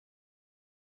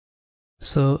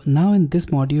So now in this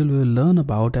module we will learn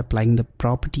about applying the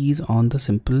properties on the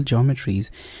simple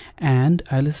geometries, and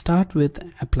I'll start with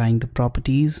applying the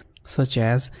properties such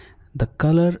as the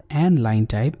color and line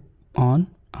type on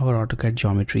our AutoCAD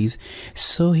geometries.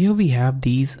 So here we have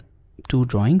these two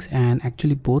drawings, and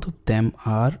actually both of them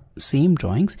are same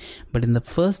drawings, but in the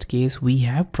first case we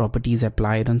have properties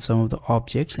applied on some of the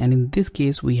objects, and in this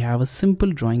case we have a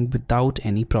simple drawing without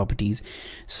any properties.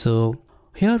 So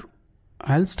here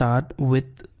I'll start with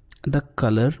the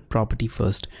color property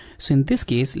first. So in this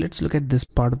case, let's look at this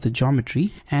part of the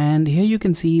geometry, and here you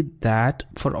can see that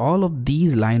for all of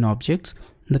these line objects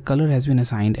the color has been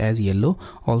assigned as yellow.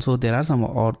 Also there are some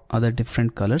other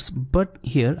different colors, but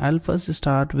here I'll first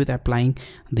start with applying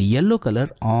the yellow color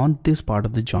on this part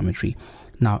of the geometry.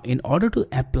 Now in order to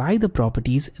apply the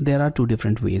properties, there are two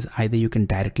different ways. Either you can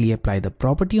directly apply the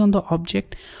property on the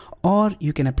object, or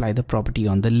you can apply the property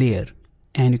on the layer,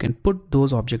 and you can put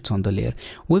those objects on the layer.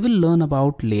 We will learn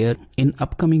about layer in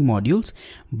upcoming modules,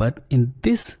 but in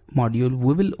this module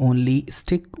we will only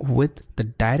stick with the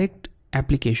direct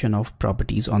application of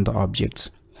properties on the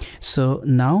objects. So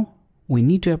now we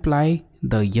need to apply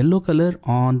the yellow color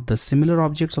on the similar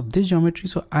objects of this geometry.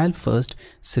 So I'll first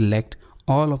select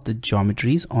all of the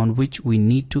geometries on which we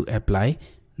need to apply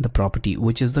the property,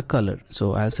 which is the color.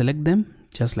 So I'll select them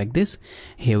just like this.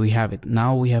 Here we have it.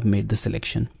 Now we have made the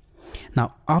selection.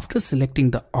 Now after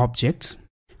selecting the objects,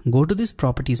 go to this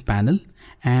properties panel,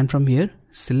 and from here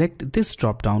select this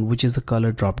drop down, which is the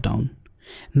color drop down.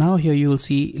 Now here you will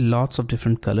see lots of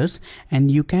different colors, and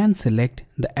you can select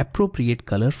the appropriate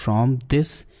color from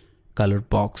this color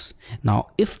box. Now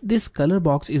if this color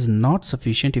box is not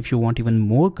sufficient, if you want even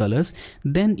more colors,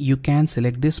 then you can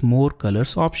select this more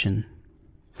colors option.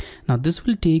 Now this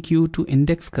will take you to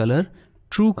index color,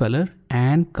 true color,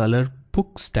 and color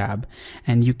books tab,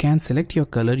 and you can select your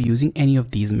color using any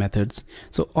of these methods.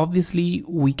 So obviously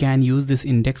we can use this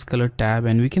index color tab,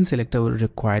 and we can select our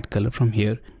required color from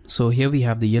here. So here we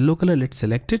have the yellow color. Let's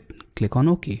select it, click on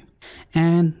OK,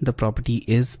 and the property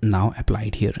is now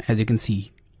applied here, as you can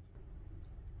see.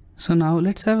 So now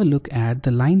let's have a look at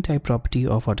the line type property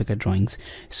of AutoCAD drawings.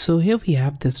 So here we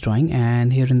have this drawing,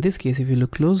 and here in this case, if you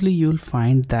look closely, you'll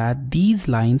find that these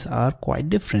lines are quite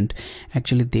different.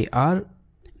 Actually they are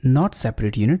not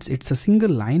separate units. It's a single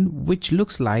line which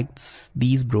looks like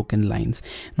these broken lines.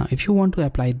 Now if you want to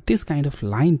apply this kind of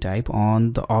line type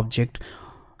on the object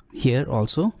here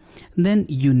also, then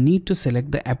you need to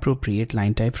select the appropriate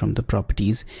line type from the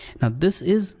properties. Now this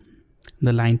is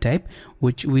the line type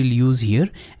which we'll use here,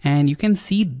 and you can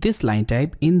see this line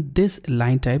type in this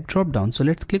line type drop down. So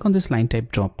let's click on this line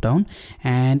type drop down,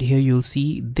 and here you'll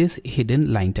see this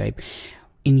hidden line type.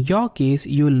 In your case,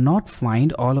 you will not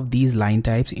find all of these line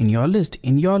types in your list.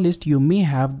 In your list, you may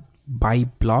have by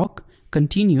block,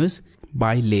 continuous,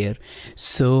 by layer.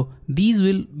 So these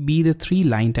will be the three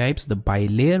line types: the by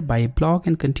layer, by block,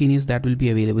 and continuous, that will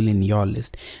be available in your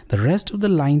list. The rest of the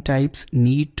line types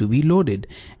need to be loaded.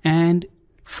 And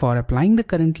for applying the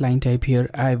current line type here,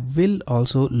 I will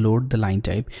also load the line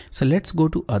type. So let's go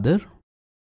to other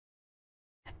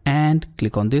and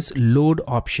click on this load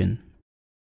option.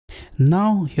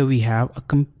 Now here we have a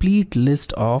complete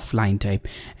list of line type,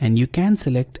 and you can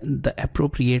select the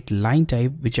appropriate line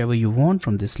type whichever you want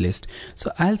from this list.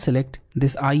 So I'll select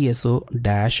this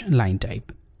ISO-line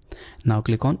type. Now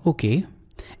click on OK,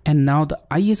 and now the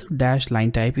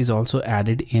ISO-line type is also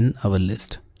added in our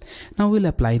list. Now we'll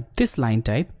apply this line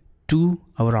type to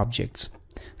our objects.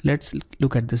 Let's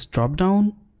look at this drop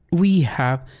down. We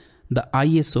have the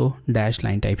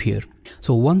ISO-line type here.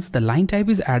 So once the line type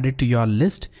is added to your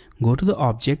list, go to the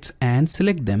objects and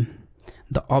select them,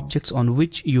 the objects on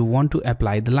which you want to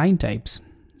apply the line types.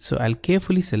 So I'll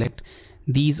carefully select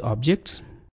these objects.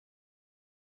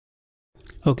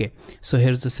 Okay, so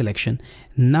here's the selection.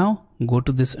 Now go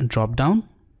to this drop down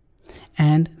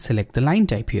and select the line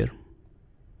type here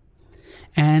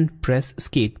and press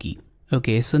escape key.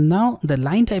 Okay, so now the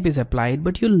line type is applied,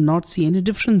 but you'll not see any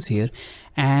difference here,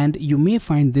 and you may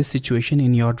find this situation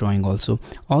in your drawing also.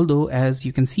 Although as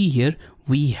you can see here,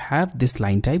 we have this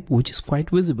line type which is quite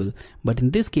visible, but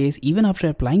in this case, even after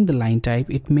applying the line type,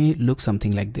 it may look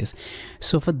something like this.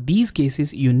 So for these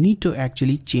cases, you need to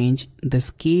actually change the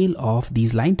scale of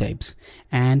these line types,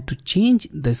 and to change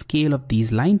the scale of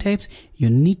these line types, you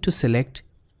need to select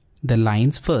the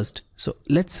lines first. So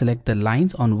let's select the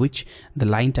lines on which the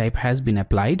line type has been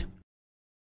applied.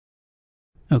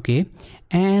 Okay,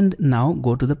 and now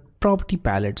go to the property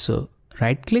palette. So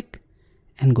right click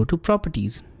and go to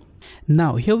properties.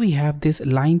 Now here we have this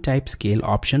line type scale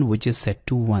option which is set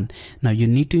to 1. Now you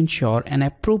need to ensure an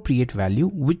appropriate value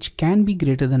which can be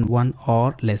greater than 1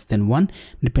 or less than 1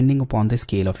 depending upon the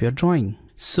scale of your drawing.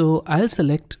 So I'll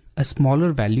select a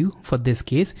smaller value for this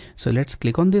case. So let's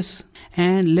click on this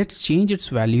and let's change its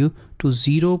value to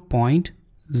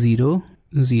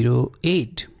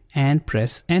 0.008 and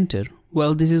press enter.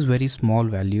 Well, this is very small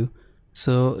value.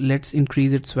 So let's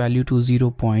increase its value to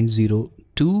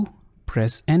 0.02.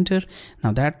 Press enter.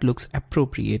 Now that looks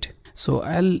appropriate. So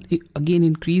I'll again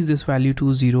increase this value to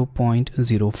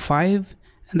 0.05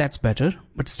 and that's better,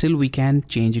 but still we can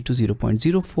change it to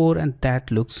 0.04 and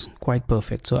that looks quite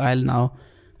perfect. So I'll now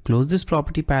close this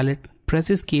property palette, press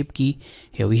escape key.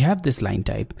 Here we have this line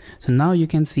type. So now you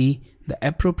can see the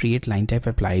appropriate line type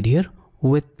applied here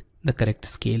with the correct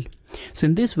scale. So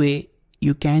in this way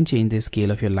you can change the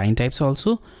scale of your line types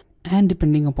also, and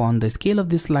depending upon the scale of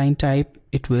this line type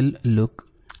it will look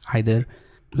either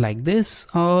like this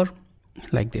or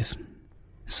like this.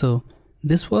 So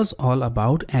this was all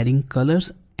about adding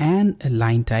colors and a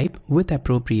line type with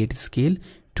appropriate scale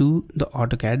to the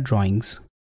AutoCAD drawings.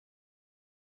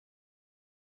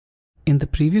 In the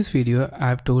previous video,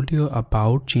 I've told you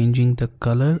about changing the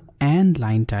color and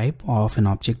line type of an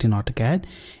object in AutoCAD.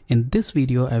 In this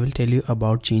video, I will tell you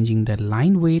about changing the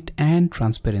line weight and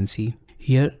transparency.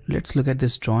 Here, let's look at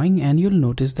this drawing and you'll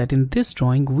notice that in this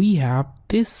drawing, we have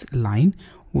this line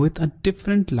with a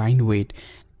different line weight.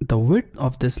 The width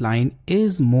of this line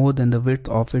is more than the width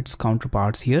of its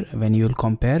counterparts here. When you'll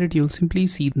compare it, you'll simply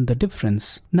see the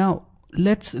difference. Now,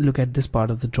 let's look at this part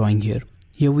of the drawing here.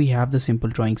 Here we have the simple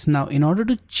drawings. Now, in order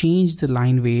to change the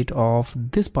line weight of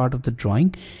this part of the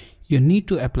drawing, you need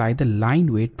to apply the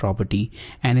line weight property.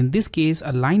 And in this case,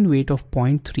 a line weight of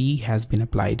 0.3 has been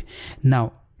applied.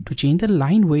 Now, to change the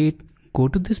line weight, go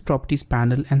to this properties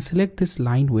panel and select this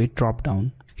line weight drop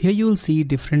down. Here you will see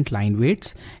different line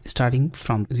weights starting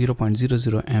from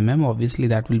 0.00 mm. Obviously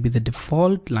that will be the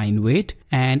default line weight.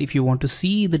 And if you want to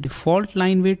see the default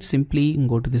line weight, simply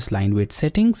go to this line weight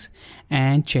settings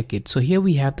and check it. So here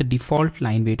we have the default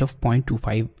line weight of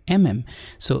 0.25 mm.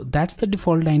 So that's the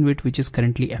default line weight which is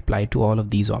currently applied to all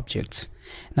of these objects.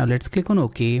 Now let's click on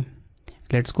OK.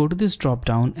 Let's go to this drop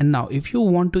down, and now if you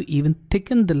want to even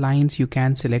thicken the lines, you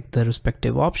can select the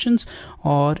respective options,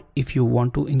 or if you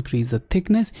want to increase the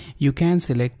thickness, you can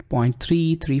select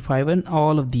 0.3, 0.35 and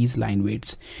all of these line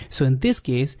weights. So in this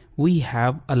case, we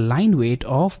have a line weight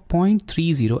of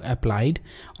 0.30 applied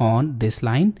on this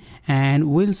line,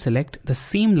 and we'll select the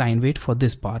same line weight for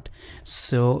this part.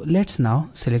 So let's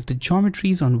now select the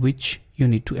geometries on which you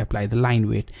need to apply the line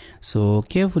weight. So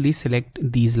carefully select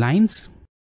these lines.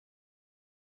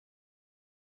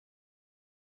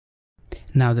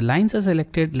 Now the lines are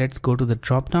selected. Let's go to the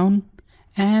drop down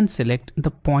and select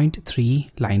the 0.3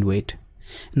 line weight.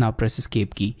 Now press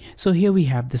escape key. So here we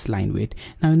have this line weight.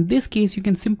 Now in this case, you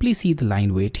can simply see the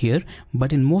line weight here,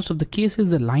 but in most of the cases,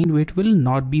 the line weight will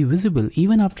not be visible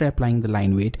even after applying the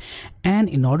line weight. And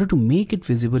in order to make it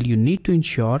visible, you need to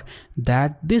ensure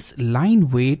that this line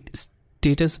weight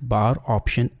status bar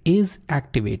option is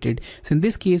activated. So in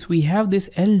this case, we have this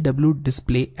LW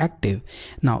display active.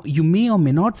 Now you may or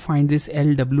may not find this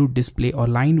LW display or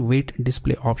line weight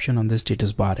display option on the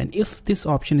status bar. And if this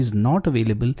option is not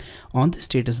available on the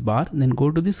status bar, then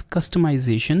go to this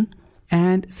customization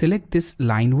and select this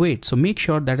line weight. So make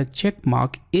sure that a check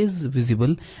mark is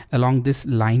visible along this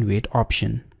line weight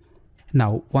option.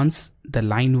 Now, once the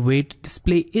line weight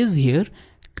display is here,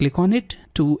 click on it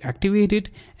to activate it,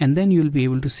 and then you'll be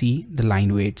able to see the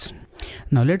line weights.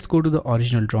 Now let's go to the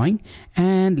original drawing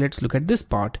and let's look at this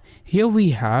part. Here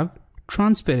we have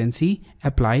transparency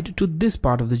applied to this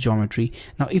part of the geometry.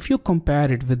 Now if you compare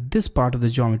it with this part of the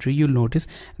geometry, you'll notice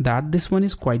that this one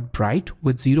is quite bright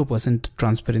with 0%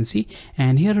 transparency,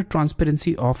 and here a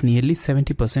transparency of nearly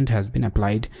 70% has been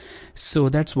applied. So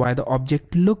that's why the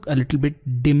object look a little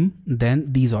bit dim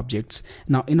than these objects.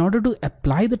 Now in order to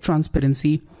apply the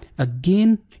transparency,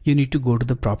 again you need to go to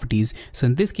the properties. So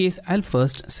in this case, I'll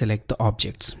first select the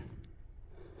objects.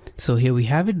 So here we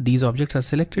have it. These objects are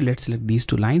selected. Let's select these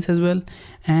two lines as well.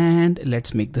 And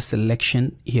let's make the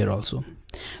selection here also.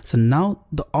 So now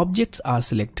the objects are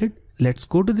selected. Let's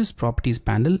go to this properties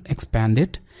panel, expand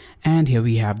it. And here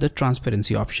we have the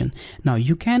transparency option. Now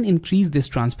you can increase this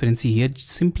transparency here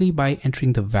simply by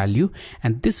entering the value.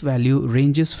 And this value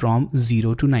ranges from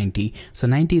 0 to 90. So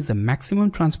 90 is the maximum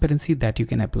transparency that you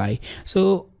can apply.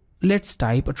 So let's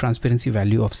type a transparency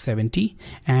value of 70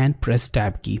 and press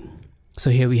tab key. So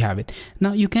here we have it.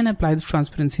 Now you can apply the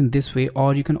transparency in this way,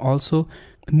 or you can also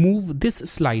move this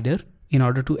slider in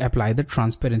order to apply the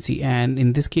transparency, and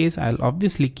in this case I'll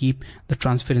obviously keep the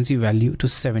transparency value to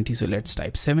 70. So let's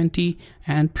type 70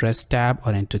 and press tab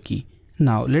or enter key.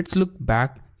 Now let's look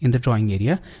back in the drawing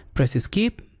area, press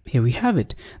escape. Here we have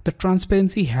it. The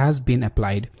transparency has been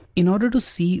applied. In order to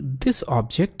see this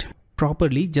object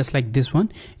properly, just like this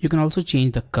one, you can also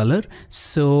change the color.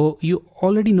 So you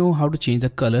already know how to change the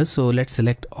color. So let's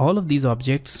select all of these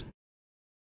objects.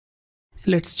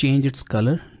 Let's change its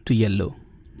color to yellow.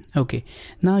 Okay,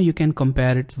 now you can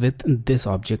compare it with this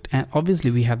object, and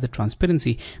obviously we have the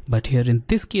transparency, but here in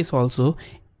this case also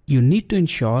you need to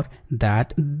ensure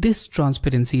that this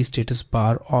transparency status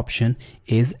bar option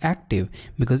is active,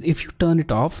 because if you turn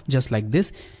it off just like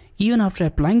this, even after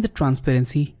applying the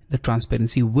transparency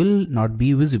will not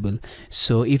be visible.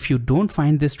 So if you don't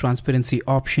find this transparency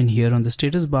option here on the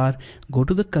status bar, go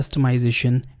to the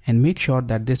customization and make sure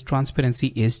that this transparency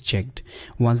is checked.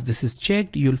 Once this is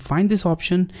checked, you'll find this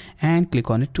option and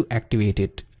click on it to activate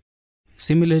it.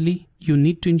 Similarly, you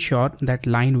need to ensure that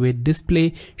line weight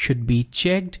display should be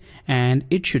checked and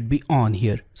it should be on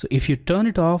here. So if you turn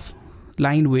it off,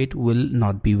 line weight will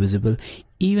not be visible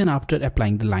even after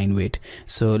applying the line weight.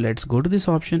 So let's go to this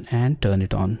option and turn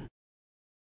it on.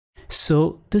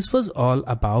 So this was all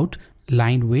about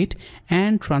line weight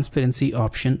and transparency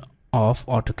option of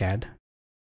AutoCAD.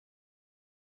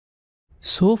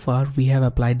 So far we have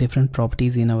applied different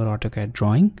properties in our AutoCAD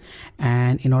drawing,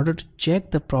 and in order to check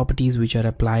the properties which are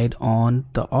applied on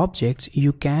the objects,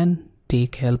 you can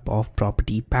take help of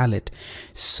property palette.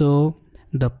 So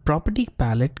the property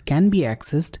palette can be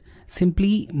accessed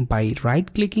simply by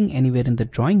right clicking anywhere in the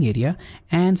drawing area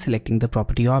and selecting the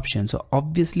property option. So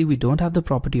obviously we don't have the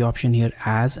property option here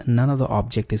as none of the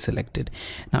object is selected.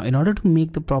 Now in order to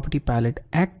make the property palette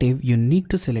active, you need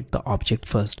to select the object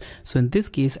first. So in this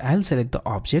case I'll select the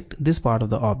object, this part of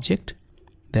the object,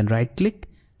 then right click,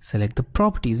 select the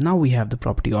properties. Now we have the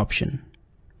property option.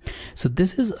 So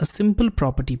this is a simple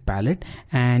property palette,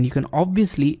 and you can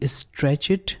obviously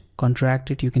stretch it, contract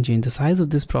it. You can change the size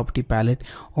of this property palette.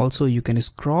 Also you can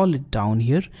scroll it down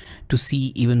here to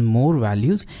see even more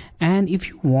values, and if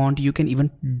you want you can even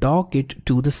dock it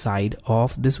to the side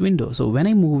of this window. So when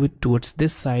I move it towards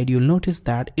this side, you'll notice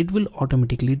that it will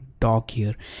automatically dock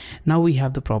here. Now we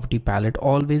have the property palette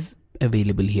always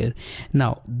available here.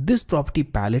 Now this property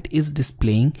palette is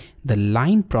displaying the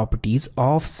line properties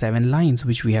of 7 lines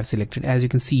which we have selected, as you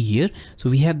can see here. So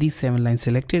we have these 7 lines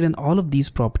selected and all of these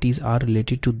properties are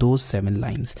related to those 7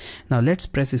 lines. Now let's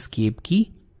press escape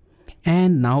key,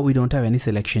 and now we don't have any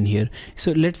selection here.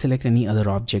 So let's select any other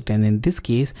object, and in this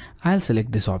case I'll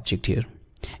select this object here,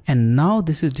 and now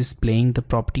this is displaying the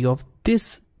property of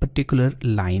this particular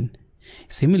line.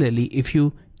 Similarly, if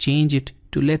you change it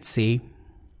to, let's say,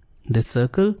 this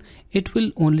circle, it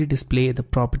will only display the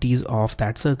properties of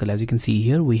that circle. As you can see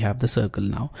here, we have the circle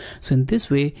now. So in this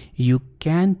way you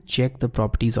can check the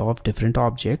properties of different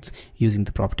objects using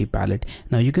the property palette.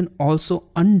 Now you can also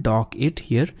undock it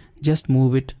here, just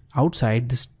move it outside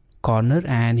this corner,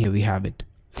 and here we have it.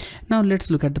 Now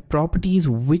let's look at the properties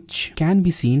which can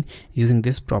be seen using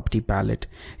this property palette.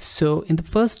 So in the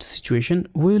first situation,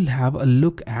 we will have a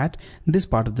look at this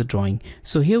part of the drawing.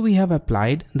 So here we have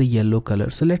applied the yellow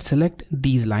color. So let's select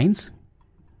these lines.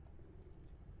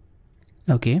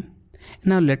 Okay.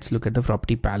 Now let's look at the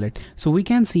property palette. So we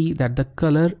can see that the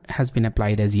color has been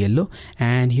applied as yellow,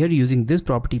 and here using this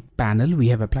property panel we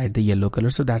have applied the yellow color.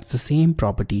 So that's the same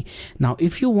property. Now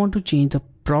if you want to change the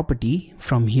property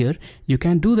from here, you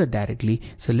can do that directly.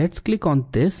 So let's click on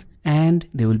this, and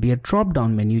there will be a drop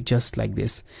down menu just like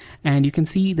this, and you can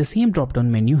see the same drop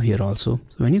down menu here also.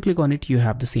 So when you click on it, you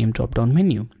have the same drop down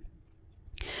menu.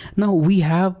 Now we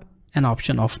have an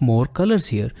option of more colors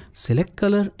here, select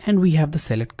color, and we have the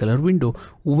select color window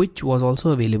which was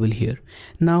also available here.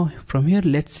 Now from here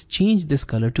let's change this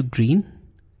color to green,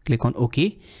 click on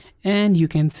OK, and you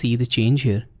can see the change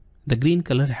here. The green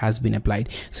color has been applied.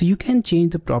 So you can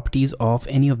change the properties of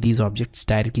any of these objects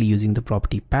directly using the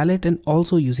property palette and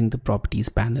also using the properties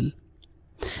panel.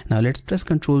 Now let's press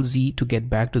Ctrl Z to get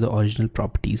back to the original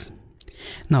properties.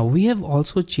 Now we have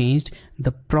also changed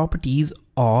the properties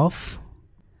of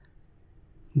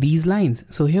these lines.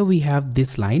 So here we have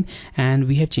this line, and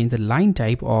we have changed the line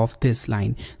type of this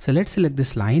line. So let's select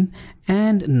this line,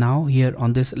 and now here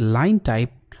on this line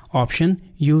type option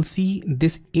you'll see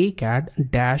this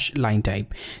AutoCAD line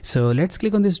type. So let's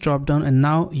click on this drop down, and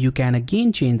now you can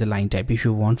again change the line type if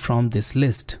you want from this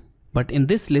list. But in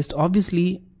this list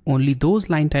obviously only those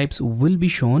line types will be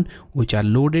shown which are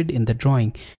loaded in the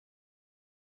drawing.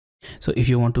 So if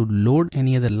you want to load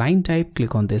any other line type,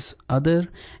 click on this other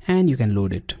and you can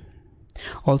load it.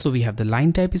 Also, we have the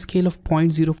line type scale of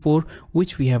 0.04,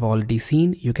 which we have already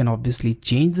seen. You can obviously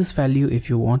change this value if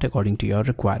you want according to your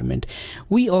requirement.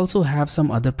 We also have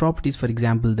some other properties, for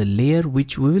example, the layer,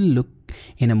 which we will look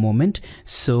in a moment.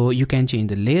 So you can change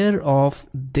the layer of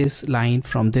this line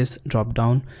from this drop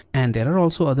down, and there are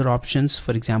also other options,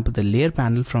 for example, the layer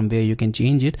panel from where you can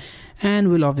change it, and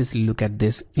we'll obviously look at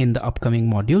this in the upcoming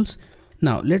modules.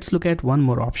 Now let's look at one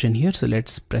more option here. So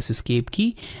let's press escape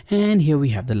key, and here we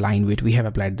have the line weight. We have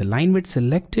applied the line weight,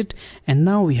 selected, and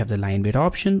now we have the line weight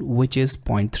option, which is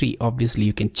 0.3. Obviously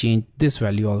you can change this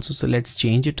value also. So let's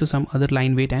change it to some other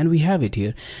line weight, and we have it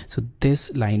here. So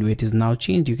this line weight is now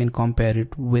changed. You can compare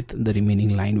it with the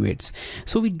remaining line weights.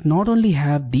 So we not only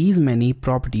have these many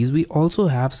properties, we also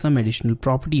have some additional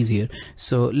properties here.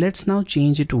 So let's now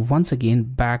change it once again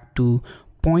back to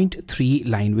 0.3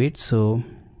 line weight. So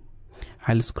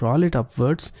I'll scroll it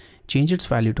upwards, change its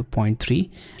value to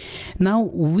 0.3. Now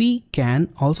we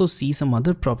can also see some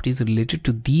other properties related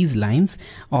to these lines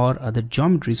or other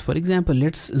geometries. For example,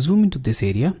 let's zoom into this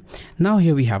area. Now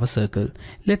here we have a circle.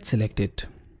 Let's select it.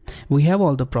 We have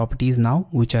all the properties now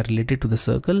which are related to the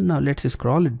circle. Now let's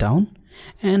scroll it down.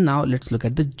 And now let's look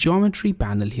at the geometry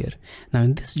panel here. Now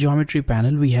in this geometry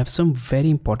panel, we have some very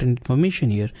important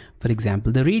information here. For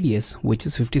example, the radius, which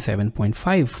is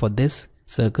 57.5 for this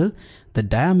circle, the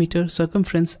diameter,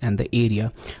 circumference, and the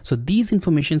area. So these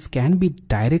informations can be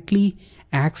directly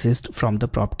accessed from the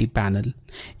property panel.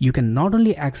 You can not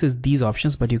only access these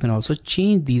options, but you can also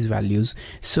change these values.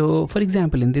 So for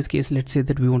example, in this case, let's say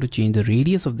that we want to change the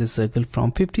radius of this circle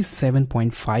from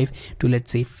 57.5 to,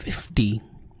 let's say, 50.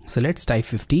 So let's type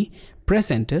 50, press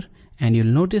enter, and you'll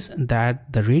notice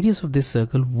that the radius of this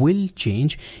circle will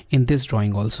change in this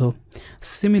drawing also.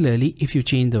 Similarly, if you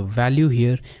change the value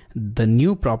here, the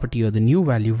new property or the new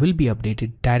value will be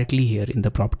updated directly here in the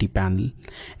property panel.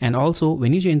 And also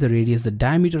when you change the radius, the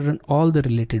diameter and all the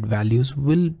related values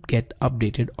will get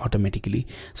updated automatically.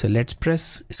 So let's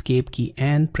press escape key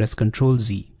and press Ctrl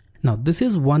Z. Now this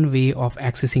is one way of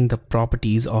accessing the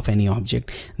properties of any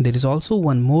object. There is also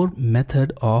one more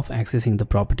method of accessing the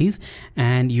properties,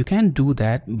 and you can do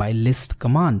that by list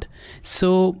command.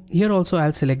 So here also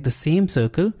I'll select the same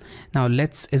circle. Now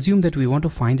let's assume that we want to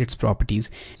find its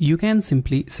properties. You can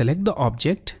simply select the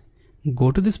object,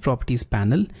 go to this properties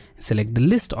panel, select the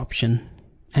list option,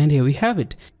 and here we have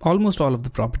it. Almost all of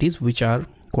the properties which are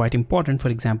quite important, for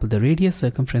example, the radius,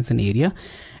 circumference, and area.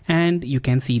 And you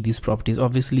can see these properties.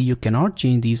 Obviously you cannot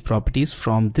change these properties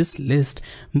from this list,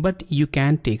 but you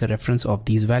can take a reference of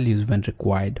these values when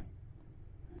required.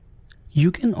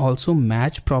 You can also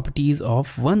match properties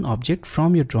of one object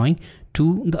from your drawing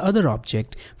to the other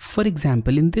object. For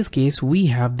example, in this case, we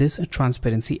have this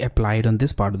transparency applied on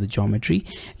this part of the geometry.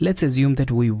 Let's assume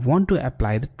that we want to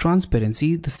apply the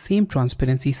transparency,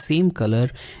 same color,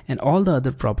 and all the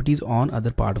other properties on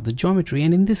other part of the geometry.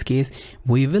 And in this case,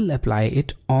 we will apply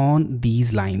it on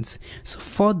these lines. So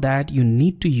for that, you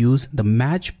need to use the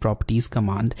match properties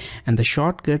command, and the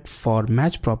shortcut for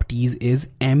match properties is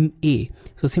MA.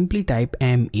 So simply type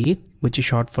MA, which is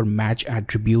short for match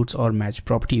attributes or match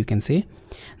property, you can say.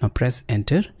 Now press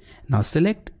enter. Now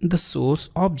select the source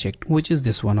object, which is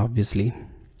this one obviously.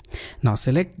 Now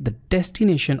select the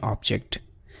destination object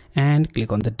and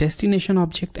click on the destination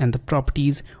object, and the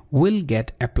properties will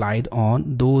get applied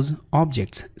on those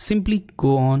objects. Simply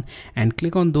go on and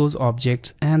click on those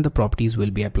objects and the properties will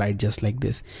be applied just like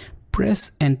this.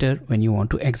 Press enter when you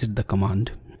want to exit the command.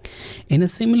 In a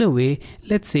similar way,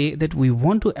 let's say that we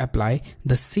want to apply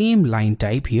the same line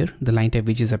type here, the line type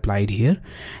which is applied here,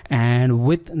 and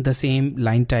with the same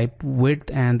line type width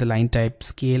and the line type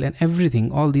scale and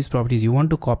everything, all these properties you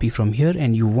want to copy from here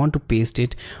and you want to paste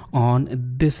it on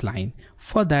this line.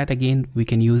 For that, again, we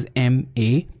can use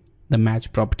MA, the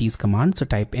match properties command. So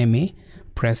type MA,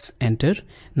 press enter.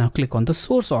 Now click on the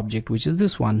source object, which is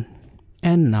this one,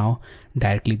 and now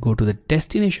directly go to the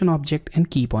destination object and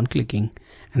keep on clicking,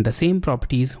 and the same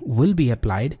properties will be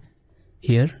applied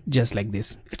here just like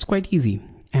this. It's quite easy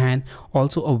and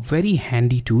also a very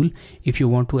handy tool if you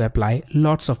want to apply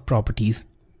lots of properties.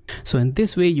 So in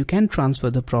this way you can transfer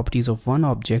the properties of one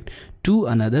object to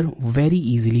another very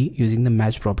easily using the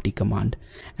match property command.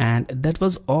 And that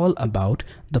was all about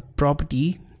the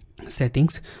property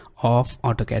settings of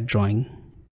AutoCAD drawing.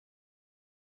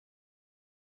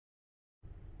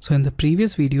 So in the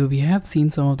previous video, we have seen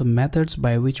some of the methods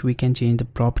by which we can change the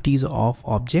properties of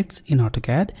objects in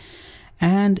AutoCAD.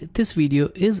 And this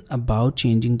video is about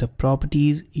changing the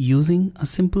properties using a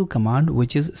simple command,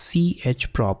 which is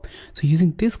chprop. So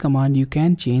using this command, you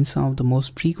can change some of the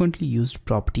most frequently used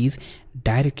properties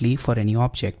directly for any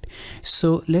object.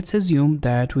 So let's assume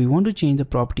that we want to change the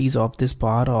properties of this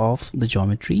part of the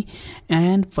geometry,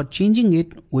 and for changing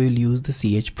it we'll use the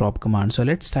chprop command. So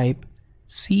let's type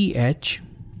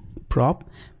chprop,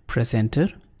 press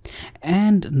enter,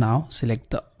 and now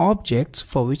select the objects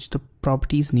for which the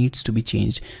properties needs to be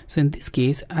changed. So in this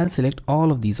case I'll select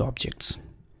all of these objects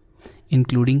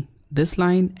including this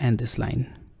line and this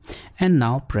line, and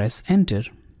now press enter.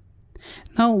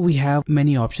 Now we have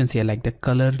many options here like the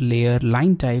color, layer,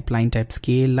 line type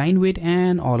scale, line weight,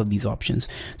 and all of these options.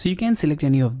 So you can select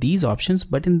any of these options,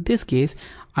 but in this case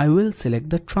I will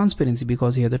select the transparency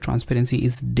because here the transparency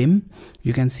is dim.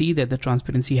 You can see that the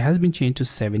transparency has been changed to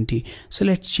 70. So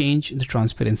let's change the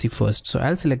transparency first. So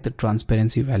I'll select the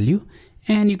transparency value,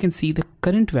 and you can see the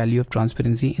current value of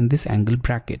transparency in this angle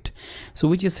bracket, so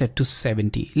which is set to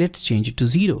 70. Let's change it to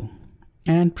 0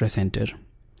 and press enter.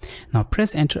 Now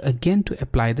press enter again to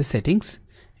apply the settings,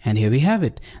 and here we have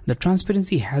it. The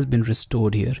transparency has been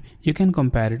restored here. You can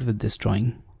compare it with this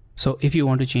drawing. So if you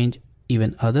want to change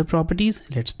even other properties,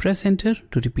 let's press enter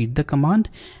to repeat the command.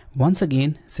 Once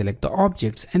again select the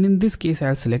objects, and in this case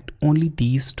I'll select only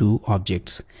these two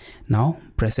objects. Now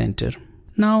press enter.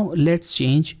 Now let's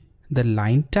change the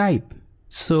line type.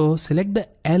 So select the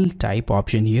L type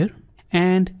option here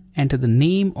and enter the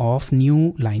name of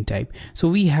new line type. So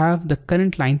we have the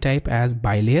current line type as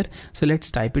bilayer, so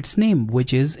let's type its name,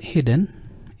 which is hidden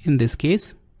in this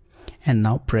case, and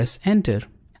now press enter.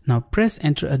 Now press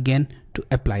enter again to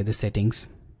apply the settings,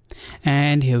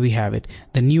 and here we have it.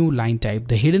 The new line type,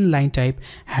 the hidden line type,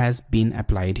 has been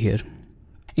applied here.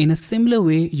 In a similar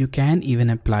way you can even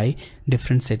apply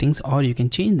different settings, or you can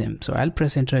change them. So I'll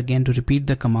press enter again to repeat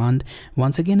the command.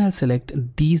 Once again I'll select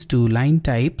these two line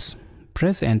types,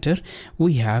 press enter.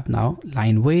 We have now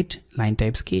line weight, line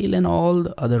type scale, and all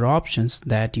the other options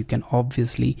that you can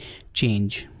obviously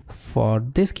change. For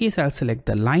this case I'll select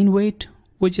the line weight,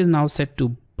 which is now set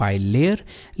to by layer.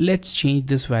 Let's change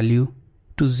this value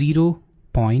to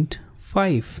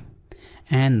 0.5,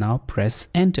 and now press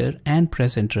enter and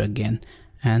press enter again,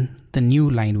 and the new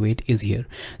line weight is here.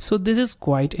 So this is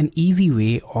quite an easy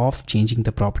way of changing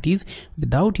the properties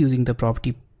without using the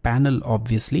property panel,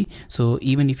 obviously. So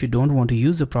even if you don't want to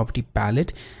use the property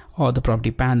palette or the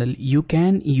property panel, you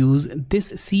can use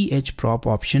this chprop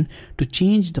option to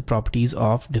change the properties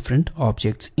of different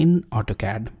objects in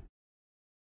AutoCAD.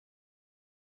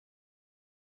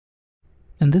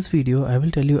 In this video I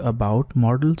will tell you about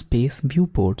model space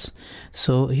viewports.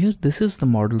 So here this is the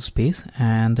model space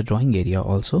and the drawing area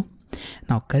also.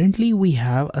 Now currently we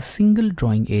have a single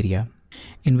drawing area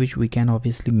in which we can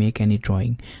obviously make any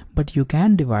drawing, but you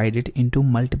can divide it into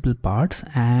multiple parts,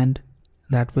 and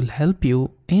that will help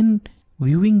you in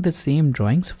viewing the same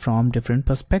drawings from different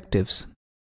perspectives.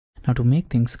 Now to make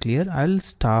things clear, I'll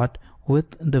start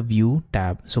with the view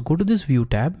tab. So go to this view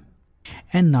tab,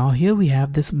 and now here we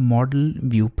have this model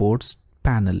viewports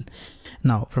panel.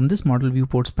 Now from this model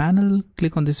viewports panel,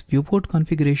 click on this viewport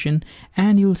configuration,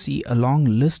 and you'll see a long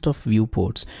list of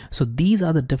viewports. So these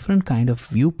are the different kind of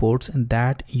viewports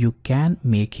that you can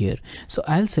make here. So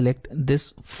I'll select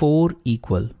this 4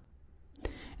 equal.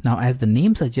 Now as the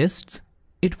name suggests,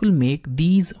 it will make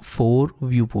these 4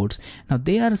 viewports. Now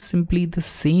they are simply the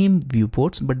same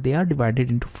viewports, but they are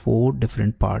divided into 4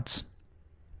 different parts.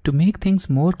 To make things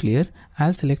more clear,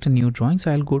 I'll select a new drawing.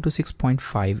 So I'll go to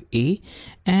 6.5a,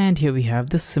 and here we have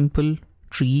this simple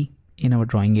tree in our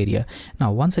drawing area.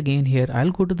 Now once again here I'll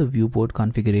go to the viewport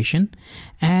configuration,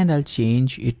 and I'll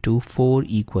change it to 4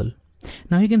 equal.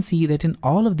 Now you can see that in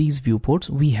all of these viewports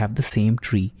we have the same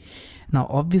tree. Now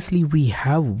obviously we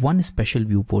have one special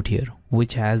viewport here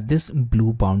which has this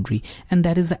blue boundary, and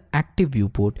that is the active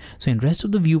viewport. So in rest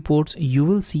of the viewports you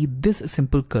will see this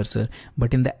simple cursor,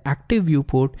 but in the active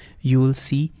viewport you will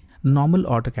see normal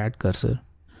AutoCAD cursor.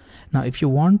 Now if you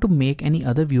want to make any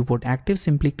other viewport active,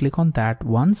 simply click on that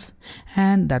once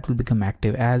and that will become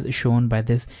active as shown by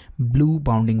this blue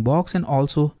bounding box and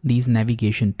also these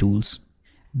navigation tools.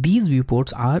 These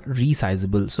viewports are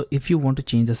resizable, so if you want to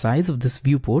change the size of this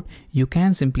viewport, you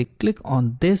can simply click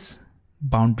on this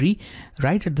boundary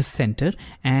right at the center,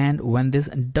 and when this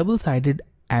double-sided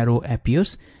arrow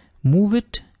appears, move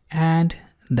it and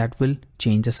that will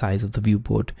change the size of the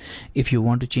viewport. If you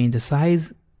want to change the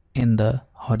size in the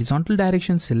horizontal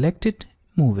direction, select it,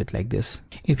 move it like this.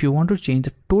 If you want to change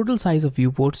the total size of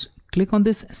viewports, click on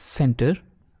this center,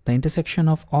 the intersection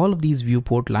of all of these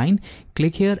viewport line,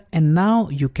 click here, and now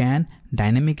you can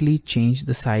dynamically change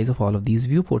the size of all of these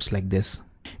viewports like this.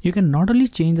 You can not only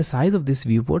change the size of these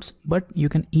viewports, but you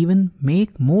can even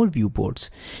make more viewports.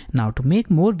 Now to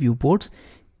make more viewports,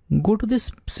 go to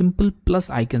this simple plus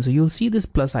icon. So you'll see this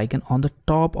plus icon on the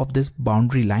top of this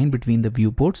boundary line between the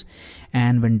viewports,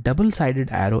 and when double-sided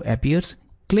arrow appears,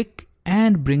 click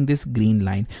and bring this green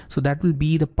line. So that will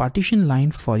be the partition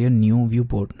line for your new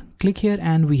viewport. Click here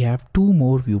and we have 2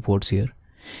 more viewports here.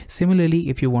 Similarly,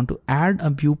 if you want to add a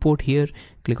viewport here,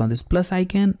 click on this plus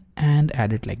icon and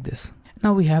add it like this.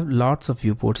 Now we have lots of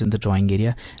viewports in the drawing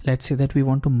area. Let's say that we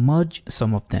want to merge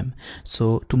some of them.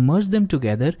 So to merge them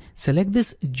together, select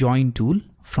this join tool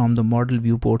from the model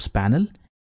viewports panel,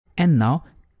 and now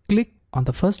click on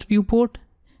the first viewport,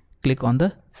 click on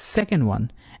the second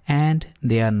one, and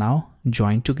they are now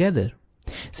joined together.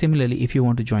 Similarly, if you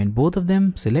want to join both of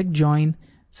them, select join,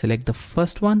 select the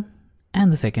first one and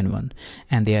the second one,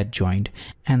 and they are joined,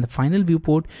 and the final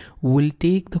viewport will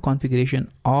take the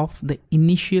configuration of the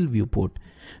initial viewport.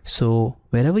 So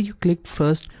wherever you clicked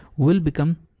first will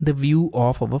become the view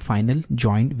of our final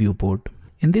joined viewport.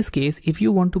 In this case, if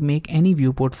you want to make any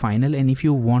viewport final and if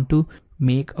you want to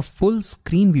make a full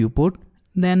screen viewport,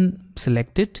 then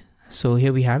select it. So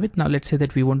here we have it. Now let's say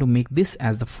that we want to make this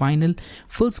as the final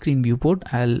full screen viewport.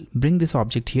 I'll bring this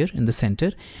object here in the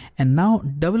center, and now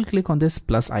double click on this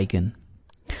plus icon.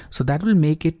 So that will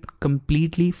make it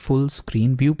completely full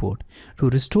screen viewport. To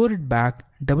restore it back,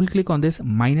 double click on this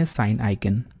minus sign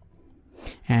icon,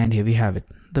 and here we have it.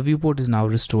 The viewport is now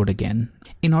restored again.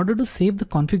 In order to save the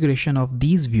configuration of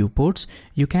these viewports,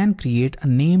 you can create a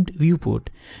named viewport.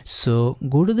 So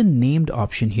go to the named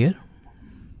option here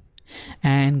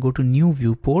and go to new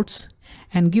viewports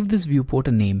and give this viewport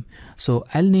a name. So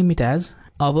I'll name it as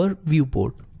our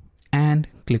viewport and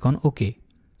click on OK.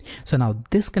 So now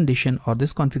this condition or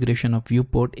this configuration of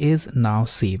viewport is now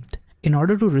saved. In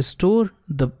order to restore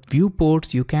the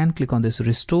viewports, you can click on this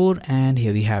restore, and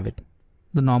here we have it,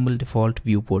 the normal default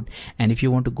viewport. And if you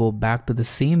want to go back to the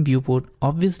same viewport,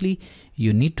 obviously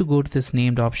you need to go to this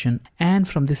named option, and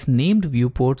from this named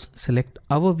viewports, select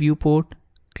our viewport,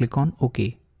 click on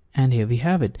OK, and here we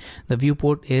have it. The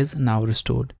viewport is now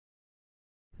restored.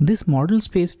 This model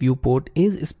space viewport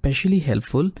is especially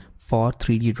helpful for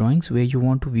 3D drawings where you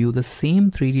want to view the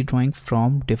same 3D drawing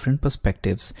from different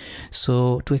perspectives.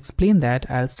 So to explain that,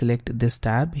 I'll select this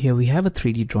tab. Here we have a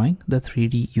 3D drawing, the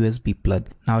 3D USB plug.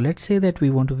 Now let's say that we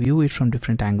want to view it from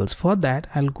different angles. For that,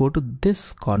 I'll go to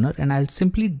this corner and I'll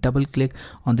simply double click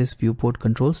on this viewport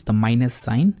controls, the minus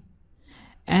sign.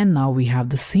 And now we have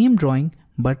the same drawing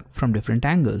but from different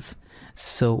angles.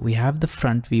 So we have the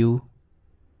front view,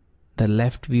 the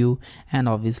left view, and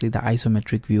obviously the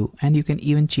isometric view, and you can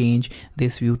even change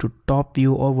this view to top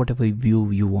view or whatever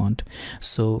view you want.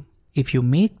 So if you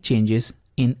make changes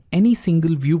in any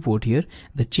single viewport here,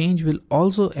 the change will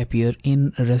also appear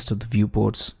in the rest of the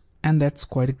viewports, and that's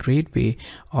quite a great way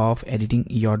of editing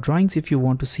your drawings if you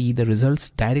want to see the results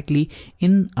directly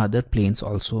in other planes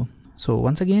also. So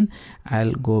once again,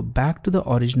 I'll go back to the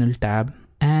original tab,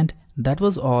 and that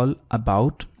was all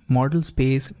about model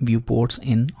space viewports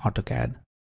in AutoCAD.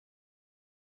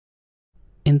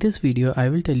 In this video, I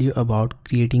will tell you about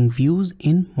creating views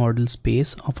in model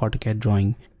space of AutoCAD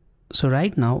drawing. So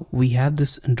right now we have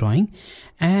this drawing,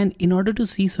 and in order to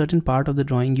see certain part of the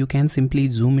drawing, you can simply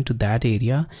zoom into that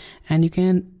area and you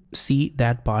can see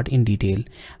that part in detail.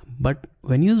 But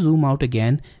when you zoom out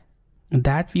again,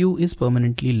 that view is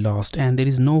permanently lost and there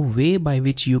is no way by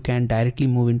which you can directly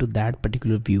move into that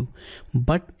particular view.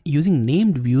 But using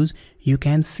named views, you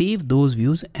can save those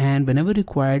views, and whenever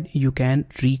required, you can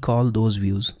recall those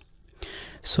views.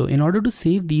 So in order to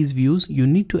save these views, you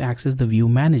need to access the view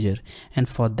manager, and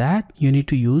for that you need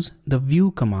to use the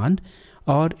view command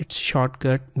or its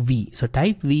shortcut V. So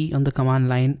type V on the command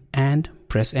line and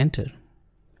press enter.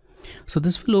 So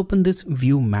this will open this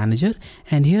view manager,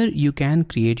 and here you can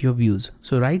create your views.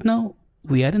 So right now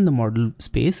we are in the model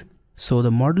space, so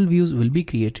the model views will be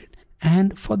created,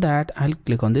 and for that I'll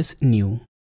click on this new.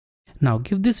 Now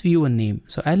give this view a name.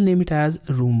 So I'll name it as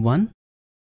room 1,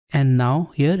 and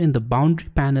now here in the boundary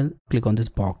panel, click on this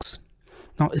box.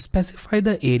 Now specify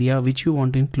the area which you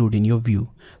want to include in your view.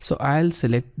 So I'll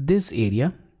select this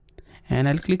area and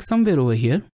I'll click somewhere over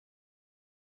here,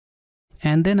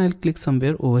 and then I'll click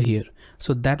somewhere over here.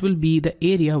 So that will be the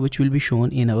area which will be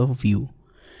shown in our view.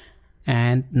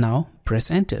 And now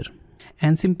press enter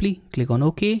and simply click on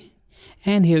OK.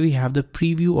 And here we have the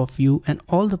preview of view and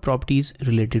all the properties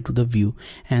related to the view.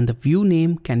 And the view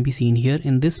name can be seen here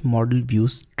in this model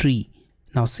views tree.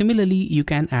 Now similarly, you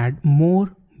can add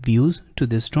more views to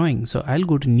this drawing. So I'll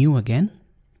go to new again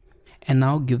and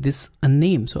now give this a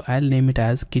name. So I'll name it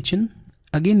as kitchen.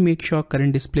 Again, make sure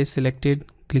current display is selected,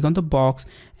 click on the box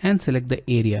and select the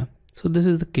area. So this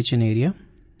is the kitchen area.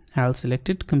 I'll select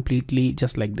it completely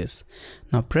just like this.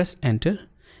 Now press enter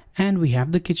and we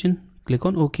have the kitchen. Click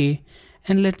on OK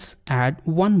and let's add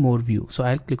one more view. So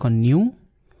I'll click on new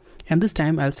and this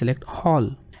time I'll select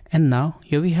hall. And now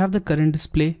here we have the current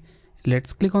display.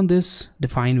 Let's click on this,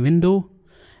 define window,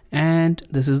 and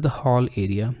this is the hall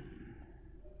area.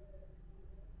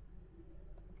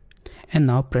 And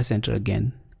now press enter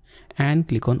again and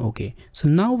click on OK. So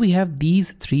now we have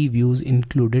these three views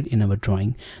included in our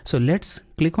drawing. So let's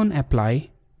click on apply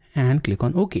and click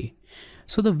on OK.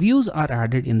 So the views are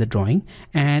added in the drawing,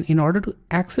 and in order to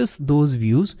access those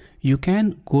views, you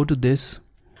can go to this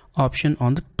option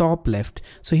on the top left.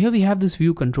 So here we have this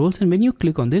view controls, and when you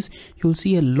click on this, you'll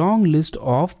see a long list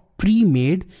of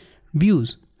pre-made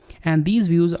views, and these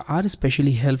views are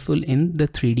especially helpful in the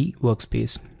 3D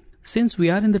workspace. Since we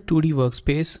are in the 2D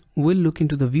workspace, we'll look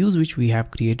into the views which we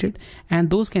have created, and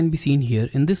those can be seen here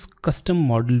in this custom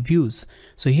model views.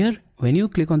 So here, when you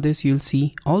click on this, you'll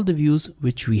see all the views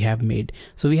which we have made.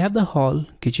 So we have the hall,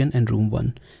 kitchen and room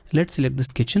 1. Let's select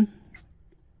this kitchen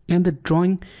and the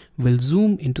drawing will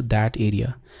zoom into that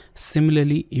area.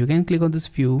 Similarly, you can click on this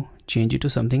view, change it to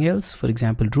something else. For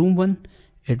example, room 1,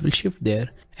 it will shift there.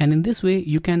 And in this way,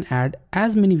 you can add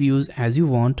as many views as you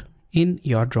want in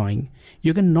your drawing.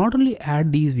 You can not only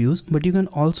add these views, but you can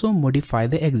also modify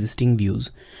the existing views.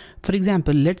 For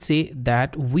example, let's say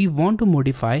that we want to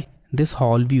modify this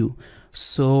hall view.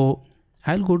 So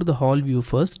I'll go to the hall view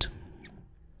first.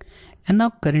 And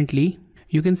now currently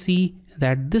you can see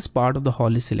that this part of the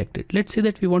hall is selected. Let's say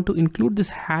that we want to include this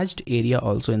hatched area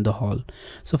also in the hall.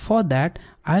 So for that,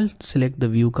 I'll select the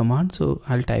view command. So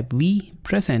I'll type V,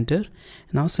 press enter.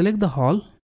 Now select the hall.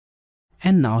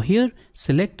 And now here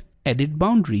select edit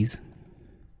boundaries.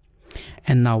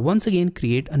 And now once again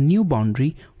create a new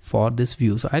boundary for this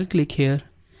view. So I'll click here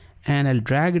and I'll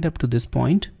drag it up to this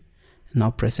point. Now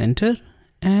press enter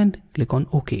and click on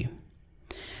OK.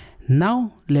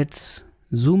 Now let's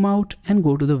zoom out and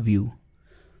go to the view.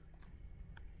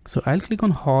 So I'll click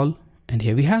on hall and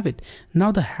here we have it.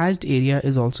 Now the hatched area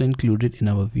is also included in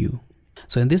our view.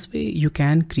 So in this way you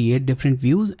can create different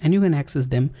views and you can access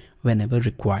them whenever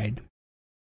required.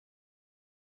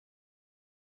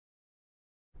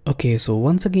 Okay, so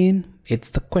once again, it's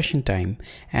the question time,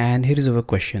 and here is our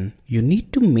question. You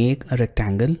need to make a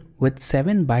rectangle with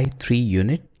 7 by 3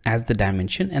 unit as the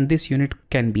dimension, and this unit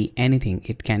can be anything.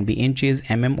 It can be inches,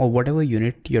 mm, or whatever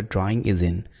unit your drawing is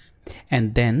in.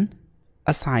 And then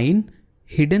assign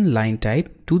hidden line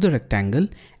type to the rectangle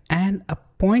and a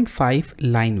 0.5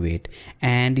 line weight,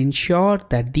 and ensure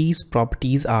that these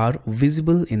properties are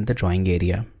visible in the drawing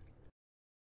area.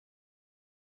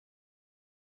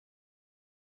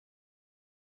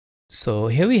 So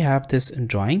here we have this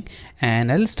drawing,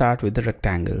 and I'll start with the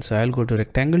rectangle. So I'll go to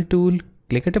rectangle tool,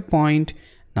 click at a point.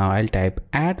 Now I'll type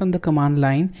add on the command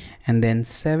line and then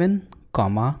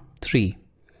 7,3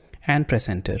 and press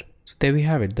enter. So there we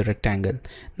have it, the rectangle.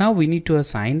 Now we need to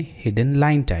assign hidden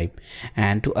line type,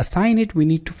 and to assign it, we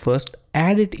need to first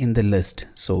add it in the list.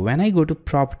 So when I go to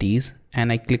properties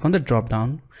and I click on the drop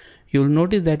down, you'll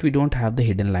notice that we don't have the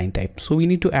hidden line type. So we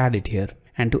need to add it here,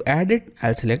 and to add it,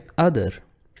 I'll select other.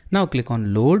 Now click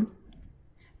on load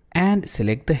and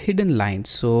select the hidden line.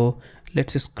 So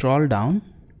let's scroll down.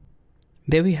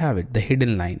 There we have it, the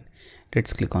hidden line.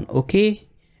 Let's click on OK,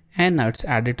 and now it's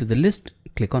added to the list.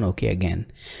 Click on OK again.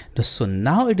 So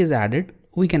now it is added.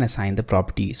 We can assign the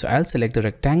property. So I'll select the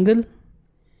rectangle,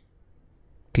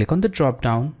 click on the drop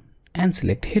down and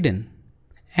select hidden.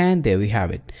 And there we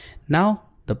have it. Now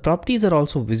the properties are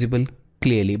also visible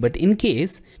clearly, but in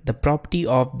case the property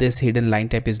of this hidden line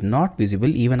type is not visible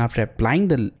even after applying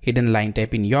the hidden line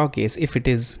type, in your case, if it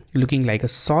is looking like a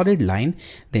solid line,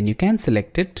 then you can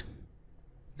select it,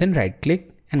 then right click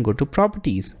and go to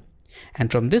properties.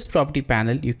 And from this property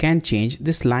panel, you can change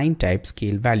this line type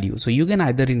scale value. So you can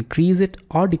either increase it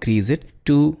or decrease it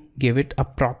to give it a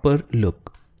proper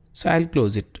look. So I'll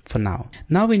close it for now.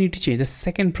 Now we need to change the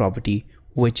second property,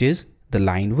 which is the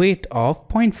line weight of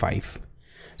 0.5.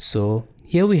 So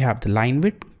here we have the line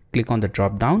width. Click on the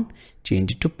drop down,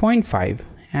 change it to 0.5,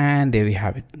 and there we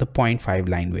have it, the 0.5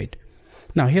 line weight.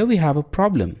 Now here we have a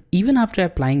problem. Even after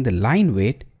applying the line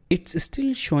weight, it's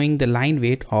still showing the line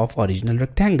weight of original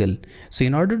rectangle. So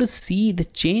in order to see the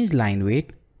change line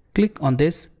weight, click on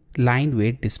this line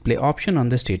weight display option on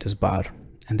the status bar.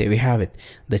 And there we have it.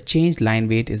 The changed line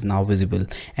weight is now visible.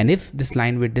 And if this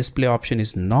line weight display option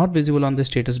is not visible on the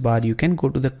status bar, you can go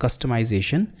to the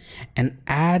customization and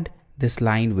add this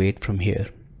line weight from here.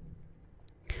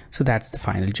 So that's the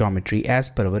final geometry as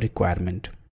per our requirement.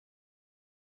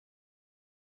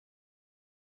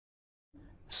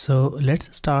 So let's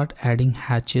start adding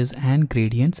hatches and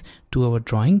gradients to our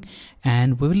drawing,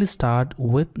 and we will start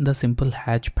with the simple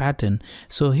hatch pattern.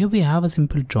 So here we have a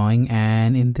simple drawing,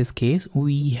 and in this case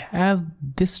we have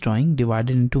this drawing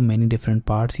divided into many different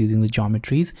parts using the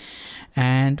geometries,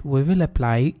 and we will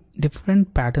apply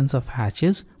different patterns of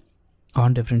hatches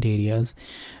on different areas.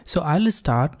 So I'll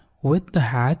start with the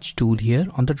hatch tool here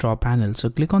on the draw panel. So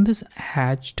click on this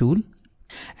hatch tool,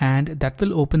 and that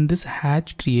will open this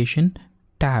hatch creation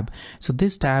tab. So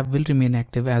this tab will remain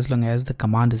active as long as the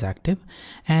command is active,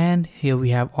 and here we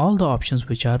have all the options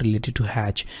which are related to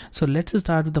hatch. So let's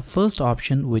start with the first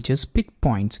option, which is pick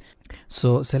points.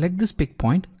 So select this pick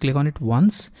point, click on it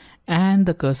once, and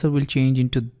the cursor will change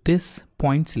into this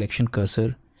point selection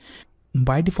cursor.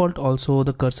 By default also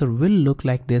the cursor will look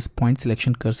like this point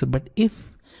selection cursor, but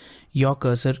if your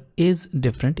cursor is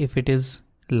different, if it is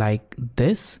like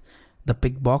this, the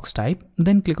pick box type,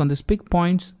 then click on this pick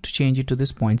points to change it to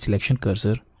this point selection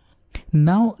cursor.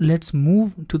 Now let's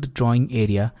move to the drawing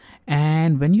area,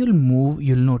 and when you'll move,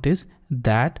 you'll notice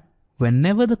that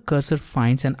whenever the cursor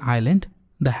finds an island,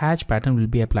 the hatch pattern will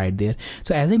be applied there.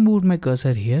 So as I moved my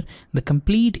cursor here, the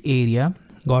complete area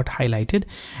got highlighted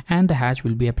and the hatch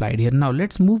will be applied here. Now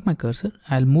let's move my cursor,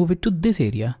 I'll move it to this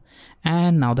area,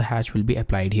 and now the hatch will be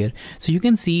applied here. So you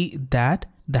can see that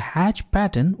the hatch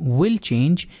pattern will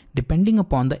change depending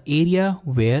upon the area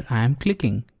where I am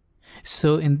clicking.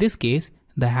 So in this case,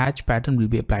 the hatch pattern will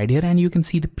be applied here, and you can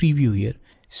see the preview here.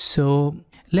 So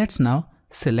let's now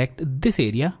select this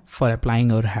area for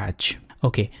applying our hatch.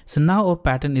 Okay, so now our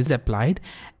pattern is applied,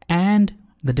 and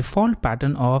the default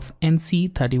pattern of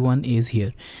NC31 is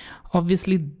here.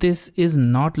 Obviously this is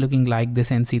not looking like this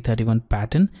NC31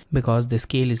 pattern because the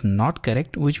scale is not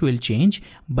correct, which will change.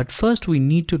 But first we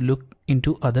need to look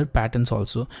into other patterns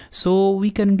also. So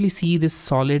we currently see this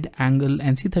solid angle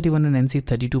NC31 and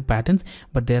NC32 patterns,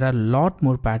 but there are a lot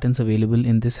more patterns available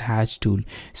in this hatch tool.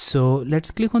 So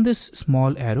let's click on this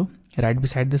small arrow right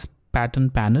beside this pattern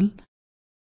panel,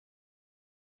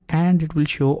 and it will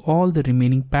show all the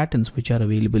remaining patterns which are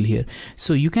available here.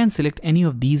 So you can select any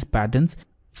of these patterns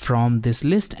from this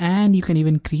list, and you can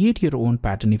even create your own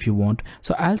pattern if you want.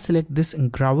 So I'll select this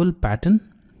gravel pattern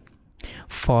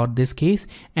for this case,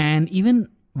 and even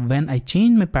when I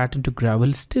change my pattern to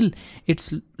gravel, still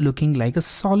it's looking like a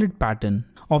solid pattern.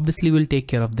 Obviously we'll take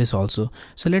care of this also.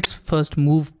 So let's first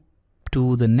move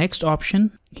to the next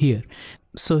option here.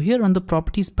 So here on the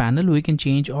properties panel, we can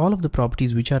change all of the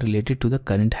properties which are related to the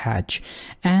current hatch.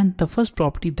 And the first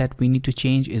property that we need to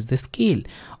change is the scale.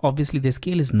 Obviously the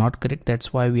scale is not correct.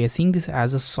 That's why we are seeing this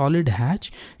as a solid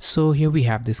hatch. So here we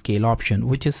have the scale option,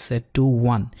 which is set to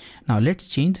 1. Now let's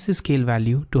change the scale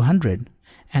value to 100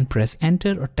 and press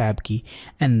enter or tab key.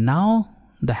 And now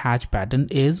the hatch pattern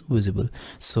is visible.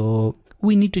 So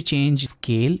we need to change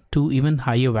scale to even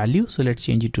higher value. So let's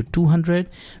change it to 200,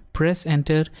 press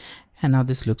enter, and now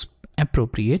this looks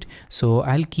appropriate. So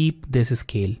I'll keep this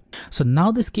scale. So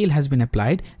now the scale has been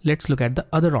applied. Let's look at the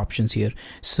other options here.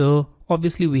 So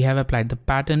obviously we have applied the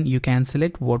pattern. You can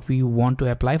select what we want to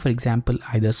apply. For example,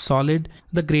 either solid,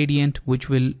 the gradient, which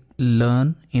we'll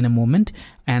learn in a moment,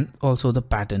 and also the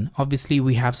pattern. Obviously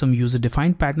we have some user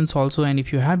defined patterns also, and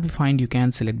if you have defined, you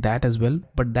can select that as well,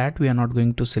 but that we are not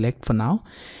going to select for now.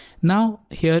 Now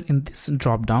here in this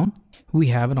drop down, we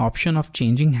have an option of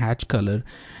changing hatch color.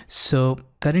 So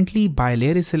currently by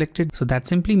layer is selected, so that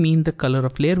simply means the color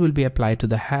of layer will be applied to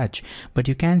the hatch, but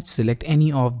you can select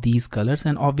any of these colors,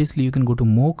 and obviously you can go to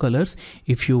more colors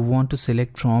if you want to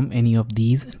select from any of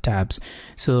these tabs.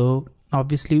 So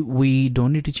obviously we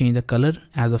don't need to change the color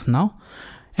as of now.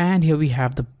 And here we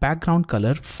have the background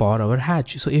color for our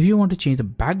hatch. So if you want to change the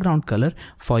background color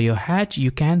for your hatch,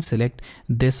 you can select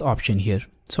this option here.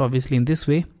 So obviously in this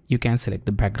way you can select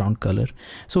the background color.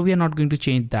 So we are not going to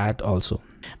change that also.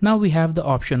 Now we have the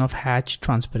option of hatch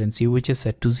transparency, which is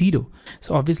set to 0.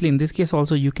 So obviously in this case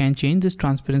also you can change this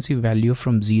transparency value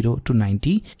from 0 to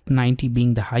 90, 90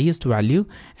 being the highest value,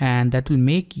 and that will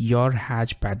make your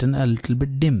hatch pattern a little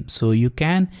bit dim. So you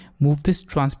can move this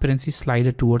transparency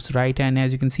slider towards right, and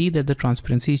as you can see that the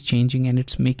transparency is changing and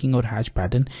it's making our hatch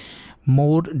pattern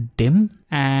more dim,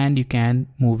 and you can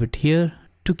move it here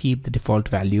to keep the default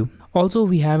value. Also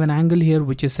we have an angle here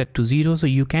which is set to 0, so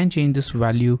you can change this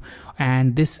value,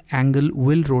 and this angle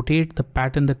will rotate the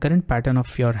pattern, the current pattern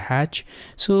of your hatch.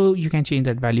 So you can change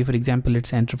that value. For example,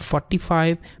 let's enter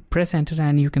 45, press enter,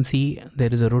 and you can see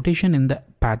there is a rotation in the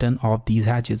pattern of these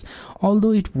hatches.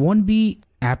 Although it won't be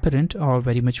apparent or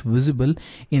very much visible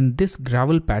in this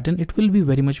gravel pattern, it will be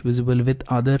very much visible with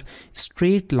other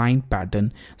straight line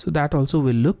pattern. So that also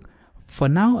will look. For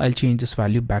now I'll change this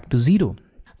value back to 0.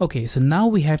 Okay, so now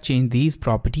we have changed these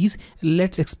properties.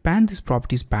 Let's expand this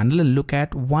properties panel and look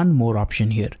at one more option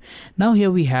here. Now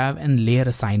here we have a layer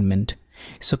assignment.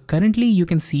 So currently you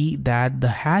can see that the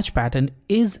hatch pattern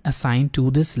is assigned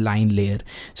to this line layer.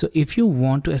 So if you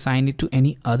want to assign it to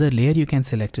any other layer, you can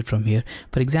select it from here.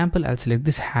 For example, I'll select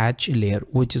this hatch layer,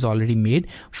 which is already made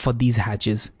for these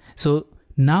hatches. So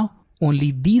now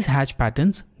only these hatch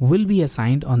patterns will be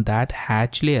assigned on that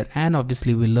hatch layer, and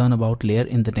obviously we'll learn about layer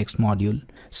in the next module.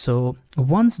 So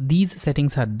once these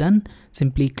settings are done,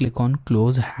 simply click on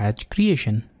close hatch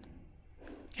creation.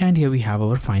 And here we have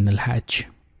our final hatch.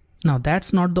 Now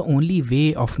that's not the only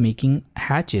way of making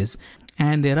hatches,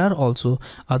 and there are also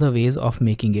other ways of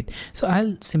making it. So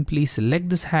I'll simply select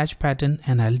this hatch pattern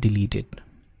and I'll delete it.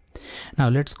 Now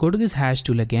let's go to this hatch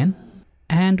tool again.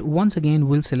 And once again,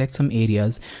 we'll select some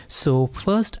areas. So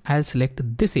first I'll select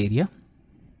this area,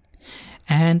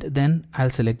 and then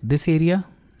I'll select this area,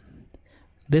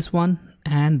 this one,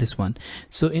 and this one.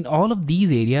 So in all of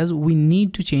these areas, we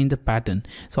need to change the pattern.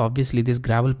 So obviously this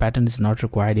gravel pattern is not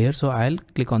required here. So I'll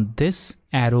click on this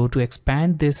arrow to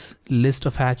expand this list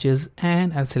of hatches,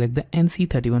 and I'll select the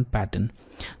NC31 pattern.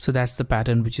 So that's the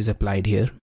pattern which is applied here.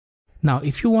 Now,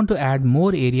 if you want to add more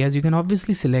areas, you can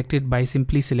obviously select it by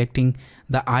simply selecting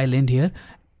the island here,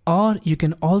 or you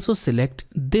can also select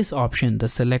this option, the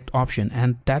select option,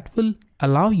 and that will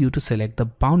allow you to select the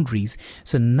boundaries.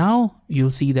 So now you'll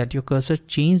see that your cursor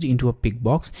changed into a pick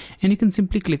box, and you can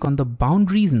simply click on the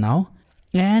boundaries now,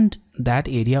 and that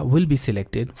area will be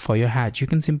selected for your hatch. You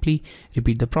can simply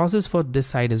repeat the process for this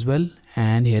side as well,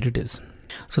 and here it is.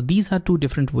 So these are two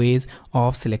different ways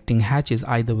of selecting hatches,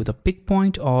 either with a pick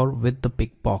point or with the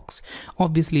pick box.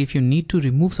 Obviously, if you need to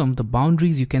remove some of the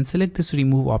boundaries, you can select this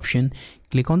remove option,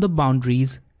 click on the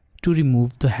boundaries to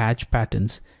remove the hatch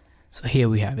patterns. So here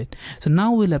we have it. So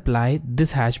now we'll apply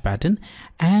this hatch pattern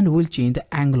and we'll change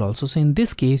the angle also. So in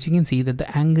this case, you can see that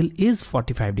the angle is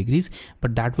 45 degrees,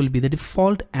 but that will be the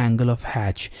default angle of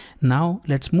hatch. Now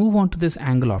let's move on to this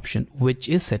angle option, which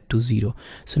is set to 0.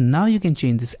 So now you can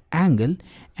change this angle,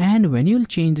 and when you'll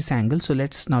change this angle, so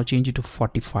let's now change it to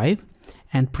 45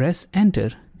 and press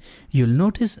enter. You'll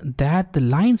notice that the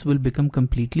lines will become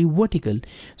completely vertical.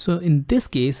 So in this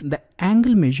case, the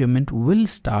angle measurement will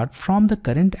start from the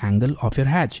current angle of your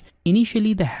hatch.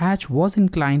 Initially, the hatch was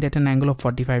inclined at an angle of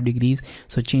 45 degrees.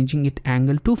 So changing its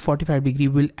angle to 45 degree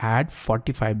will add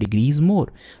 45 degrees more.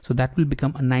 So that will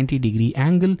become a 90 degree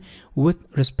angle with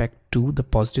respect to the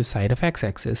positive side of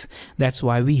x-axis. That's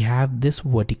why we have this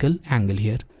vertical angle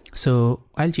here. So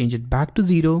I'll change it back to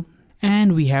 0.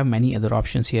 And we have many other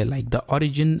options here, like the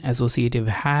origin, associative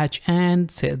hatch,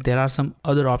 and there are some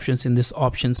other options in this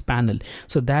options panel.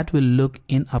 So that will look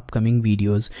in upcoming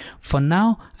videos. For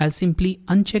now, I'll simply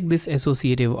uncheck this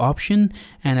associative option,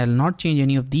 and I'll not change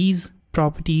any of these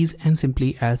properties, and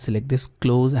simply I'll select this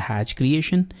close hatch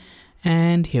creation.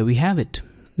 And here we have it.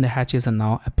 The hatches are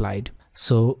now applied.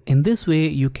 So in this way,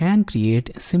 you can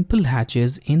create simple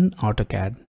hatches in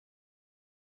AutoCAD.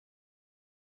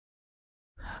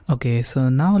 Okay, so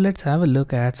now let's have a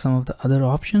look at some of the other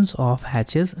options of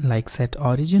hatches, like set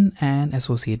origin and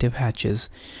associative hatches.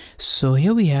 So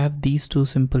here we have these two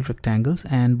simple rectangles,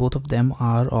 and both of them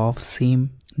are of same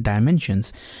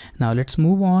dimensions. Now let's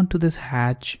move on to this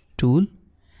hatch tool,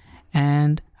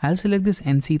 and I'll select this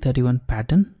NC31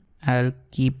 pattern. I'll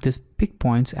keep this pick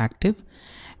points active,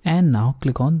 and now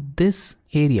click on this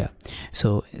area.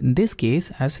 So in this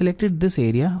case, I selected this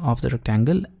area of the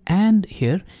rectangle, and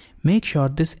here make sure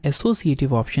this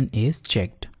associative option is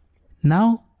checked.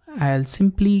 Now I'll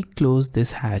simply close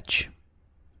this hatch.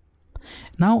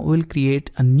 Now we'll create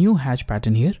a new hatch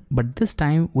pattern here, but this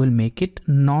time we'll make it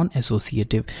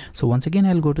non-associative. So once again,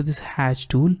 I'll go to this hatch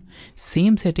tool,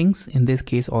 same settings in this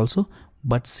case also,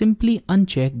 but simply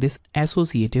uncheck this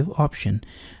associative option.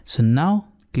 So now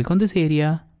click on this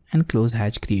area and close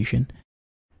hatch creation.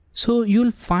 So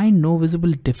you'll find no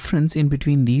visible difference in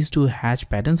between these two hatch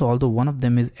patterns, although one of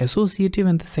them is associative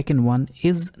and the second one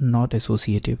is not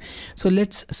associative. So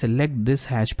let's select this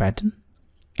hatch pattern,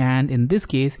 and in this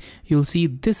case you'll see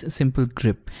this simple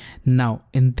grip. Now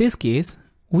in this case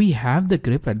we have the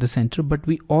grip at the center, but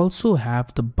we also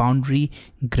have the boundary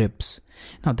grips.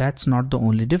 Now that's not the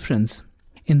only difference.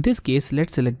 In this case,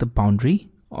 let's select the boundary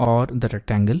or the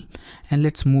rectangle and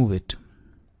let's move it.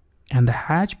 And the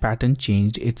hatch pattern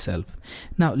changed itself.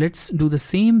 Now let's do the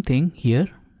same thing here.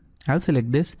 I'll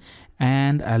select this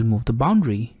and I'll move the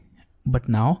boundary, but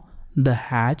now the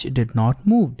hatch did not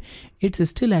move. It's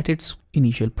still at its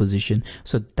initial position.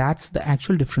 So that's the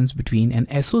actual difference between an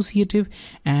associative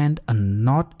and a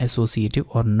not associative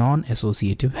or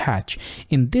non-associative hatch.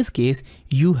 In this case,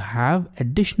 you have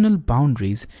additional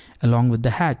boundaries along with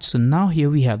the hatch. So now here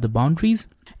we have the boundaries,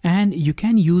 and you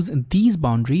can use these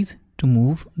boundaries to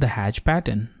move the hatch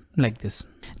pattern like this.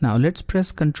 Now let's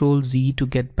press Ctrl Z to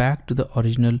get back to the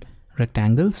original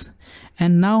rectangles,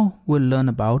 and now we'll learn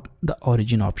about the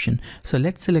origin option. So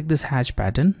let's select this hatch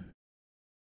pattern,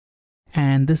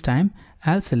 and this time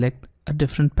I'll select a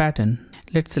different pattern.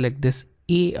 Let's select this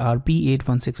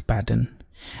ARB816 pattern,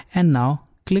 and now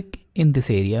click in this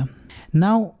area.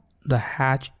 Now the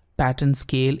hatch pattern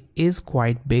scale is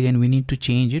quite big and we need to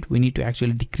change it. We need to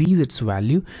actually decrease its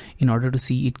value in order to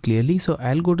see it clearly. So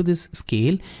I'll go to this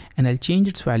scale and I'll change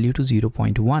its value to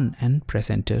 0.1 and press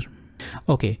enter.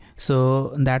 Okay,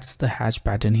 so that's the hatch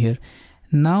pattern here.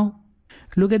 Now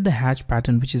look at the hatch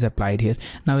pattern which is applied here.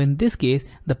 Now in this case,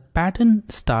 the pattern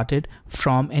started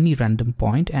from any random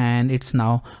point and it's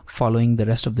now following the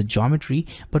rest of the geometry,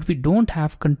 but we don't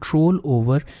have control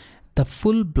over the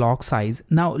full block size.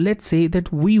 Now let's say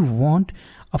that we want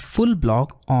a full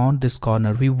block on this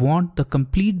corner. We want the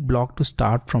complete block to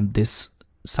start from this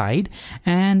side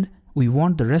and we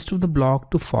want the rest of the block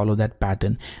to follow that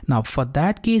pattern. Now for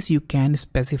that case, you can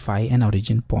specify an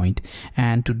origin point,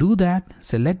 and to do that,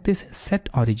 select this set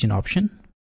origin option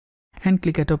and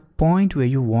click at a point where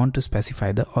you want to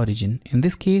specify the origin. In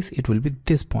this case, it will be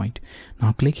this point.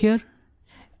 Now click here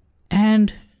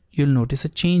and you'll notice a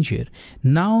change here.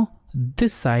 Now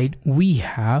this side we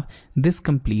have this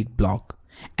complete block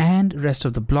and rest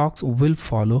of the blocks will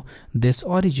follow this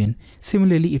origin.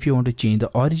 Similarly, if you want to change the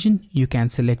origin, you can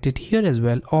select it here as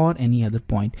well or any other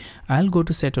point. I'll go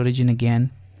to set origin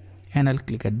again and I'll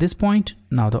click at this point.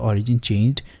 Now the origin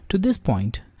changed to this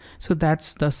point. So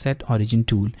that's the set origin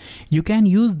tool. You can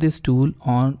use this tool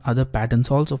on other patterns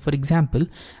also. For example,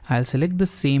 I'll select the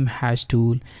same hash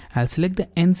tool. I'll select the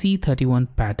NC31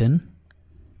 pattern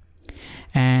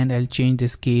and I'll change the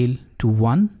scale to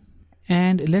 1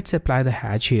 and let's apply the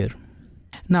hatch here.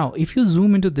 Now if you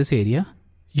zoom into this area,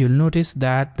 you'll notice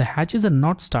that the hatches are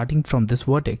not starting from this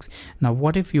vertex. Now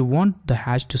what if you want the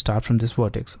hatch to start from this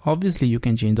vertex? Obviously you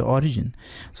can change the origin.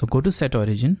 So go to set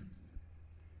origin,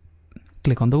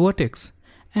 click on the vertex,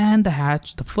 and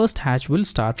the first hatch will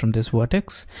start from this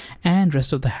vertex and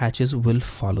rest of the hatches will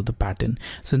follow the pattern.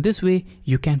 So in this way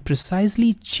you can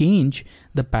precisely change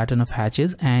the pattern of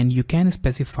hatches and you can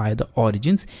specify the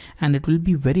origins, and it will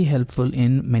be very helpful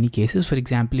in many cases. For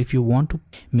example, if you want to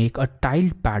make a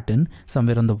tiled pattern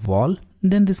somewhere on the wall,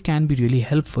 then this can be really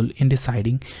helpful in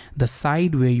deciding the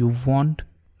side where you want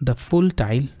the full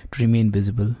tile to remain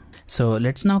visible. So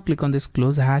let's now click on this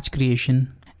close hatch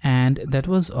creation. And that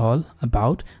was all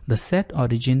about the set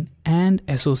origin and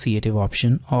associative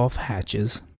option of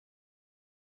hatches.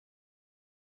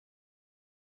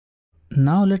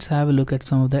 Now let's have a look at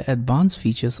some of the advanced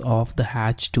features of the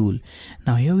hatch tool.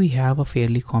 Now here we have a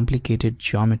fairly complicated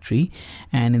geometry,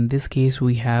 and in this case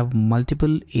we have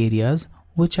multiple areas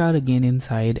which are again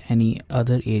inside any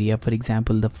other area. For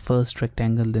example, the first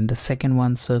rectangle, then the second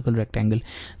one, circle, rectangle.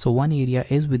 So one area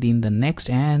is within the next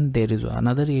and there is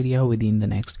another area within the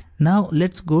next. Now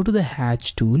let's go to the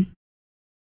hatch tool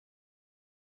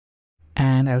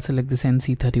and I'll select this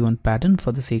NC31 pattern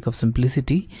for the sake of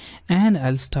simplicity and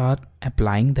I'll start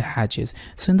applying the hatches.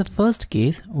 So in the first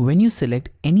case, when you select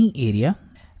any area,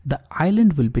 the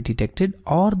island will be detected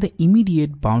or the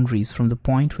immediate boundaries from the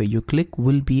point where you click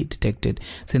will be detected.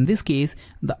 So in this case,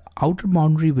 the outer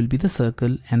boundary will be the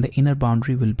circle and the inner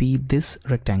boundary will be this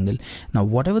rectangle. Now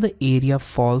whatever the area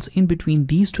falls in between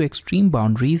these two extreme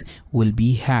boundaries will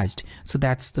be hatched. So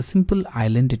that's the simple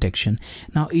island detection.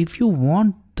 Now if you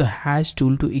want the hatch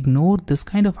tool to ignore this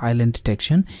kind of island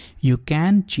detection, you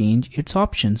can change its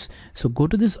options. So go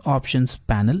to this options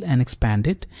panel and expand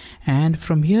it, and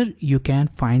from here you can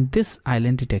find this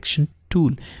island detection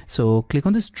tool. So click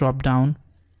on this drop down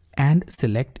and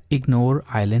select ignore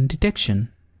island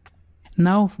detection.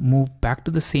 Now move back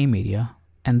to the same area,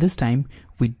 and this time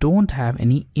we don't have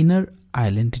any inner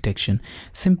island detection.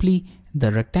 Simply the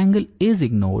rectangle is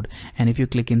ignored, and if you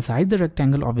click inside the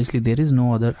rectangle, obviously there is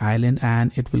no other island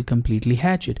and it will completely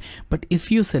hatch it. But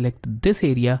if you select this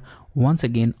area, once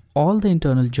again all the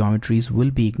internal geometries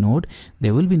will be ignored.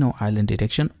 There will be no island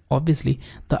detection. Obviously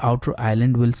the outer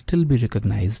island will still be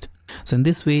recognized. So in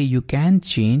this way you can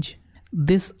change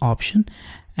this option,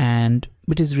 and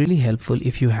it is really helpful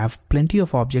if you have plenty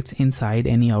of objects inside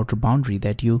any outer boundary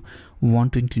that you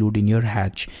want to include in your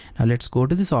hatch. Now let's go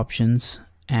to this options,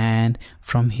 and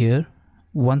from here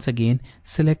once again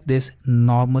select this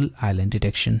normal island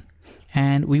detection,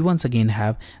 and we once again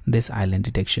have this island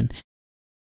detection.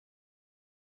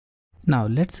 Now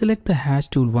let's select the hatch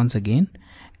tool once again,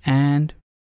 and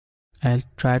I'll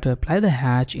try to apply the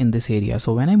hatch in this area.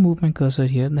 So when I move my cursor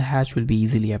here, the hatch will be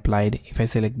easily applied. If I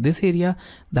select this area,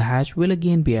 the hatch will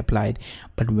again be applied.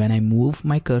 But when I move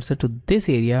my cursor to this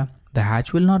area, the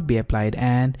hatch will not be applied,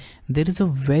 and there is a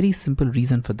very simple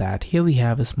reason for that. Here we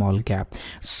have a small gap.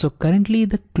 So currently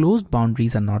the closed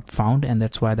boundaries are not found, and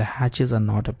that's why the hatches are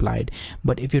not applied.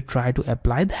 But if you try to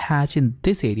apply the hatch in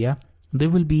this area, there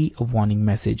will be a warning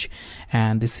message,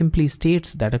 and this simply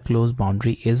states that a closed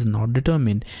boundary is not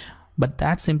determined. But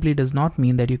that simply does not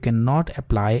mean that you cannot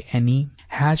apply any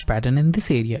hatch pattern in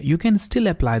this area. You can still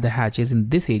apply the hatches in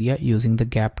this area using the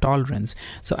gap tolerance.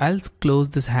 So I'll close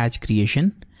this hatch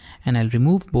creation, and I'll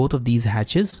remove both of these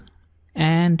hatches,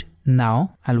 and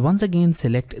now I'll once again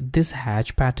select this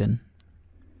hatch pattern.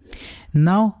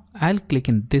 Now I'll click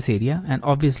in this area, and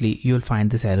obviously you'll find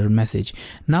this error message.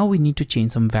 Now we need to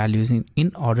change some values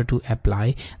in order to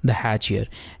apply the hatch here.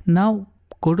 Now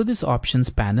go to this options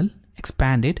panel,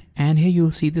 expand it, and here you'll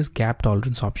see this gap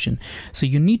tolerance option. So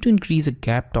you need to increase the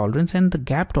gap tolerance, and the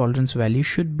gap tolerance value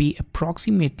should be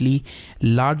approximately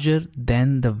larger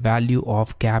than the value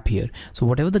of gap here. So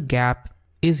whatever the gap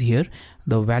is here,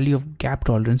 the value of gap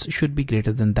tolerance should be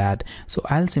greater than that. So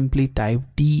I'll simply type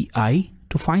DI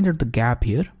to find out the gap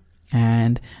here,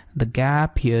 and the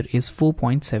gap here is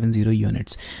 4.70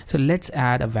 units. So let's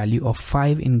add a value of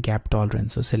 5 in gap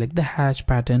tolerance. So select the hatch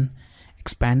pattern,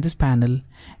 expand this panel,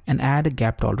 and add a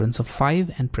gap tolerance of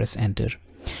 5 and press enter.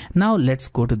 Now let's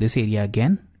go to this area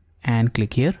again and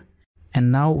click here,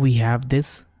 and now we have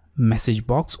this message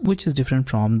box, which is different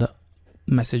from the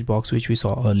message box which we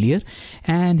saw earlier.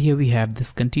 And here we have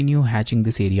this continue hatching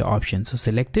this area option. So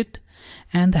select it,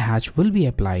 and the hatch will be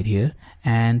applied here,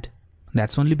 and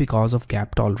that's only because of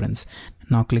gap tolerance.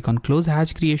 Now click on close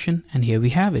hatch creation, and here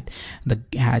we have it. The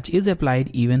hatch is applied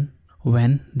even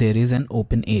when there is an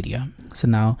open area. So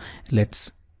now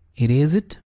let's erase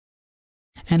it,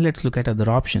 and let's look at other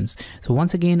options. So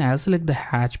once again, I'll select the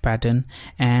hatch pattern,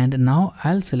 and now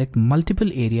I'll select multiple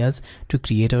areas to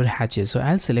create our hatches. So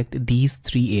I'll select these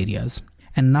 3 areas,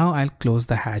 and now I'll close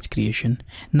the hatch creation.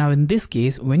 Now in this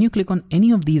case, when you click on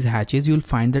any of these hatches, you'll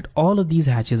find that all of these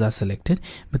hatches are selected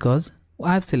because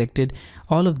I've selected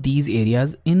all of these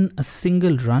areas in a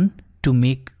single run to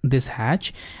make this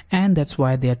hatch, and that's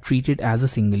why they are treated as a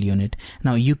single unit.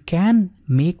 Now you can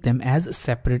make them as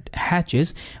separate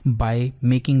hatches by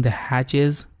making the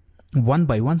hatches one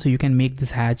by one. So you can make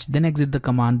this hatch, then exit the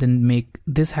command, then make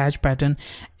this hatch pattern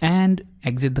and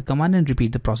exit the command and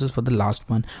repeat the process for the last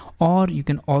one. Or you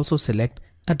can also select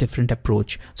a different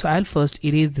approach. So I'll first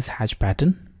erase this hatch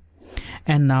pattern,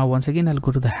 and now once again I'll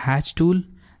go to the hatch tool,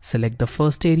 select the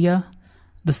first area,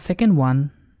 the second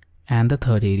one, and the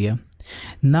third area.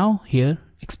 Now here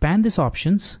expand this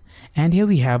options, and here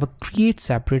we have a create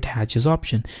separate hatches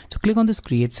option. So click on this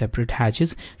create separate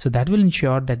hatches. So that will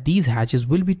ensure that these hatches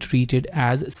will be treated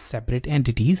as separate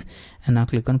entities. And now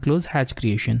click on close hatch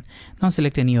creation. Now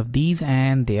select any of these,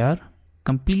 and they are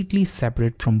completely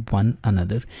separate from one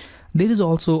another. There is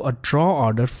also a draw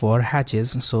order for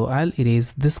hatches. So I'll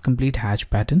erase this complete hatch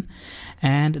pattern,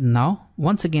 and now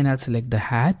once again I'll select the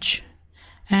hatch,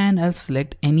 and I'll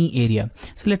select any area.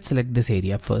 So let's select this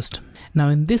area first. Now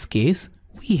in this case,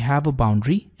 we have a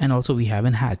boundary and also we have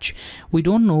an hatch. We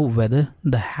don't know whether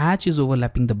the hatch is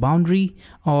overlapping the boundary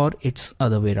or it's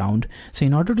other way around. So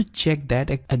in order to check that,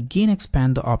 again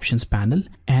expand the options panel,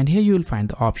 and here you will find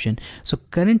the option. So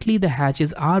currently the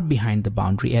hatches are behind the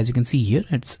boundary. As you can see here,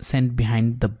 it's sent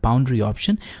behind the boundary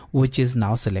option, which is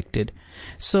now selected.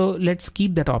 So let's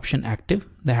keep that option active.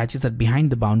 The hatches are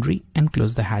behind the boundary, and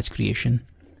close the hatch creation.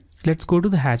 Let's go to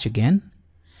the hatch again,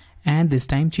 and this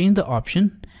time change the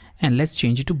option, and let's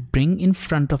change it to bring in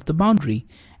front of the boundary,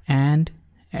 and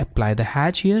apply the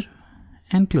hatch here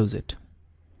and close it.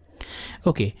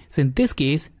 Okay, so in this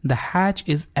case the hatch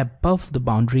is above the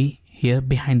boundary, here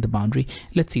behind the boundary.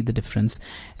 Let's see the difference.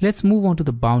 Let's move on to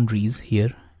the boundaries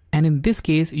here, and in this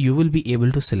case you will be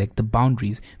able to select the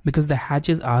boundaries because the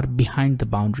hatches are behind the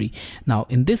boundary. Now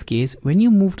in this case, when you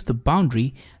move to the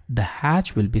boundary, the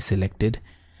hatch will be selected,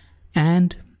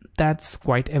 and that's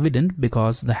quite evident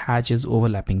because the hatch is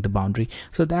overlapping the boundary.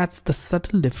 So that's the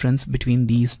subtle difference between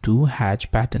these two hatch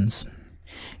patterns.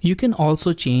 You can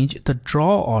also change the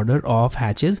draw order of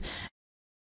hatches,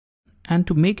 and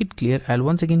to make it clear, I'll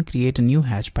once again create a new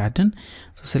hatch pattern.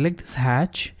 So select this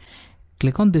hatch,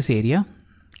 click on this area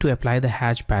to apply the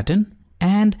hatch pattern,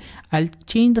 and I'll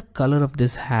change the color of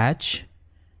this hatch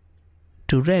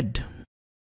to red.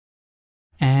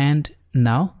 And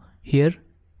now here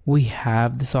we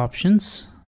have these options.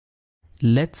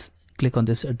 Let's click on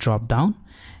this drop down,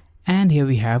 and here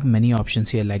we have many options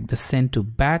here like the send to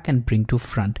back and bring to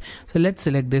front. So let's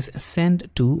select this send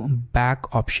to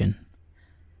back option,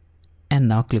 and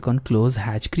now click on close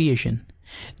hatch creation.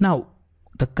 Now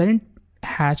the current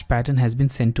hatch pattern has been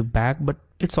sent to back, but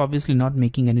it's obviously not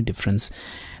making any difference.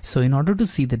 So in order to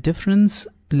see the difference,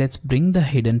 let's bring the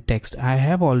hidden text. I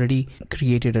have already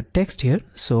created a text here,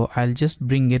 so I'll just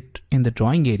bring it in the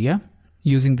drawing area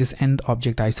using this end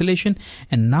object isolation,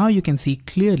 and now you can see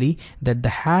clearly that the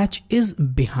hatch is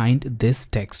behind this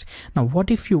text. Now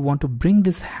what if you want to bring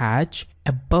this hatch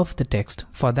above the text?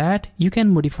 For that you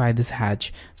can modify this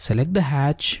hatch. Select the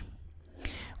hatch,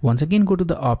 once again go to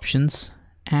the options,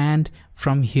 and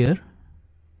from here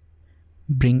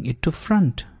bring it to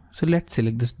front. So let's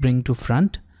select this bring to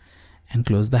front and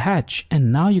close the hatch,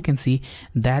 and now you can see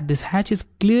that this hatch is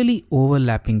clearly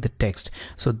overlapping the text.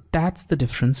 So that's the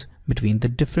difference between the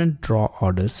different draw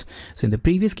orders. So in the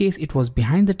previous case it was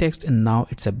behind the text, and now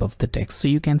it's above the text. So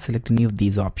you can select any of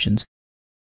these options.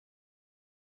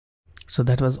 So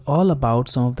that was all about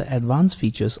some of the advanced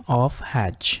features of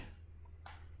hatch.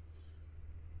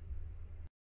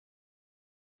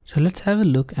 So let's have a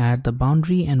look at the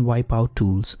boundary and wipeout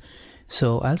tools.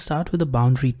 So I'll start with the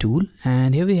boundary tool,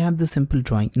 and here we have the simple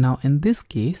drawing. Now in this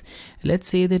case, let's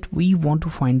say that we want to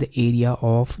find the area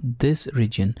of this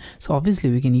region. So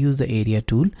obviously we can use the area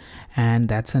tool, and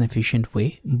that's an efficient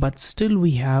way, but still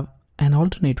we have an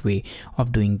alternate way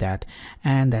of doing that,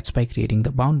 and that's by creating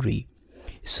the boundary.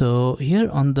 So here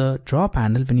on the draw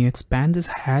panel, when you expand this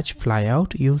hatch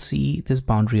flyout, you'll see this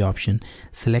boundary option.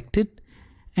 Select it,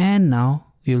 and now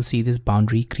you'll see this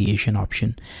boundary creation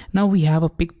option. Now we have a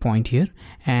pick point here,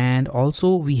 and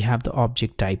also we have the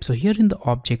object type. So here in the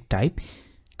object type,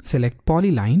 select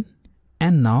polyline,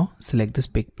 and now select this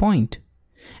pick point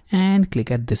and click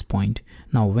at this point.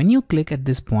 Now when you click at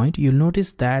this point, you'll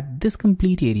notice that this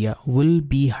complete area will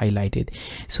be highlighted.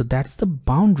 So that's the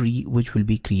boundary which will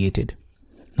be created.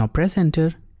 Now press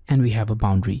enter, and we have a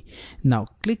boundary. Now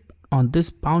click on this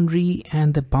boundary,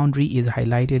 and the boundary is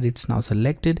highlighted. It's now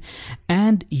selected,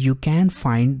 and you can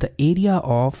find the area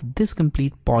of this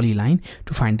complete polyline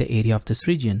to find the area of this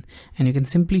region. And you can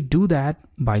simply do that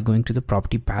by going to the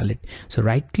property palette. So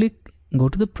right click, go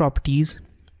to the properties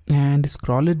and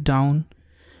scroll it down,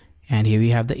 and here we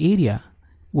have the area,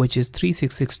 which is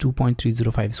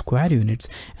 3662.305 square units,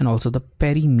 and also the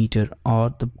perimeter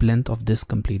or the length of this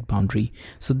complete boundary.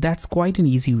 So that's quite an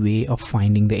easy way of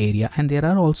finding the area, and there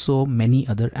are also many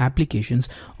other applications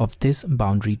of this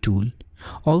boundary tool.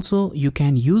 Also, you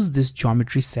can use this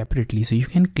geometry separately, so you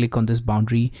can click on this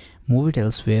boundary, move it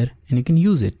elsewhere, and you can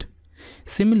use it.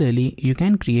 Similarly, you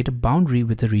can create a boundary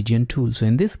with the region tool. So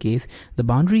in this case, the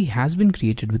boundary has been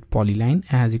created with polyline,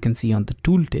 as you can see on the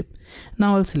tooltip.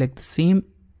 Now I'll select the same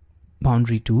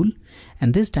boundary tool,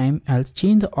 and this time I'll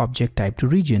change the object type to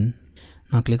region.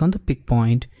 Now click on the pick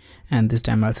point, and this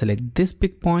time I'll select this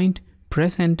pick point,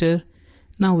 press enter.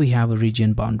 Now we have a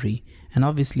region boundary, and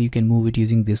obviously you can move it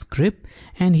using this grip,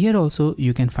 and here also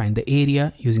you can find the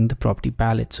area using the property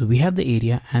palette. So we have the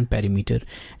area and perimeter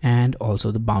and also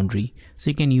the boundary,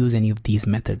 so you can use any of these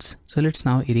methods. So let's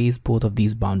now erase both of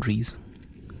these boundaries.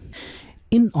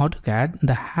 In AutoCAD,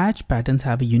 the hatch patterns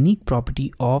have a unique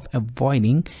property of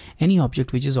avoiding any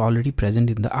object which is already present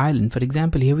in the island. For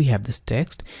example, here we have this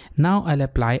text. Now I'll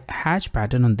apply hatch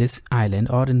pattern on this island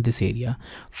or in this area.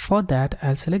 For that,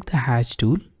 I'll select the hatch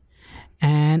tool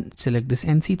and select this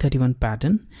NC31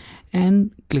 pattern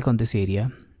and click on this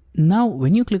area. Now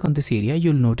when you click on this area,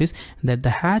 you'll notice that the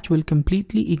hatch will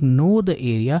completely ignore the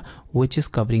area which is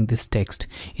covering this text.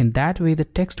 In that way, the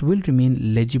text will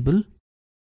remain legible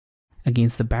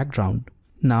against the background.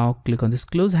 Now click on this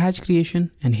close hatch creation,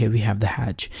 and here we have the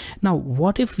hatch. Now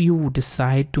what if you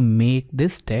decide to make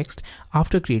this text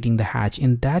after creating the hatch?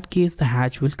 In that case, the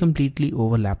hatch will completely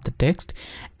overlap the text,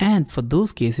 and for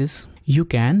those cases you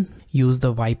can use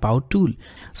the wipeout tool.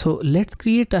 So let's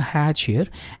create a hatch here,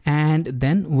 and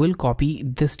then we'll copy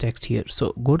this text here.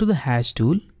 So go to the hatch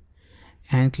tool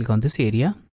and click on this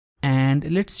area,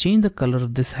 and let's change the color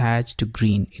of this hatch to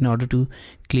green in order to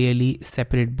clearly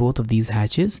separate both of these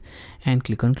hatches, and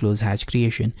click on close hatch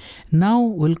creation. Now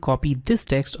we'll copy this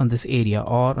text on this area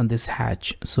or on this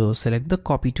hatch. So select the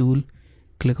copy tool,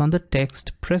 click on the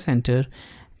text, press enter,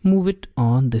 move it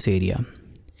on this area.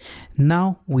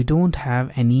 Now we don't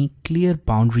have any clear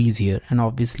boundaries here, and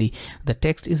obviously the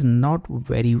text is not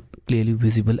very clearly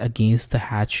visible against the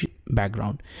hatch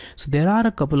background. So there are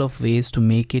a couple of ways to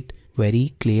make it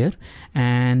very clear,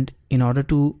 and in order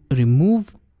to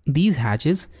remove these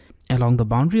hatches along the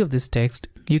boundary of this text,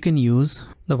 you can use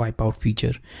the wipeout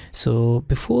feature. So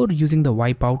before using the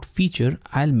wipeout feature,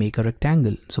 I'll make a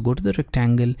rectangle. So go to the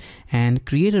rectangle and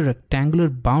create a rectangular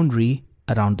boundary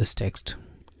around this text.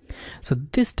 So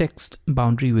this text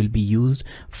boundary will be used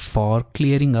for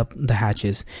clearing up the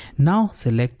hatches. Now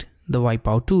select the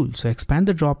wipeout tool. So expand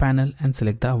the draw panel and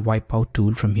select the wipeout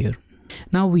tool from here.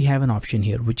 Now we have an option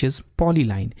here, which is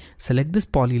polyline. Select this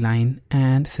polyline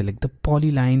and select the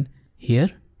polyline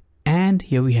here. And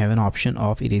here we have an option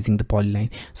of erasing the polyline.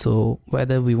 So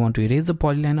whether we want to erase the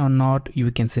polyline or not,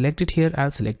 you can select it here.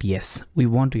 I'll select yes, we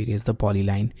want to erase the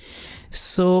polyline.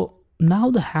 So now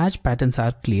the hatch patterns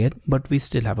are clear, but we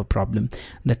still have a problem.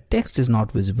 The text is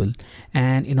not visible,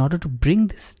 and in order to bring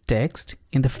this text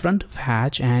in the front of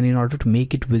hatch and in order to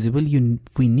make it visible,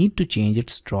 we need to change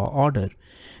its draw order.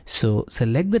 So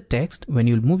select the text. When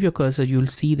you'll move your cursor, you'll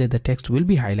see that the text will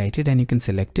be highlighted and you can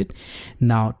select it.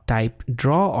 Now type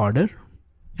draw order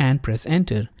and press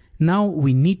enter. Now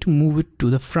we need to move it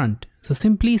to the front. So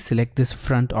simply select this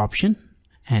front option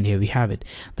and here we have it.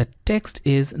 The text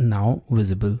is now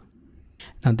visible.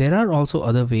 Now there are also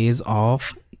other ways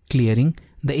of clearing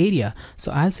the area.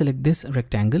 So I'll select this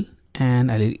rectangle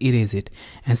and I'll erase it,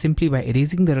 and simply by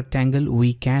erasing the rectangle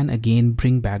we can again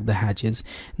bring back the hatches.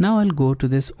 Now I'll go to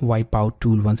this wipeout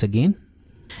tool once again,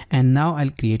 and now I'll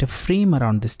create a frame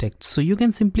around this text. So you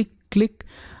can simply click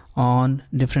on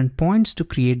different points to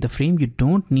create the frame. You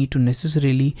don't need to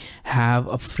necessarily have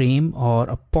a frame or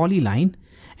a polyline,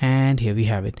 and here we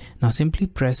have it. Now simply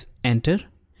press enter.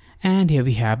 And here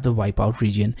we have the wipeout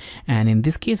region, and in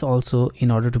this case also,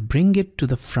 in order to bring it to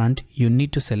the front, you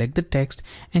need to select the text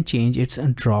and change its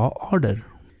draw order.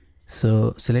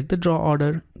 So select the draw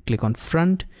order, click on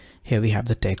front, here we have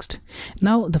the text.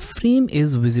 Now the frame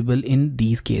is visible in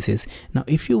these cases. Now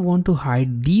if you want to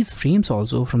hide these frames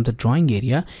also from the drawing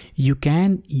area, you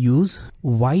can use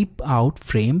wipeout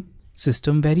frame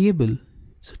system variable.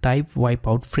 So type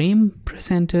wipeout frame, press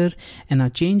enter, and now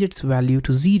change its value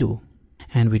to 0.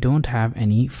 And we don't have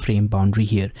any frame boundary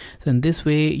here. So in this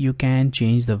way you can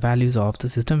change the values of the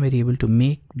system variable to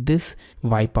make this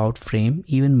wipeout frame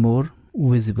even more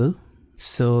visible.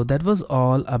 So that was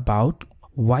all about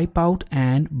wipeout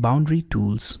and boundary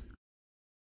tools.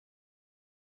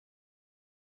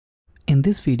 In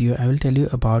this video I will tell you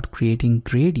about creating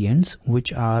gradients,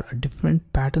 which are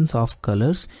different patterns of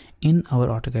colors in our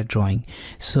AutoCAD drawing.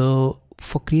 So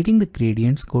for creating the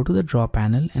gradients, go to the draw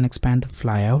panel and expand the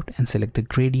flyout and select the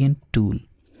gradient tool.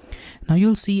 Now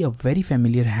you'll see a very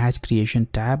familiar hatch creation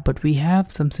tab, but we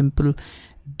have some simple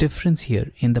difference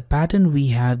here. In the pattern we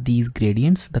have these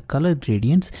gradients, the color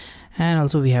gradients, and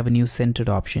also we have a new centered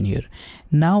option here.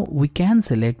 Now we can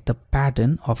select the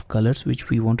pattern of colors which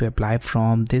we want to apply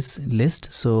from this list.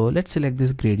 So let's select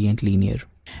this gradient linear.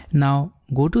 Now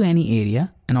go to any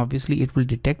area, and obviously it will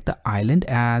detect the island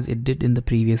as it did in the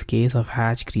previous case of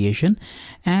hatch creation,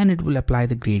 and it will apply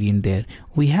the gradient there.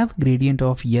 We have gradient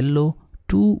of yellow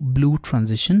to blue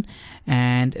transition,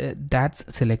 and that's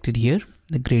selected here,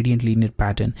 the gradient linear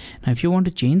pattern. Now if you want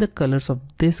to change the colors of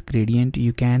this gradient,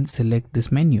 you can select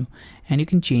this menu and you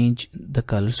can change the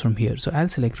colors from here. So I'll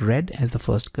select red as the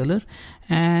first color,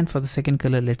 and for the second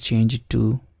color let's change it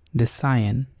to this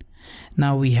cyan.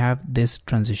 Now we have this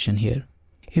transition here.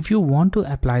 If you want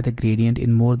to apply the gradient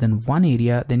in more than one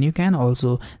area, then you can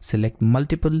also select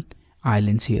multiple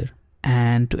islands here.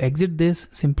 And to exit this,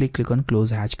 simply click on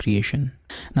close hatch creation.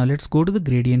 Now let's go to the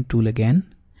gradient tool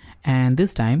again, and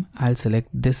this time I'll select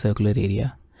this circular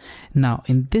area. Now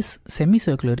in this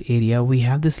semicircular area we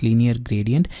have this linear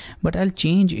gradient, but I'll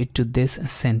change it to this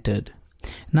centered.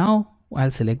 Now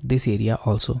I'll select this area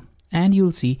also, and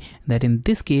you'll see that in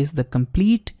this case the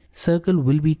complete circle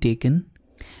will be taken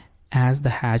as the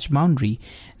hatch boundary.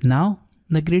 Now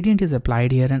the gradient is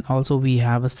applied here, and also we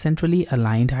have a centrally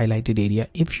aligned highlighted area.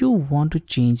 If you want to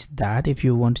change that, if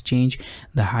you want to change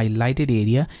the highlighted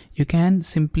area, you can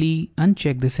simply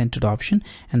uncheck the centered option,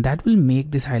 and that will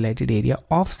make this highlighted area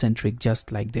off-centric,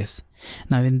 just like this.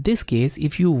 Now in this case,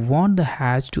 if you want the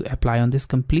hatch to apply on this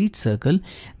complete circle,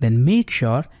 then make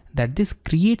sure that this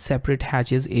create separate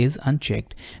hatches is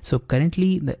unchecked. So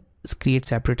currently the create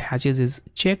separate hatches is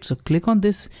checked, so click on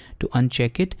this to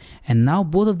uncheck it, and now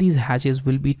both of these hatches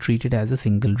will be treated as a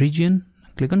single region.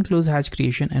 Click on close hatch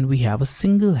creation, and we have a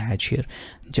single hatch here,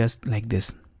 just like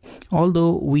this,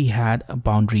 although we had a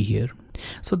boundary here.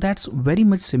 So that's very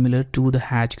much similar to the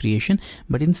hatch creation,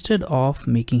 but instead of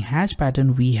making hatch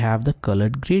pattern, we have the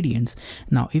colored gradients.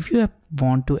 Now if you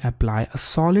want to apply a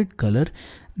solid color,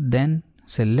 then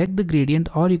select the gradient,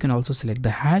 or you can also select the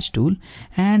hatch tool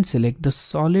and select the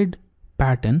solid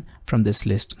pattern from this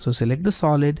list. So select the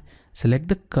solid, select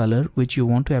the color which you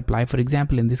want to apply. For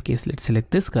example, in this case, let's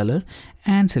select this color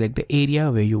and select the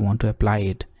area where you want to apply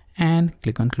it and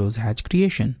click on close hatch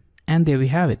creation. And there we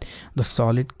have it, the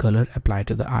solid color applied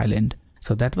to the island.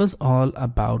 So that was all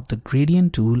about the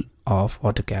gradient tool of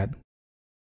AutoCAD.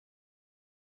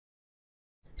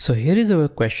 So here is our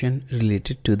question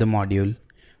related to the module.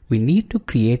 We need to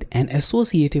create an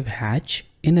associative hatch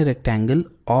in a rectangle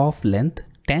of length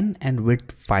 10 and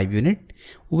width 5 unit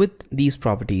with these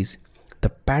properties. The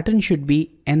pattern should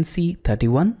be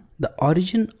NC31. The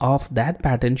origin of that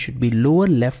pattern should be lower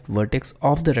left vertex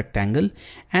of the rectangle,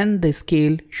 and the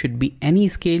scale should be any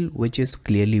scale which is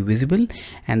clearly visible,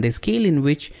 and the scale in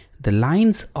which the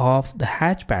lines of the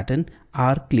hatch pattern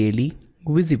are clearly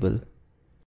visible.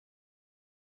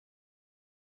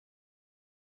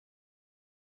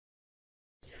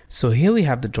 So here we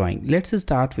have the drawing. Let's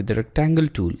start with the rectangle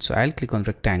tool. So I'll click on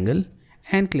rectangle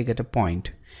and click at a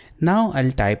point. Now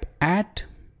I'll type at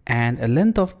and a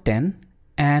length of 10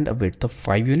 and a width of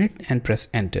 5 unit and press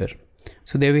enter.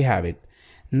 So there we have it.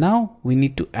 Now we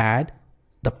need to add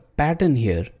the pattern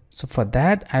here. So for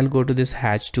that, I'll go to this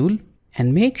hatch tool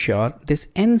and make sure this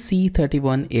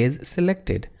NC31 is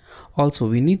selected. Also,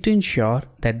 we need to ensure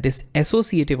that this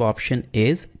associative option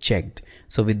is checked.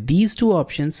 So with these two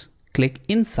options, click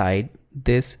inside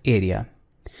this area.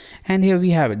 And here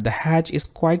we have it. The hatch is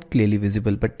quite clearly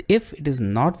visible, but if it is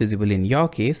not visible in your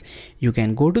case, you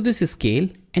can go to this scale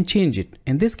and change it.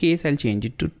 In this case, I'll change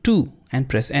it to 2 and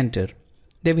press enter.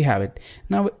 There we have it.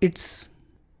 Now it's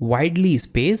widely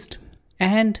spaced,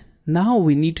 and now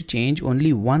we need to change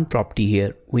only one property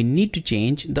here. We need to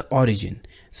change the origin.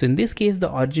 So in this case, the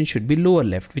origin should be lower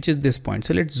left, which is this point.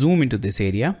 So let's zoom into this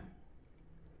area.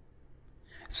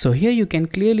 So here you can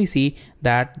clearly see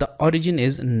that the origin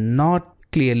is not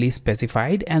clearly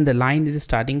specified and the line is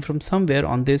starting from somewhere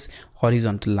on this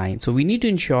horizontal line. So we need to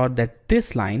ensure that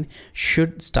this line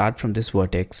should start from this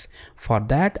vertex. For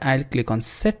that, I'll click on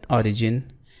set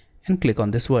origin and click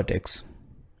on this vertex.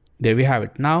 There we have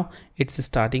it. Now it's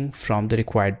starting from the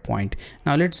required point.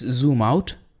 Now let's zoom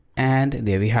out, and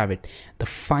there we have it, the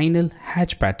final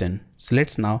hatch pattern. So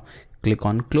let's now click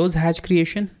on close hatch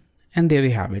creation, and there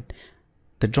we have it,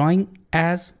 the drawing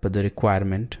as per the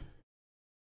requirement.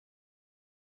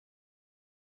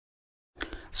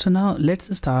 So now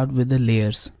let's start with the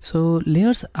layers. So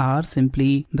layers are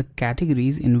simply the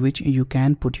categories in which you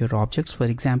can put your objects. For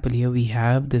example, here we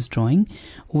have this drawing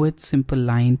with simple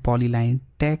line, polyline,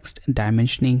 text,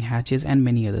 dimensioning, hatches, and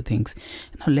many other things.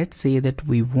 Now let's say that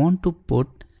we want to put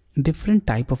different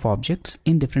type of objects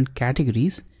in different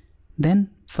categories.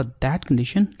 Then for that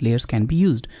condition, layers can be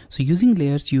used. So using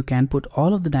layers, you can put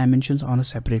all of the dimensions on a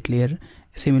separate layer.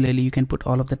 Similarly, you can put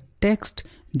all of the text,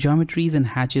 geometries, and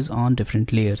hatches on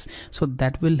different layers. So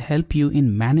that will help you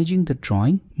in managing the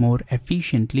drawing more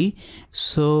efficiently.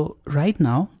 So right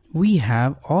now we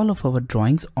have all of our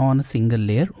drawings on a single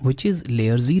layer, which is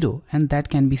layer 0, and that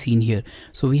can be seen here.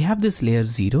 So we have this layer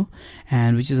 0,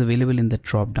 and which is available in the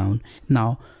drop down.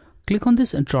 Now click on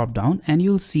this drop down and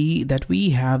you'll see that we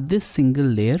have this single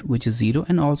layer which is 0,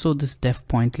 and also this def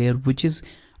point layer which is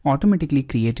automatically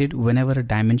created whenever a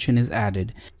dimension is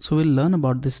added. So we'll learn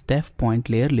about this def point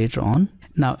layer later on.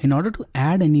 Now in order to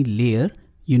add any layer,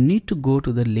 you need to go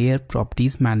to the layer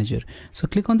properties manager. So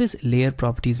click on this layer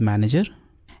properties manager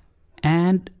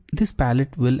and this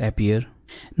palette will appear.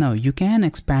 Now you can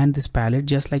expand this palette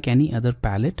just like any other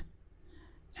palette,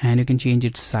 and you can change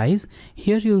its size.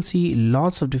 Here you'll see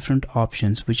lots of different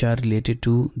options which are related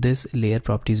to this layer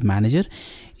properties manager.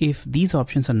 If these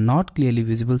options are not clearly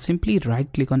visible, simply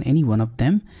right click on any one of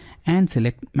them and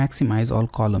select maximize all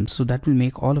columns. So that will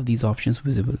make all of these options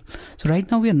visible. So right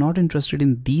now we are not interested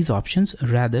in these options,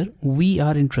 rather we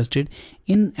are interested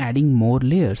in adding more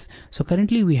layers. So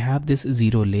currently we have this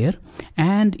 0 layer,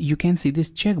 and you can see this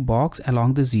checkbox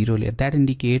along the 0 layer that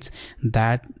indicates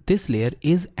that this layer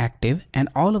is active, and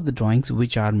all of the drawings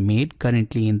which are made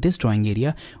currently in this drawing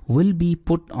area will be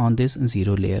put on this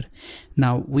 0 layer.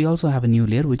 Now we also have a new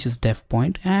layer which is def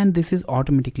point, and this is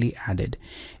automatically added.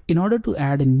 In order to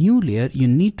add a new layer, you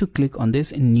need to click on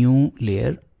this new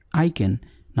layer icon.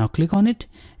 Now click on it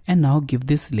and now give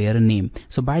this layer a name.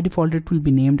 So by default it will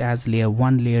be named as layer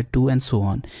 1, layer 2, and so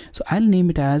on. So I'll name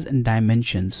it as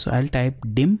dimensions. So I'll type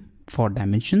dim for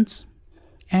dimensions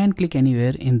and click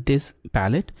anywhere in this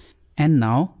palette, and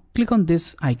now click on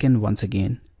this icon once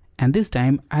again, and this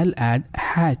time I'll add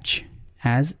hatch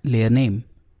as layer name.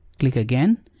 Click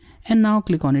again and now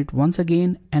click on it once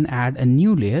again and add a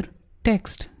new layer,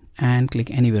 text, and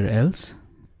click anywhere else.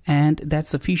 and that's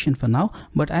sufficient for now,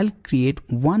 but I'll create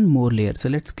one more layer. So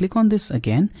let's click on this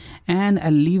again, and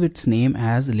I'll leave its name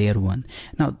as layer 1.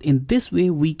 Now in this way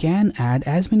we can add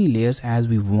as many layers as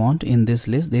we want in this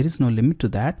list. There is no limit to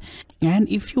that. And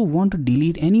if you want to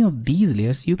delete any of these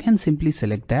layers, you can simply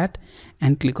select that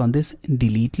and click on this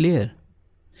delete layer,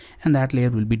 and that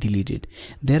layer will be deleted.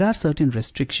 There are certain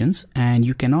restrictions and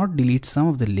you cannot delete some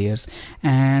of the layers,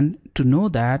 and to know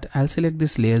that, I'll select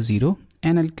this layer 0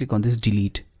 and I'll click on this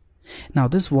delete. Now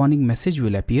this warning message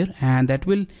will appear, and that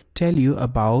will tell you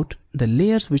about the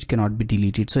layers which cannot be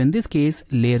deleted. So in this case,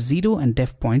 layer 0 and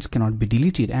def points cannot be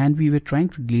deleted, and we were trying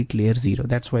to delete layer 0.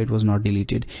 That's why it was not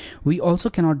deleted. We also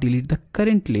cannot delete the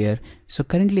current layer. So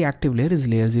currently active layer is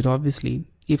layer 0. Obviously,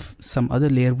 if some other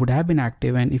layer would have been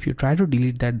active and if you try to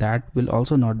delete that, that will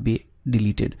also not be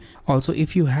deleted. Also,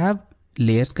 if you have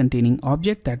layers containing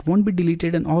object, that won't be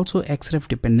deleted, and also xref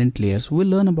dependent layers. We'll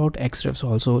learn about xrefs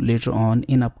also later on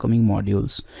in upcoming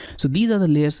modules. So these are the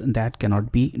layers that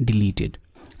cannot be deleted.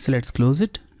 So let's close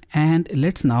it, and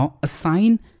let's now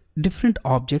assign different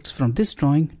objects from this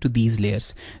drawing to these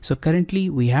layers. So currently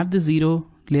we have the 0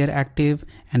 layer active,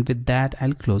 and with that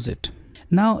I'll close it.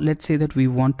 Now let's say that we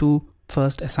want to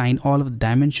first assign all of the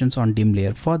dimensions on dim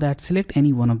layer. For that, select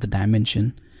any one of the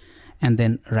dimension and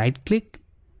then right click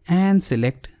and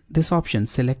select this option,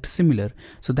 select similar.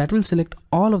 So that will select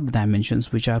all of the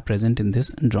dimensions which are present in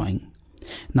this drawing.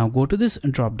 Now go to this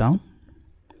drop down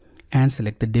and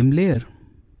select the dim layer,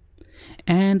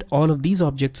 and all of these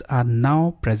objects are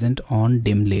now present on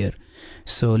dim layer.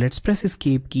 So let's press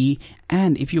escape key,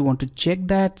 and if you want to check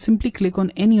that, simply click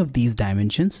on any of these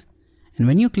dimensions, and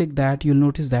when you click that, you'll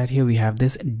notice that here we have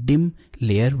this dim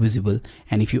layer visible.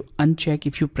 And if you uncheck,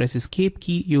 if you press escape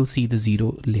key, you'll see the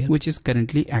 0 layer which is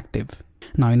currently active.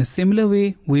 Now in a similar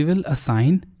way, we will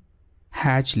assign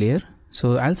hatch layer.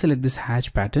 So I'll select this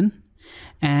hatch pattern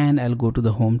and I'll go to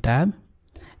the home tab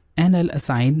and I'll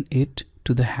assign it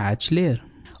to the hatch layer.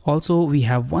 Also, we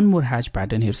have one more hatch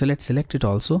pattern here, so let's select it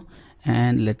also,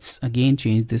 and let's again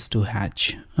change this to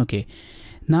hatch. Okay,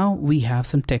 now we have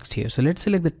some text here, so let's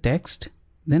select the text,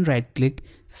 then right click,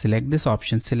 select this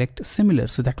option, select similar.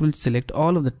 So that will select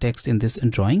all of the text in this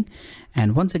drawing,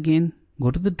 and once again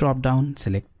go to the drop down,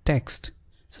 select text.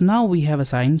 So now we have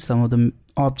assigned some of the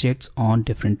objects on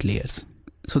different layers.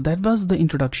 So that was the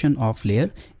introduction of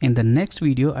layer. In the next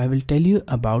video, I will tell you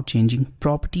about changing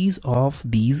properties of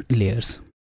these layers.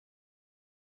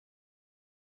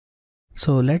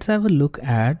 So let's have a look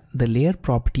at the layer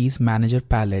properties manager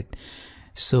palette.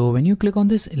 So when you click on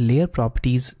this layer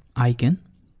properties icon,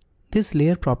 this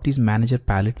layer properties manager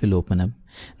palette will open up.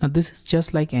 Now this is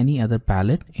just like any other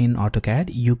palette in AutoCAD.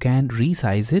 You can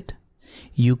resize it,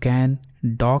 you can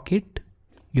dock it,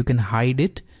 you can hide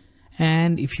it,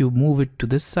 and if you move it to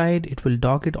this side, it will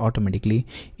dock it automatically.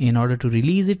 In order to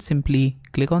release it, simply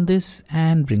click on this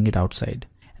and bring it outside.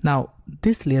 Now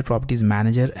this layer properties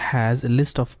manager has a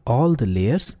list of all the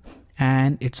layers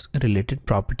and its related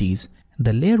properties.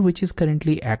 The layer which is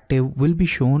currently active will be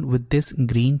shown with this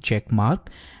green check mark,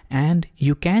 and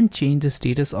you can change the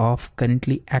status of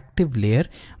currently active layer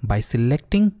by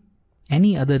selecting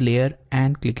any other layer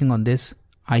and clicking on this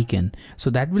icon. So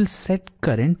that will set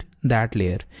current that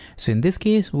layer. So in this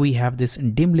case, we have this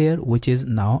dim layer which is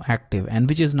now active and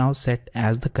which is now set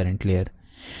as the current layer.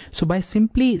 So by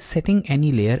simply setting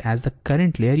any layer as the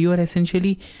current layer, you are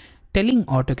essentially telling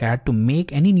AutoCAD to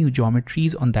make any new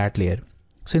geometries on that layer.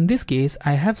 So in this case,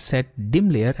 I have set dim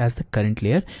layer as the current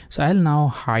layer. So I'll now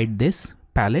hide this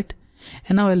palette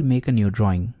and now I'll make a new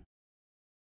drawing.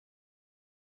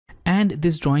 And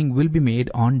this drawing will be made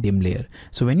on dim layer.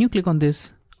 So when you click on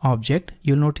this object,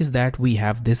 you'll notice that we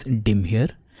have this dim here.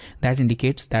 That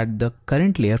indicates that the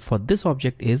current layer for this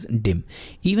object is dim.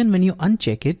 Even when you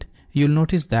uncheck it, you'll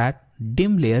notice that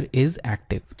dim layer is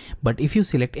active. But if you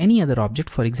select any other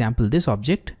object, for example this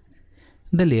object,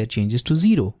 the layer changes to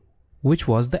 0, which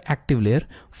was the active layer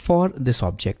for this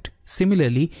object.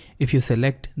 Similarly, if you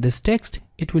select this text,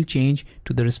 it will change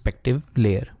to the respective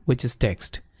layer, which is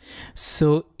text.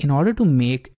 So in order to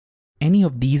make any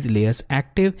of these layers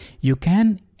active, you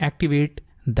can activate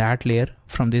that layer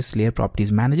from this layer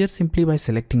properties manager simply by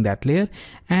selecting that layer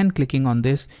and clicking on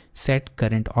this set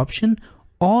current option,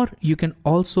 or you can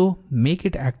also make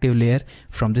it active layer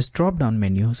from this drop down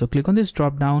menu. So click on this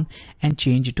drop down and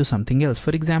change it to something else.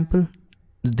 For example,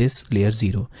 this layer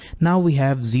 0. Now we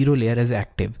have 0 layer as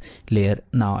active layer.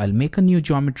 Now I'll make a new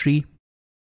geometry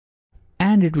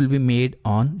and it will be made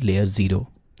on layer 0.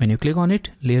 When you click on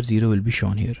it, layer 0 will be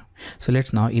shown here. So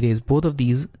let's now erase both of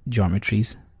these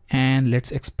geometries and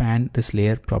let's expand this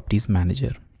layer properties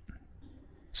manager.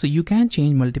 So you can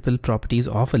change multiple properties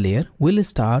of a layer. We'll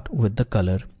start with the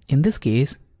color. In this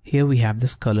case, here we have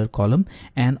this color column,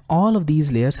 and all of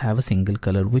these layers have a single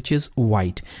color, which is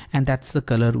white, and that's the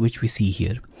color which we see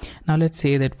here. Now let's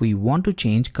say that we want to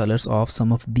change colors of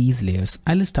some of these layers.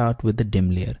 I'll start with the dim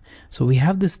layer. So we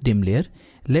have this dim layer.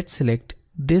 Let's select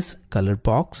this color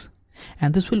box,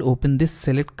 and this will open this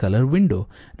select color window.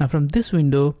 Now from this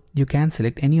window you can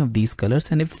select any of these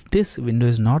colors, and if this window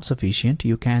is not sufficient,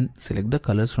 you can select the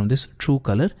colors from this true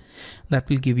color. That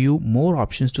will give you more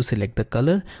options to select the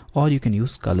color, or you can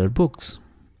use color books.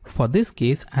 For this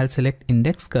case, I'll select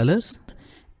index colors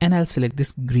and I'll select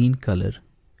this green color,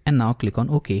 and now click on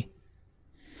OK.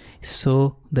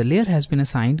 So the layer has been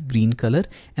assigned green color,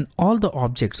 and all the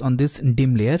objects on this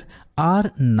dim layer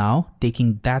are now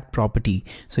taking that property.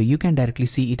 So you can directly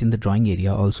see it in the drawing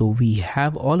area. Also, we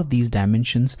have all of these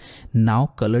dimensions now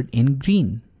colored in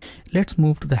green. Let's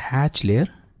move to the hatch layer,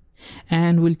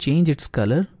 and we'll change its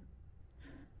color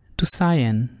to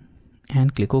cyan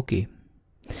and click OK.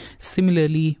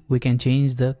 Similarly, we can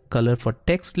change the color for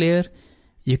text layer.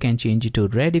 You can change it to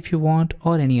red if you want,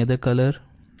 or any other color.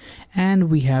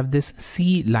 And we have this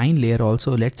C line layer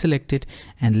also. Let's select it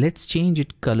and let's change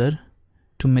its color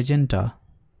to magenta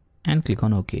and click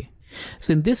on OK.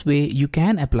 So in this way you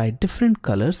can apply different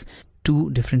colors to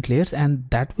different layers, and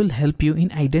that will help you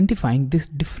in identifying these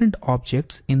different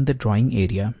objects in the drawing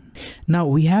area. Now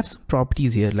we have some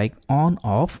properties here like on,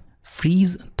 off,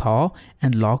 freeze, thaw,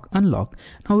 and lock, unlock.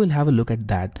 Now we'll have a look at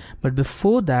that, but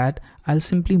before that I'll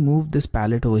simply move this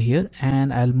palette over here,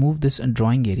 and I'll move this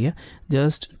drawing area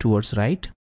just towards right.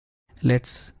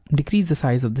 Let's decrease the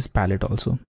size of this palette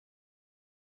also.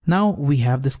 Now we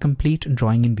have this complete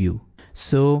drawing in view.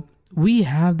 So we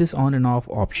have this on and off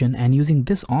option, and using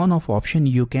this on off option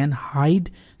you can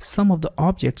hide some of the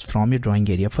objects from your drawing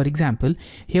area. For example,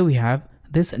 here we have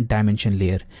this dimension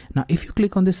layer. Now if you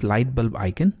click on this light bulb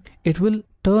icon, it will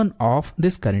turn off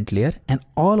this current layer, and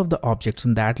all of the objects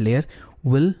in that layer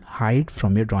will hide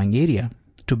from your drawing area.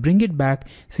 To bring it back,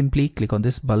 simply click on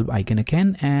this bulb icon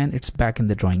again, and it's back in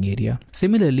the drawing area.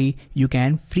 Similarly, you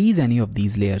can freeze any of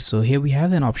these layers. So here we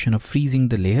have an option of freezing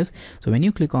the layers. So when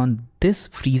you click on this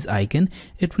freeze icon,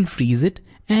 it will freeze it,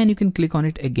 and you can click on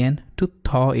it again to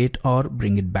thaw it or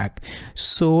bring it back.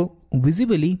 So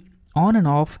visibly, on and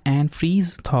off and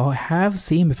freeze, thaw have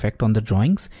same effect on the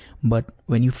drawings, but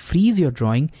when you freeze your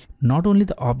drawing, not only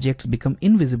the objects become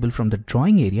invisible from the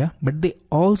drawing area, but they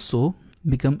also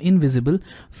become invisible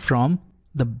from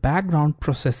the background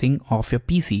processing of your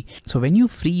PC. So when you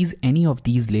freeze any of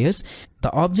these layers,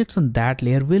 the objects on that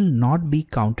layer will not be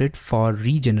counted for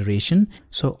regeneration.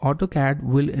 So AutoCAD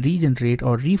will regenerate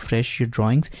or refresh your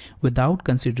drawings without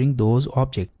considering those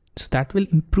objects. So that will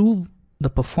improve the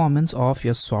performance of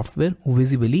your software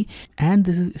visibly, and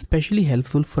this is especially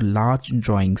helpful for large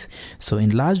drawings. So in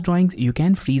large drawings you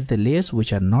can freeze the layers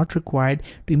which are not required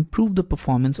to improve the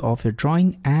performance of your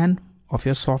drawing and of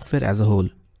your software as a whole.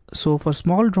 So for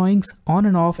small drawings, on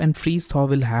and off and freeze thaw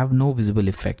will have no visible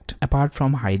effect apart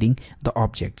from hiding the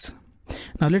objects.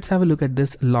 Now let's have a look at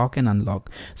this lock and unlock.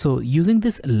 So using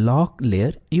this lock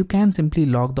layer, you can simply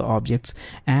lock the objects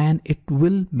and it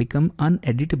will become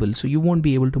uneditable. So you won't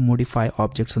be able to modify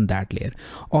objects on that layer.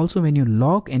 Also, when you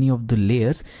lock any of the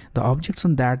layers, the objects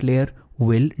on that layer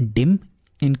will dim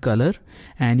in color,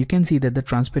 and you can see that the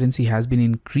transparency has been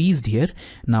increased here.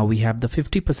 Now we have the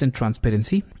 50%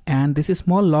 transparency, and this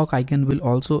small lock icon will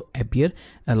also appear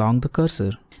along the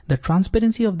cursor. The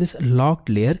transparency of this locked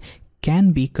layer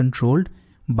can be controlled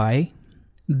by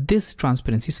this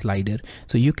transparency slider.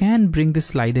 So you can bring this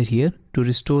slider here to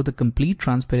restore the complete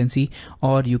transparency,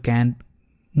 or you can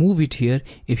move it here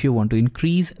if you want to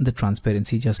increase the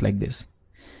transparency, just like this.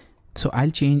 So I'll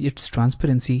change its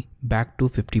transparency back to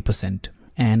 50%,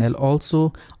 and I'll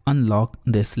also unlock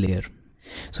this layer.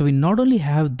 So we not only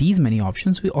have these many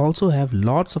options, we also have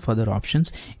lots of other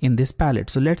options in this palette.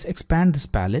 So let's expand this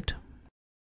palette.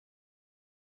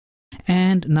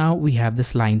 And now we have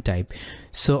this line type.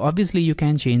 So obviously you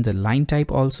can change the line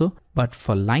type also, but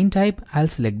for line type, I'll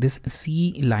select this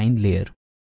C line layer.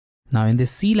 Now in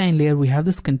this C line layer, we have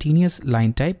this continuous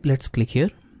line type. Let's click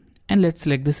here and let's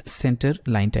select this center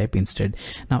line type instead.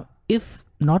 Now, if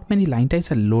not many line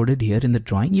types are loaded here in the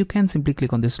drawing, you can simply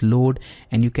click on this load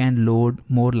and you can load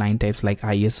more line types like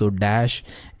ISO dash,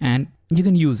 and you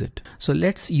can use it. So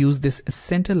let's use this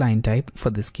center line type for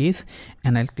this case,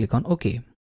 and I'll click on OK.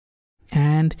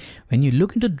 And when you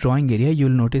look into the drawing area,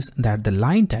 you'll notice that the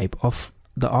line type of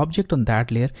the object on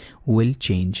that layer will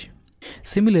change.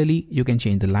 Similarly, you can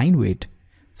change the line weight.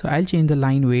 So I'll change the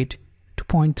line weight to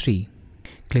 0.3.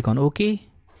 Click on OK.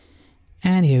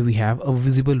 And here we have a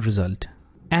visible result.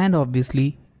 And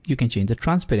obviously you can change the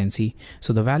transparency.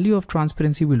 So the value of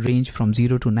transparency will range from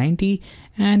 0 to 90,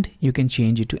 and you can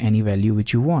change it to any value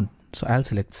which you want. So I'll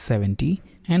select 70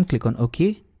 and click on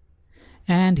OK.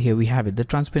 And here we have it. The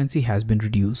transparency has been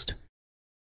reduced.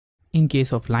 In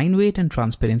case of line weight and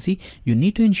transparency, you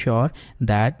need to ensure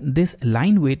that this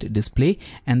line weight display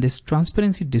and this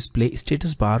transparency display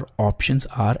status bar options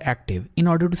are active in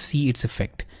order to see its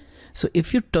effect. So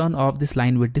if you turn off this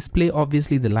line weight display,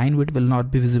 obviously the line weight will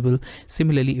not be visible.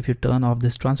 Similarly, if you turn off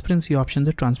this transparency option,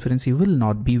 the transparency will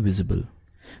not be visible.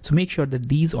 So make sure that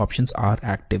these options are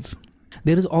active.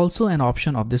 There is also an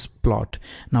option of this plot.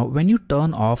 Now, when you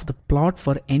turn off the plot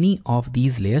for any of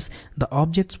these layers, the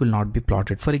objects will not be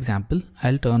plotted. For example,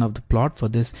 I'll turn off the plot for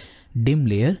this dim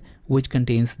layer, which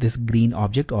contains this green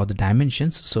object or the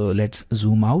dimensions. So let's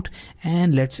zoom out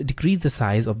and let's decrease the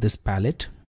size of this palette.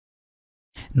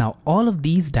 Now all of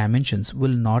these dimensions will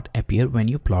not appear when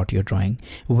you plot your drawing,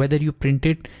 whether you print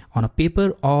it on a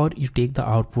paper or you take the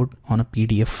output on a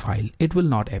PDF file, it will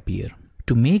not appear.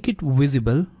 To make it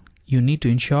visible, you need to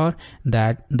ensure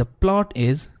that the plot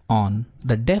is on.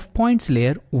 The def points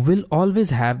layer will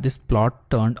always have this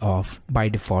plot turned off by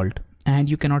default, and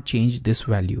you cannot change this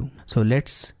value. So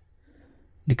let's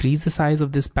decrease the size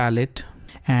of this palette,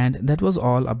 and that was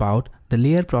all about the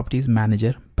Layer Properties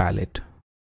Manager palette.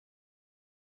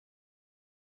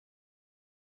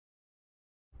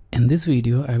 In this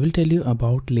video, I will tell you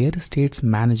about Layer States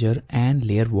Manager and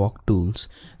Layer Walk tools.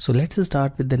 So let's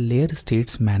start with the Layer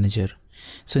States Manager.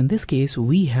 So in this case,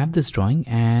 we have this drawing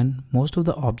and most of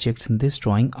the objects in this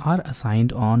drawing are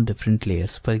assigned on different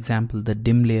layers. For example, the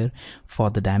dim layer for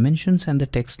the dimensions and the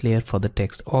text layer for the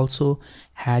text. Also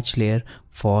hatch layer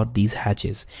for these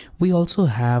hatches. We also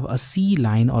have a C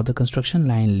line or the construction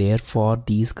line layer for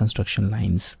these construction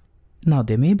lines. Now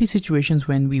there may be situations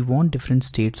when we want different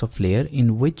states of layer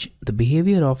in which the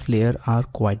behavior of layer are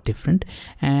quite different,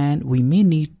 and we may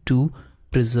need to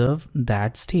preserve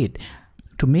that state.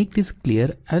 To make this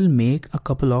clear, I'll make a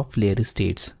couple of layer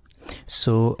states.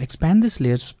 So expand this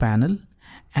layers panel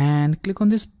and click on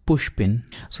this push pin.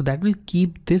 So that will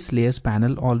keep this layers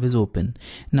panel always open.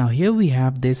 Now here we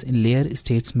have this Layer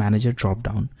States Manager drop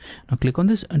down. Now click on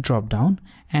this drop down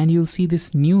and you'll see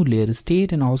this new layer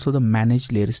state and also the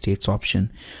manage layer states option.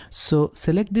 So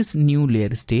select this new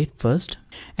layer state first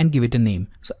and give it a name.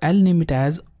 So I'll name it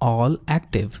as all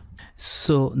active.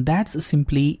 So that's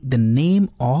simply the name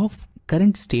of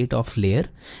current state of layer.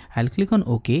 I'll click on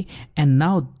OK, and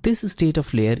now this state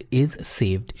of layer is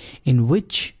saved, in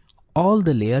which all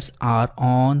the layers are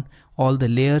on, all the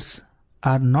layers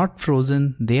are not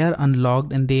frozen, they are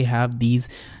unlocked, and they have these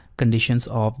conditions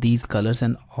of these colors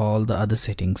and all the other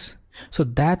settings. So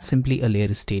that's simply a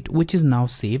layer state which is now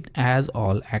saved as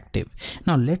all active.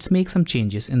 Now let's make some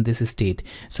changes in this state.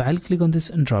 So I'll click on this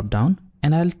drop down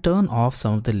and I'll turn off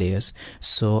some of the layers.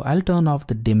 So I'll turn off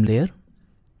the dim layer,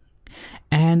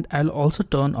 and I'll also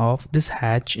turn off this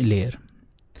hatch layer.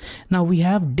 Now we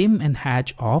have dim and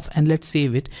hatch off, and let's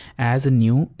save it as a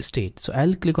new state. So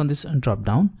I'll click on this drop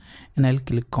down and I'll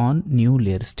click on new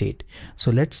layer state.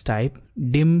 So let's type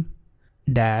dim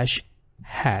dash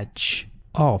hatch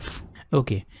off.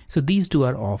 Okay, so these two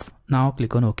are off. Now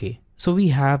click on OK. So we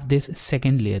have this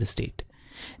second layer state.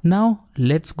 Now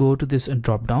let's go to this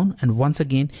drop down and once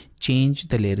again change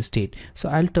the layer state. So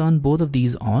I'll turn both of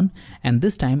these on, and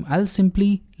this time I'll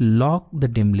simply lock the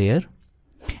dim layer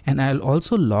and I'll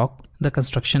also lock the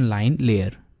construction line layer.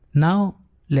 Now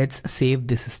let's save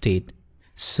this state.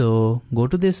 So go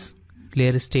to this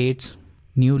layer states,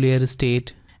 new layer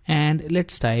state, and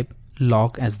let's type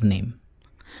lock as the name.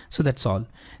 So that's all.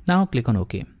 Now click on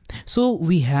OK. So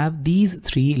we have these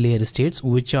three layer states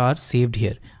which are saved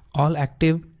here: all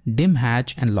active, dim,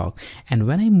 hatch, and lock. And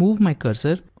when I move my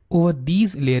cursor over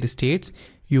these layer states,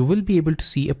 you will be able to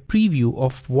see a preview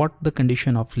of what the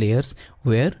condition of layers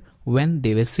were when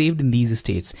they were saved in these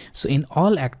states. So in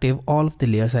all active, all of the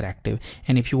layers are active.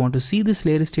 And if you want to see this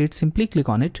layer state, simply click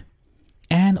on it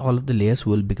and all of the layers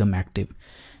will become active.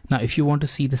 Now if you want to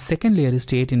see the second layer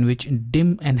state in which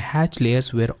dim and hatch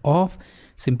layers were off,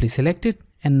 simply select it,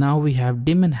 and now we have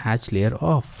dim and hatch layer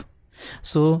off.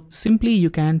 So simply you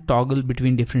can toggle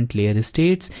between different layer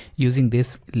states using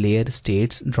this layer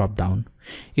states drop down.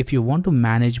 If you want to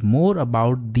manage more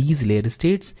about these layer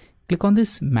states, click on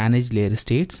this manage layer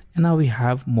states, and now we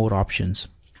have more options.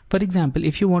 For example,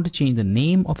 if you want to change the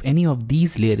name of any of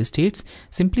these layer states,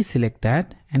 simply select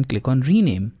that and click on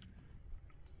rename.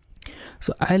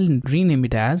 So I'll rename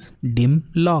it as dim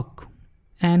lock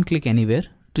and click anywhere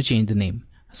to change the name.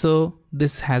 So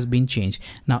this has been changed.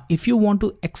 Now if you want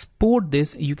to export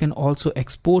this, you can also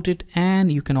export it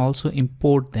and you can also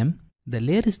import them. The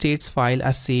layer states file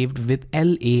are saved with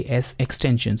LAS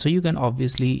extension, so you can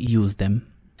obviously use them.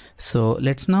 So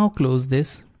let's now close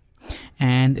this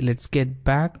and let's get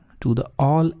back to the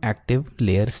all active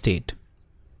layer state.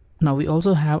 Now we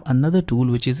also have another tool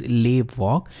which is Layer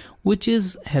Walk, which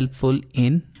is helpful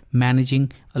in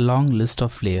managing a long list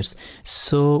of layers.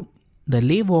 So the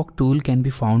Layer Walk tool can be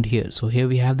found here. So here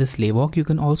we have this Layer Walk. You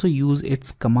can also use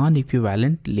its command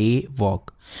equivalent Layer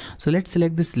Walk. So let's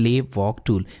select this Layer Walk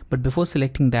tool. But before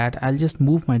selecting that, I'll just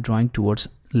move my drawing towards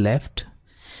left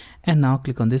and now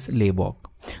click on this Layer Walk.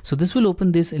 So this will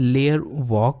open this Layer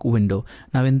Walk window.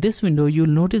 Now in this window, you'll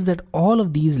notice that all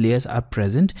of these layers are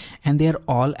present and they are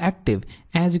all active,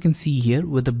 as you can see here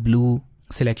with the blue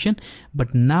selection.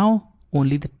 But now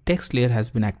only the text layer has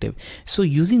been active. So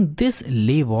using this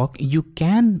Layer Walk, you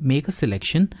can make a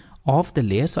selection of the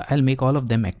layer. So I'll make all of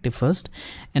them active first,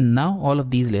 and now all of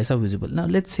these layers are visible. Now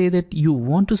let's say that you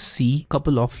want to see a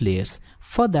couple of layers.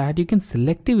 For that, you can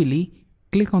selectively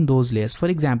click on those layers. For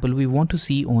example, we want to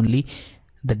see only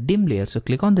the dim layer. So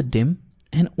click on the dim,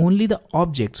 and only the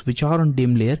objects which are on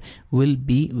dim layer will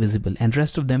be visible and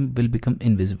rest of them will become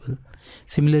invisible.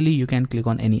 Similarly, you can click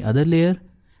on any other layer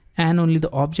and only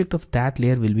the object of that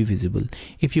layer will be visible.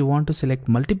 If you want to select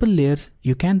multiple layers,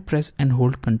 you can press and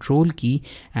hold Ctrl key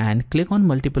and click on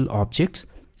multiple objects,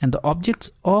 and the objects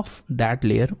of that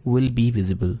layer will be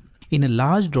visible. In a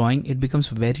large drawing, it becomes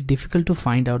very difficult to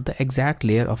find out the exact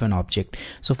layer of an object.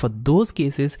 So for those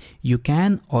cases, you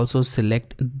can also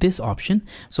select this option.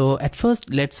 So at first,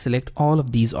 let's select all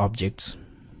of these objects.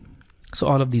 So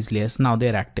all of these layers, now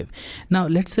they're active. Now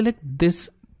let's select this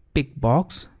pick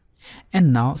box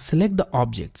and now select the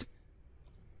objects.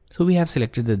 So we have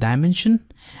selected the dimension,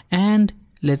 and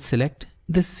let's select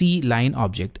the C line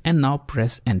object and now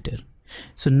press enter.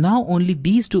 So now only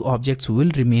these two objects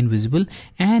will remain visible,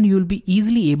 and you'll be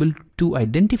easily able to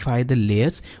identify the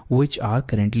layers which are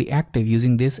currently active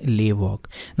using this Layer Walk.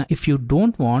 Now if you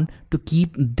don't want to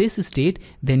keep this state,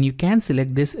 then you can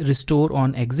select this restore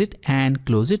on exit and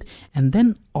close it, and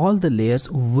then all the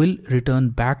layers will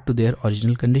return back to their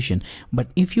original condition. But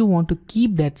if you want to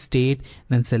keep that state,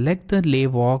 then select the Layer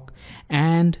Walk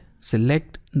and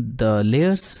select the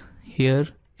layers here,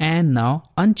 and now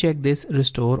uncheck this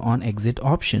restore on exit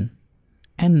option.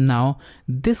 And now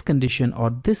this condition or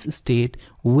this state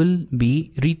will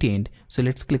be retained. So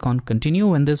let's click on continue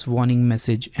when this warning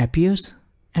message appears.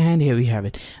 And here we have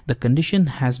it. The condition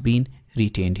has been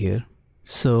retained here.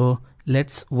 So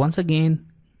let's once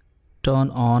again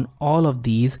turn on all of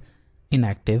these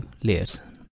inactive layers.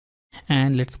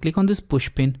 And let's click on this push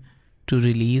pin to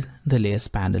release the layers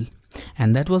panel.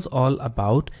 And that was all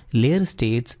about layer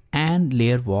states and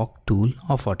Layer Walk tool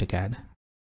of AutoCAD.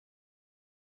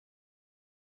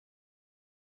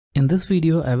 In this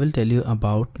video, I will tell you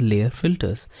about layer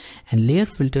filters, and layer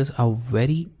filters are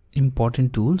very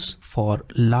important tools for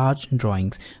large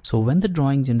drawings. So when the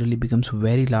drawing generally becomes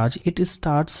very large, it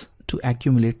starts to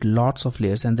accumulate lots of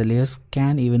layers, and the layers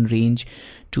can even range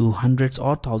to hundreds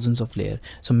or thousands of layers.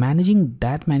 So managing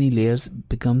that many layers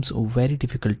becomes a very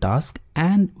difficult task,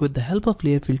 and with the help of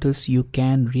layer filters, you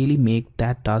can really make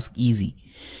that task easy.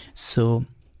 So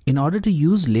in order to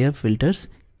use layer filters,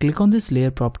 click on this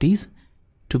layer properties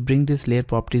to bring this layer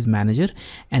properties manager,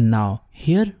 and now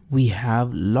here we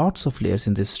have lots of layers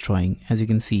in this drawing. As you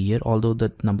can see here, although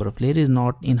the number of layers is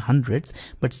not in hundreds,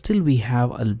 but still we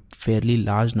have a fairly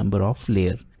large number of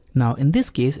layers. Now in this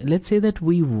case, let's say that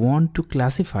we want to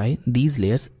classify these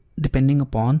layers depending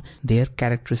upon their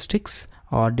characteristics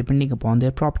or depending upon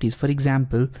their properties. For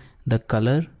example, the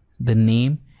color, the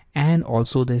name, and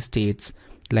also the states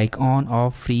like on,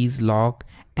 off, freeze, lock,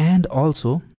 and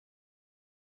also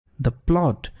the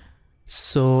plot.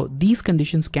 So these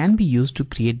conditions can be used to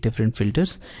create different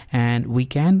filters, and we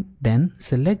can then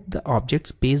select the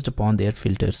objects based upon their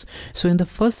filters. So in the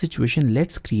first situation,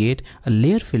 let's create a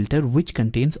layer filter which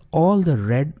contains all the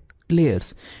red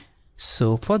layers.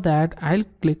 So for that, I'll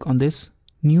click on this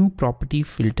new property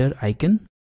filter icon,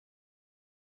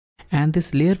 and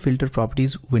this layer filter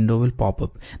properties window will pop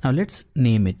up. Now let's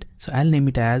name it. So I'll name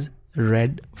it as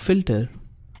red filter.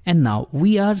 And now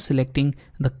we are selecting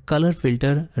the color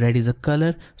filter. Red is a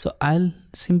color, so I'll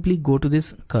simply go to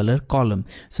this color column.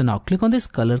 So now click on this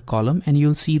color column and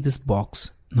you'll see this box.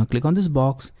 Now click on this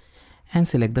box and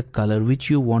select the color which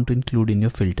you want to include in your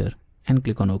filter and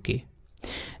click on OK.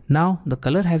 Now the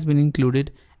color has been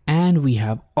included and we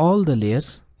have all the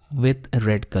layers with a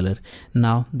red color.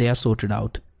 Now they are sorted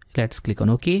out. Let's click on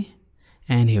OK,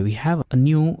 and here we have a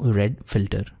new red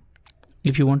filter.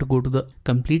 If you want to go to the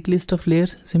complete list of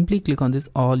layers, simply click on this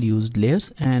all used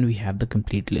layers and we have the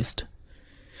complete list.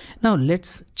 Now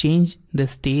let's change the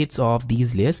states of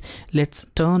these layers. Let's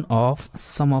turn off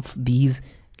some of these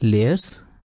layers.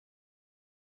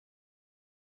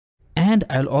 And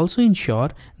I'll also ensure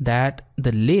that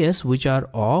the layers which are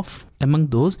off, among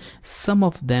those, some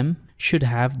of them should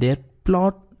have their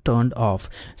plot turned off.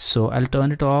 So I'll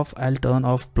turn it off. I'll turn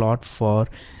off plot for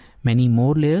many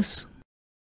more layers.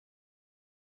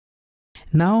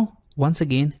 Now, once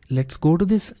again, let's go to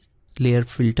this layer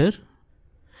filter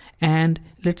and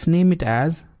let's name it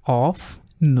as off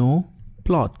no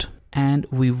plot. And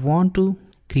we want to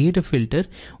create a filter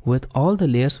with all the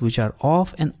layers which are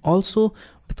off and also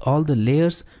with all the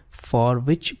layers for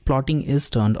which plotting is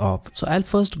turned off. So I'll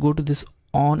first go to this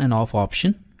on and off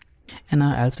option and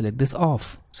now I'll select this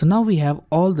off. So now we have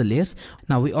all the layers.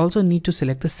 Now we also need to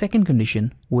select the second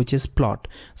condition, which is plot.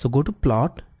 So go to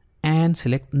plot and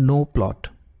select no plot.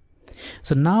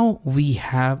 So now we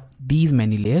have these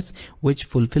many layers which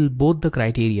fulfill both the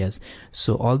criterias.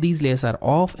 So all these layers are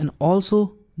off and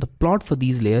also the plot for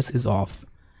these layers is off.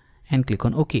 And click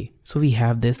on OK. So we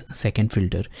have this second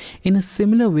filter. In a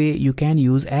similar way, you can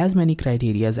use as many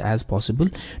criterias as possible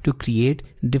to create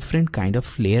different kind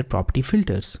of layer property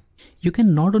filters. You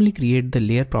can not only create the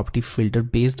layer property filter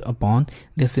based upon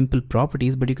their simple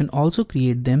properties, but you can also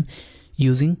create them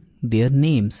using their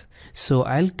names. So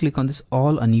I'll click on this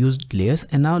all unused layers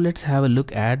and now let's have a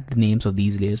look at the names of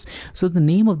these layers. So the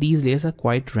name of these layers are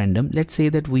quite random. Let's say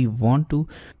that we want to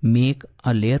make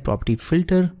a layer property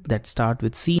filter that start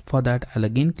with C. For that, I'll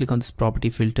again click on this property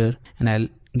filter and I'll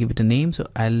give it a name. So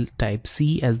I'll type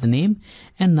C as the name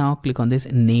and now click on this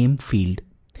name field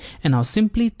and now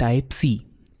simply type C.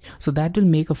 So that will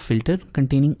make a filter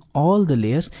containing all the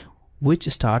layers which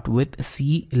start with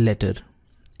C letter.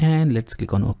 And let's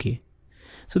click on OK.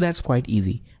 So that's quite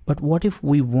easy. But what if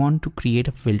we want to create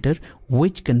a filter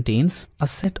which contains a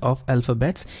set of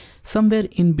alphabets somewhere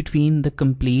in between the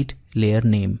complete layer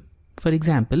name? For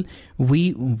example,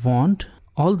 we want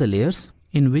all the layers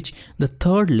in which the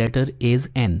third letter is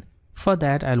N. For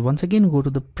that, I'll once again go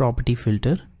to the property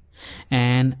filter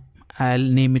and I'll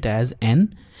name it as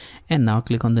N and now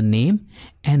click on the name.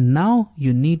 And now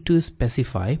you need to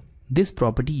specify this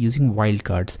property using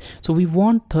wildcards. So we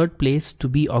want third place to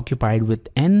be occupied with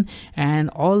N and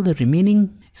all the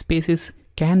remaining spaces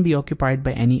can be occupied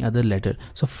by any other letter.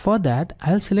 So for that,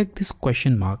 I'll select this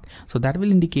question mark. So that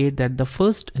will indicate that the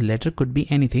first letter could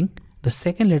be anything, the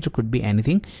second letter could be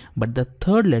anything, but the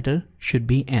third letter should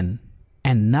be N.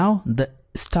 And now the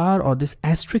star or this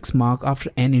asterisk mark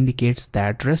after N indicates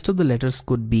that rest of the letters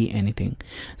could be anything.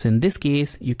 So in this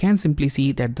case, you can simply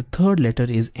see that the third letter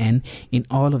is N in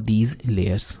all of these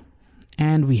layers.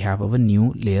 And we have our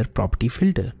new layer property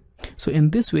filter. So in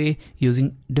this way,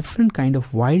 using different kind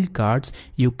of wildcards,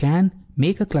 you can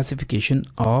make a classification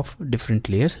of different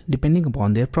layers depending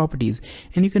upon their properties.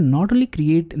 And you can not only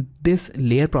create this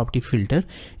layer property filter,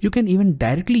 you can even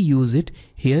directly use it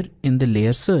here in the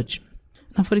layer search.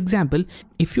 Now, for example,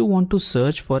 if you want to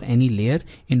search for any layer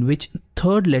in which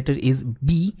third letter is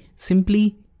B,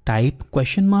 simply type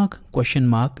question mark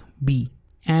B.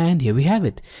 And here we have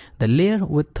it. The layer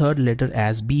with third letter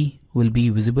as B will be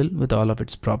visible with all of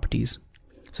its properties.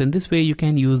 So in this way, you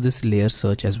can use this layer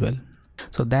search as well.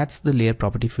 So that's the layer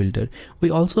property filter. We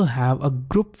also have a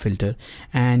group filter,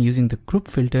 and using the group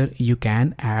filter, you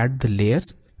can add the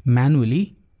layers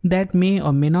manually that may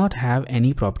or may not have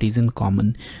any properties in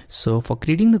common. So for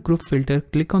creating the group filter,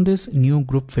 click on this new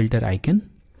group filter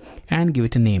icon and give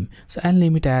it a name. So I'll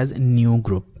name it as new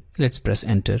group. Let's press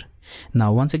enter.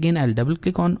 Now once again, I'll double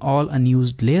click on all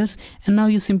unused layers, and now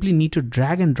you simply need to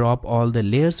drag and drop all the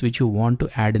layers which you want to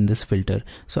add in this filter.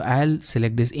 So I'll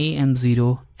select this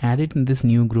AM0, add it in this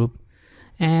new group,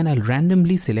 and I'll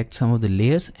randomly select some of the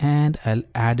layers and I'll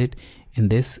add it in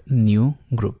this new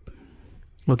group.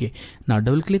 Okay, now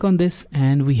double click on this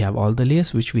and we have all the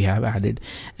layers which we have added,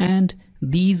 and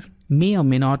these may or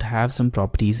may not have some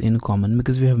properties in common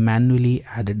because we have manually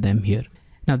added them here.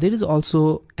 Now there is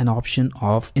also an option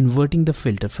of inverting the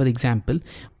filter. For example,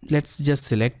 let's just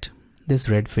select this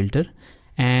red filter,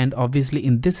 and obviously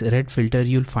in this red filter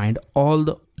you'll find all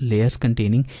the layers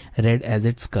containing red as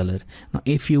its color. Now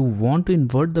if you want to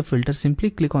invert the filter, simply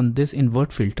click on this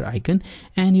invert filter icon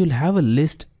and you'll have a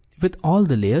list with all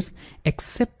the layers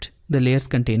except the layers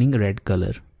containing red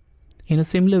color. In a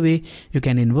similar way, you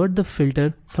can invert the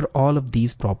filter for all of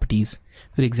these properties.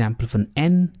 For example, for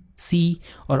N, C,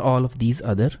 or all of these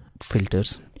other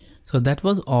filters. So that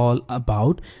was all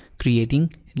about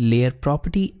creating layer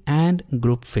property and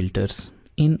group filters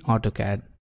in AutoCAD.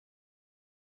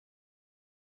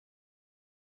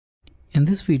 In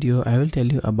this video, I will tell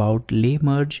you about lay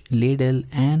merge, lay del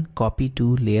and copy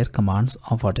to layer commands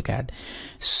of AutoCAD.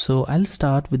 So I'll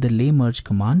start with the lay merge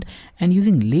command, and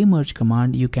using lay merge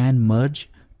command, you can merge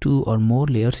two or more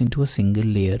layers into a single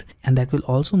layer, and that will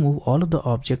also move all of the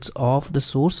objects of the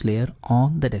source layer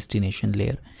on the destination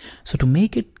layer. So to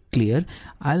make it clear,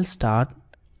 I'll start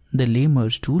the lay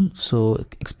merge tool. So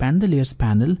expand the layers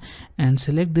panel and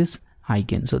select this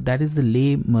icon. So that is the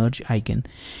lay merge icon.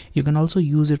 You can also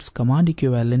use its command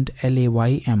equivalent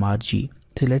laymrg.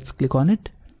 So let's click on it,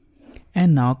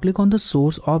 and now click on the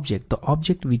source object, the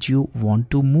object which you want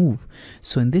to move.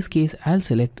 So in this case, I'll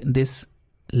select this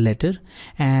letter,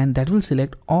 and that will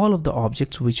select all of the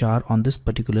objects which are on this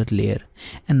particular layer,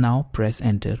 and now press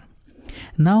enter.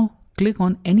 Now click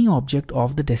on any object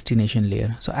of the destination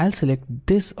layer. So I'll select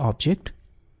this object,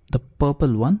 the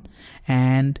purple one,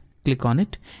 and click on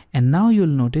it, and now you'll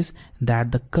notice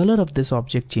that the color of this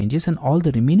object changes, and all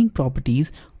the remaining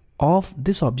properties of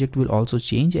this object will also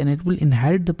change, and it will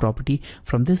inherit the property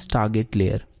from this target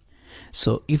layer.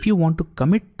 So if you want to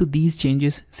commit to these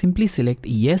changes, simply select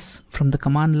yes from the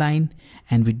command line,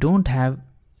 and we don't have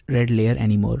red layer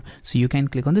anymore. So you can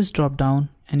click on this drop down,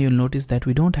 and you'll notice that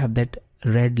we don't have that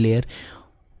red layer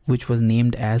which was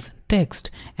named as text,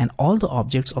 and all the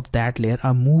objects of that layer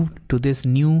are moved to this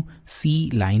new C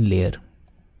line layer.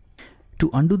 To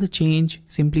undo the change,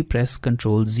 simply press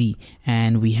Ctrl Z,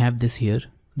 and we have this here,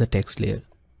 the text layer,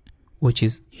 which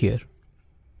is here.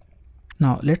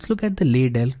 Now let's look at the lay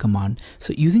del command.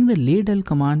 So using the lay del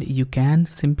command, you can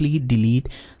simply delete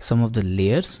some of the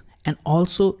layers and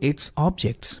also its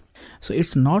objects. So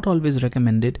it's not always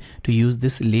recommended to use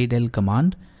this lay del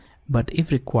command, but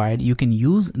if required, you can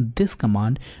use this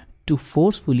command to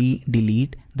forcefully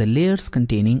delete the layers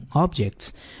containing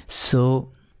objects.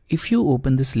 So if you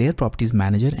open this layer properties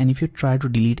manager, and if you try to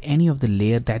delete any of the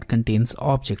layer that contains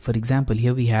object, for example,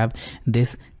 here we have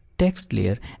this text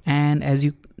layer, and as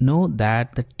you know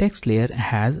that the text layer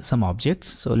has some objects.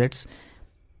 So let's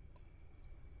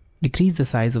decrease the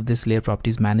size of this layer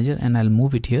properties manager, and I'll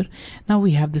move it here. Now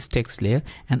we have this text layer,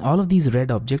 and all of these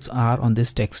red objects are on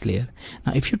this text layer.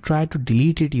 Now if you try to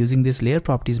delete it using this layer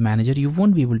properties manager, you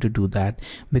won't be able to do that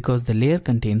because the layer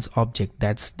contains object.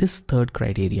 That's this third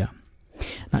criteria.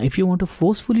 Now if you want to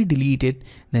forcefully delete it,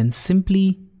 then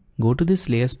simply go to this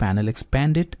layers panel,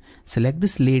 expand it, select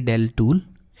this lay del tool,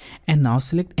 and now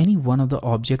select any one of the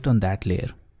object on that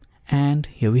layer. And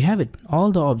here we have it.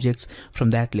 All the objects from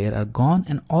that layer are gone,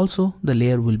 and also the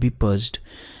layer will be purged.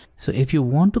 So if you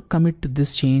want to commit to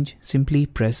this change, simply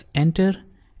press enter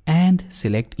and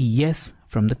select yes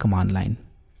from the command line.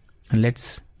 And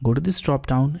let's go to this drop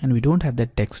down, and we don't have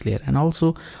that text layer, and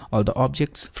also all the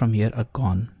objects from here are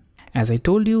gone. As I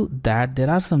told you that there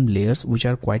are some layers which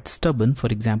are quite stubborn, for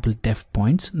example def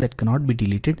points, that cannot be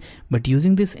deleted, but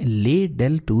using this lay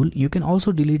del tool you can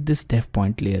also delete this def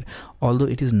point layer, although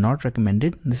it is not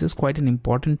recommended. This is quite an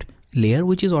important layer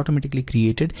which is automatically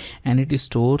created, and it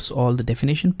stores all the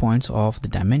definition points of the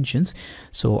dimensions.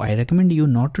 So I recommend you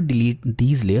not to delete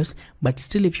these layers, but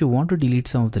still if you want to delete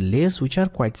some of the layers which are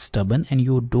quite stubborn and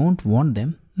you don't want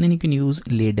them, then you can use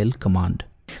lay del command.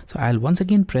 So I'll once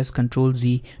again press Ctrl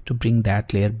Z to bring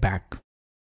that layer back.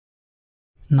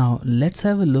 Now let's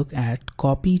have a look at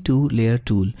copy to layer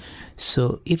tool.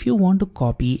 So if you want to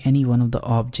copy any one of the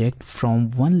object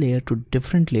from one layer to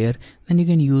different layer, then you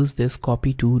can use this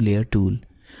copy to layer tool.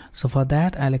 So for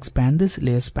that, I'll expand this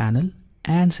layers panel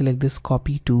and select this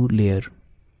copy to layer.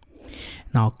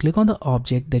 Now click on the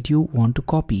object that you want to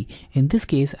copy. In this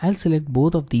case, I'll select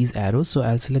both of these arrows. So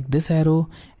I'll select this arrow,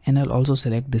 and I'll also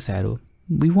select this arrow.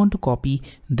 We want to copy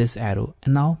this arrow,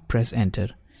 and now press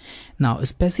enter. Now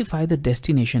specify the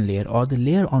destination layer, or the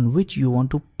layer on which you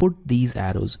want to put these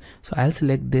arrows. So I'll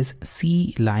select this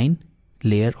C line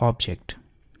layer object.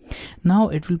 Now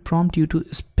it will prompt you to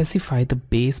specify the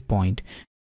base point.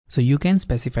 So you can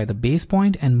specify the base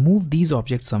point and move these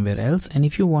objects somewhere else, and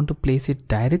if you want to place it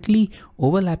directly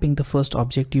overlapping the first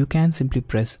object, you can simply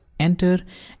press enter,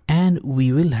 and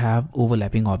we will have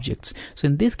overlapping objects. So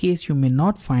in this case, you may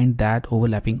not find that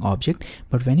overlapping object,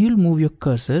 but when you'll move your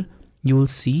cursor, you will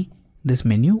see this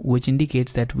menu which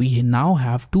indicates that we now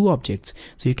have two objects.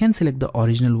 So you can select the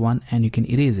original one and you can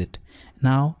erase it.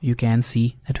 Now you can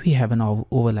see that we have an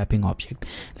overlapping object.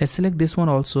 Let's select this one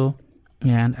also,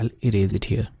 and I'll erase it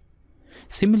here.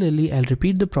 Similarly, I'll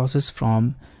repeat the process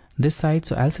from this side.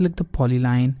 So I'll select the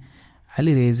polyline, I'll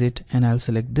erase it, and I'll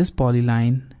select this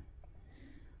polyline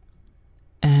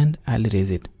and I'll erase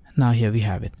it. Now here we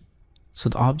have it. So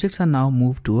the objects are now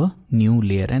moved to a new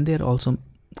layer, and they're also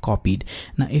copied.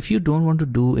 Now if you don't want to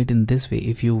do it in this way,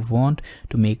 if you want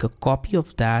to make a copy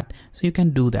of that, so you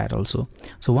can do that also.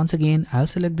 So once again, I'll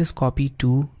select this copy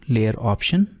to layer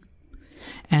option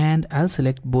and I'll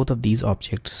select both of these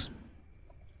objects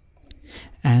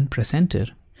and press enter.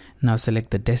 Now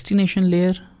select the destination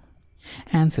layer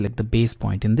and select the base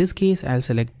point. In this case, I'll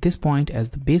select this point as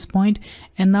the base point,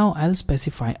 and now I'll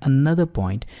specify another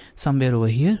point somewhere over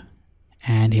here,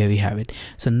 and here we have it.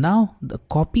 So now the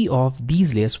copy of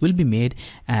these layers will be made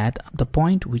at the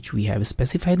point which we have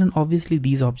specified, and obviously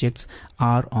these objects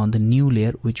are on the new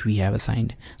layer which we have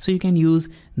assigned. So you can use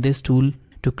this tool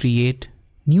to create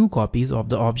new copies of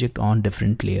the object on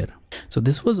different layer. So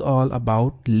this was all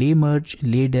about lay merge,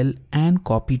 lay del and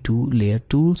copy to layer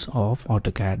tools of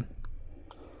AutoCAD.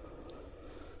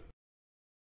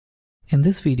 In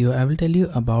this video, I will tell you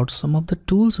about some of the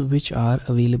tools which are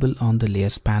available on the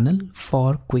layers panel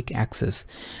for quick access.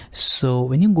 So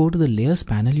when you go to the layers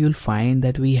panel, you'll find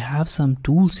that we have some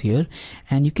tools here,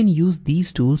 and you can use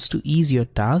these tools to ease your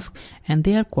task, and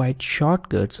they are quite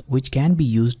shortcuts which can be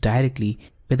used directly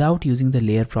without using the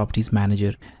layer properties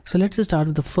manager. So let's start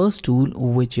with the first tool,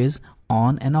 which is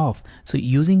on and off. So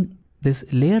using this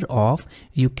layer off,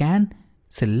 you can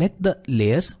select the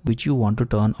layers which you want to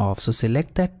turn off. So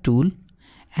select that tool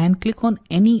and click on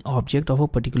any object of a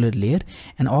particular layer,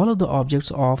 and all of the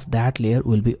objects of that layer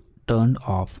will be turned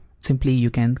off. Simply you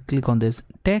can click on this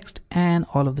text and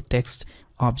all of the text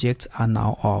objects are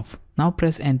now off. Now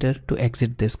press enter to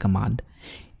exit this command.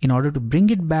 In order to bring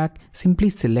it back, simply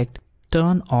select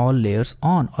turn all layers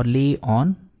on or lay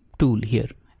on tool here,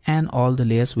 and all the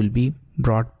layers will be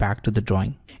brought back to the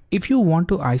drawing. If you want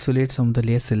to isolate some of the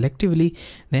layers selectively,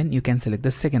 then you can select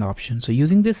the second option. So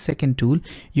using this second tool,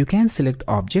 you can select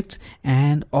objects,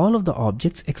 and all of the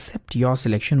objects except your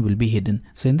selection will be hidden.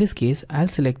 So in this case, I'll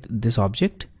select this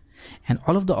object and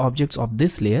all of the objects of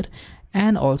this layer,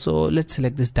 and also let's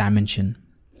select this dimension.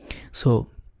 So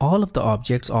all of the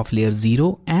objects of layer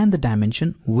 0 and the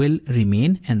dimension will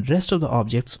remain, and rest of the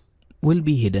objects will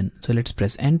be hidden. So let's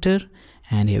press enter,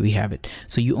 and here we have it.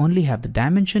 So you only have the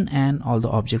dimension and all the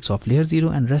objects of layer 0,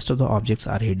 and rest of the objects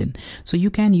are hidden. So you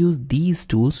can use these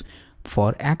tools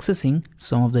for accessing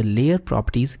some of the layer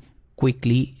properties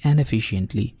quickly and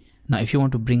efficiently. Now if you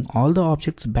want to bring all the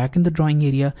objects back in the drawing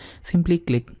area, simply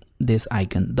click this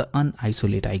icon, the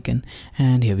unisolate icon,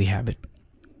 and here we have it.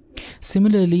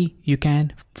 Similarly, you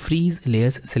can freeze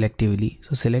layers selectively.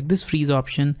 So select this freeze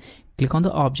option, click on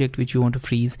the object which you want to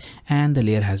freeze, and the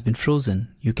layer has been frozen.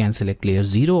 You can select layer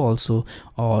 0 also,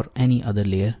 or any other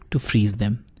layer to freeze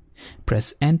them.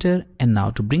 Press enter, and now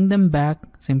to bring them back,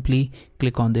 simply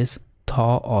click on this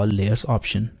thaw all layers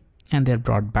option, and they're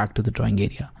brought back to the drawing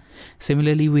area.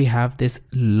 Similarly, we have this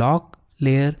lock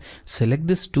layer. Select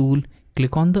this tool,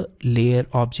 click on the layer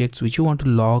objects which you want to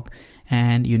lock,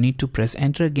 and you need to press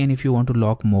enter again if you want to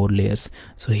lock more layers.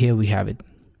 So here we have it.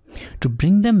 To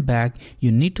bring them back,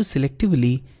 you need to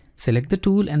selectively select the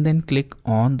tool and then click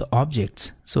on the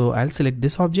objects. So I'll select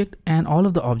this object, and all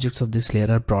of the objects of this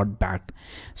layer are brought back.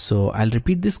 So I'll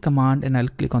repeat this command and I'll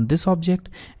click on this object,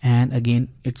 and again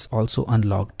it's also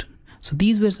unlocked. So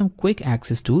these were some quick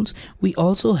access tools. We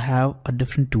also have a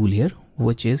different tool here,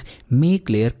 which is make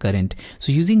layer current.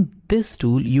 So using this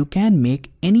tool, you can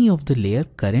make any of the layer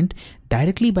current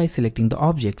directly by selecting the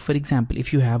object. For example,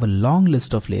 if you have a long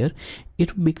list of layer,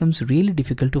 it becomes really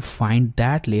difficult to find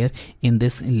that layer in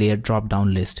this layer drop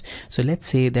down list. So let's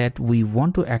say that we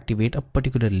want to activate a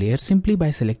particular layer simply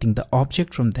by selecting the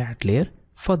object from that layer.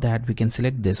 For that, we can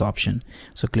select this option.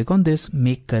 So click on this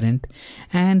make current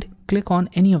and click on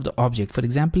any of the object. For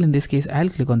example, in this case, I'll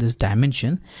click on this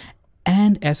dimension,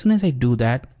 and as soon as I do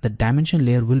that, the dimension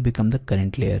layer will become the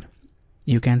current layer.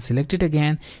 You can select it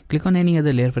again, click on any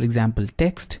other layer, for example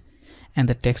text, and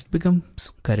the text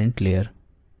becomes current layer.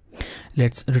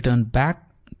 Let's return back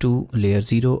to layer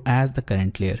 0 as the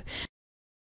current layer.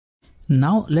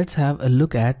 Now let's have a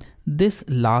look at this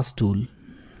last tool,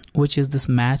 which is this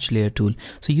match layer tool.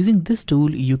 So using this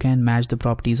tool, you can match the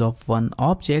properties of one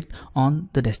object on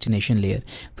the destination layer.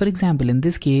 For example, in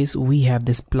this case, we have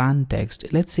this plan text.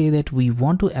 Let's say that we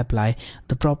want to apply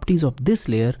the properties of this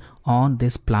layer on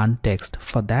this plan text.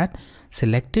 For that,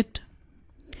 select it.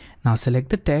 Now select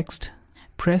the text,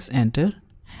 press enter,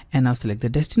 and now select the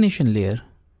destination layer.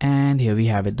 And here we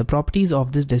have it. The properties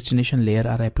of this destination layer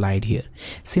are applied here.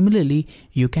 Similarly,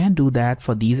 you can do that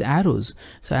for these arrows.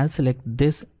 So I'll select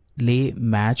this lay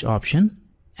match option,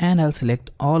 and I'll select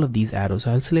all of these arrows.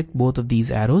 I'll select both of these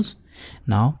arrows.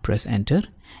 Now press enter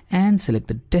and select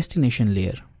the destination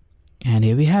layer. And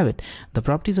here we have it. The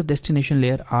properties of destination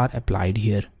layer are applied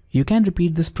here. You can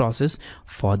repeat this process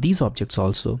for these objects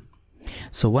also.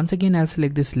 So once again, I'll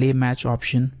select this lay match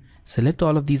option, select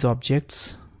all of these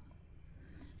objects,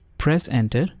 press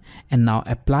enter, and now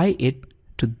apply it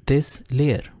to this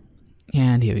layer.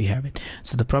 And here we have it.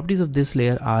 So the properties of this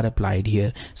layer are applied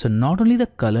here. So not only the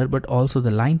color, but also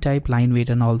the line type, line weight,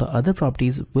 and all the other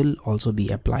properties will also be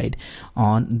applied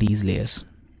on these layers.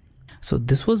 So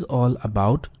this was all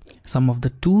about some of the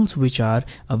tools which are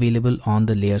available on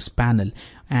the layers panel.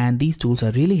 And these tools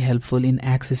are really helpful in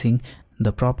accessing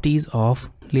the properties of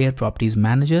layer properties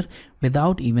manager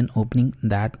without even opening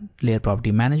that layer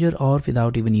property manager or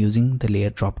without even using the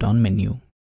layer drop down menu.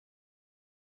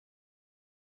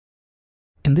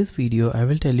 In this video, I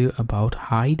will tell you about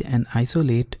hide and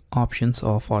isolate options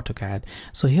of AutoCAD.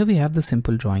 So here we have the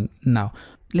simple drawing. Now,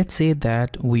 let's say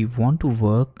that we want to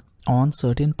work on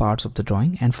certain parts of the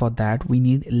drawing, and for that we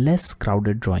need less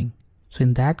crowded drawing. So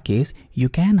in that case, you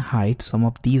can hide some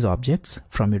of these objects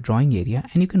from your drawing area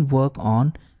and you can work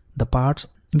on the parts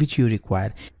which you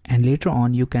require, and later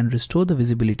on you can restore the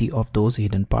visibility of those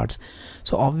hidden parts.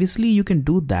 So obviously you can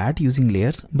do that using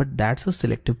layers, but that's a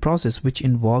selective process which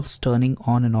involves turning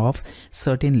on and off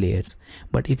certain layers.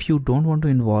 But if you don't want to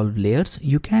involve layers,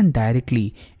 you can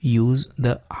directly use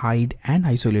the hide and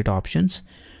isolate options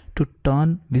to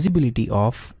turn visibility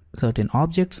of certain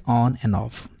objects on and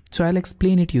off. So I'll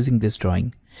explain it using this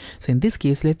drawing. So in this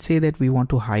case, let's say that we want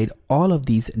to hide all of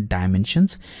these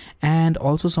dimensions and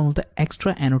also some of the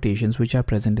extra annotations which are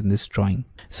present in this drawing.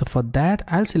 So for that,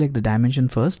 I'll select the dimension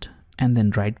first and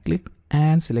then right click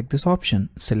and select this option,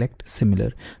 select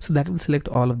similar. So that will select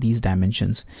all of these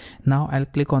dimensions. Now I'll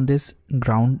click on this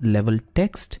ground level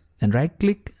text, then right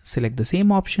click, select the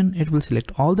same option. It will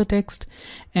select all the text,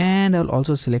 and I'll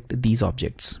also select these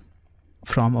objects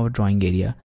from our drawing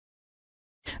area.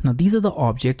 Now these are the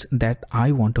objects that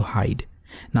I want to hide.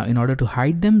 Now in order to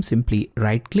hide them, simply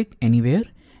right click anywhere,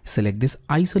 select this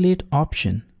isolate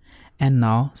option, and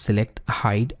now select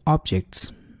hide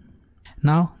objects.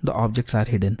 Now the objects are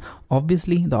hidden.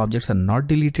 Obviously the objects are not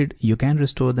deleted. You can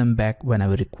restore them back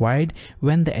whenever required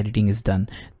when the editing is done.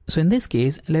 So in this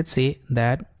case, let's say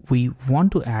that we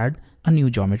want to add a new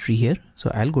geometry here.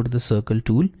 So I'll go to the circle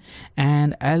tool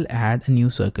and I'll add a new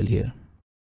circle here.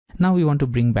 Now we want to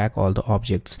bring back all the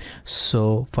objects.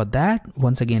 So for that,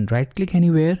 once again, right click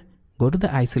anywhere, go to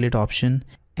the isolate option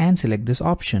and select this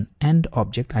option, end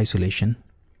object isolation.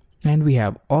 And we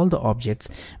have all the objects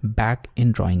back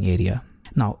in drawing area.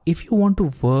 Now, if you want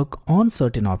to work on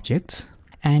certain objects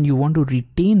and you want to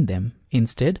retain them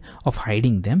instead of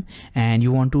hiding them, and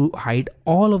you want to hide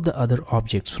all of the other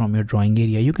objects from your drawing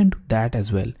area, you can do that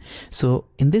as well. So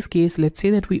in this case, let's say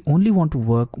that we only want to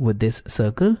work with this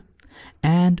circle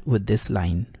and with this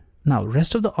line. Now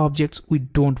rest of the objects we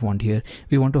don't want here,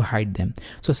 we want to hide them.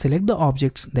 So select the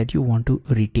objects that you want to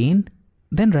retain,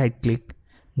 then right click,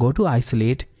 go to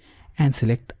isolate and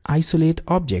select isolate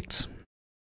objects.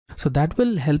 So that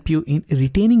will help you in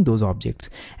retaining those objects,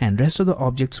 and rest of the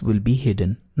objects will be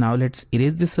hidden. Now let's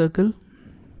erase the circle,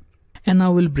 and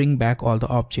now we'll bring back all the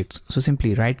objects. So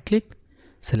simply right click,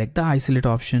 select the isolate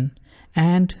option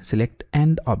and select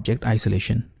end object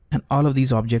isolation. And all of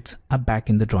these objects are back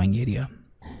in the drawing area.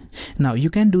 Now you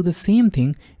can do the same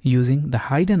thing using the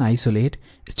hide and isolate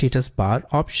status bar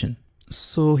option.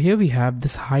 So here we have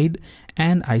this hide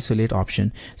and isolate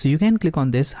option. So you can click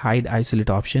on this hide isolate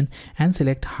option and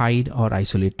select hide or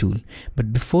isolate tool.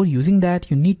 But before using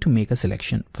that, you need to make a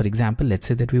selection. For example, let's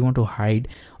say that we want to hide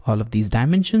all of these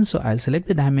dimensions. So I'll select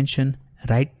the dimension,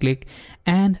 right click,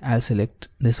 and I'll select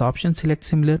this option, select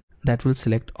similar. That will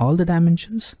select all the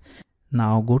dimensions.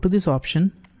 Now go to this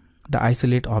option, the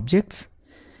isolate objects,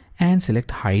 and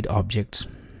select hide objects,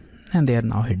 and they are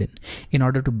now hidden. In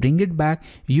order to bring it back,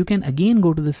 you can again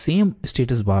go to the same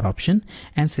status bar option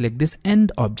and select this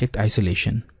end object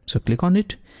isolation. So click on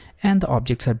it and the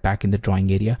objects are back in the drawing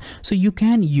area. So you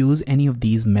can use any of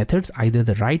these methods, either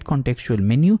the right contextual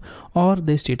menu or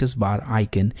the status bar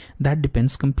icon. That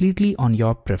depends completely on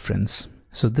your preference.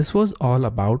 So this was all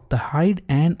about the hide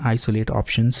and isolate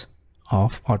options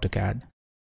of AutoCAD.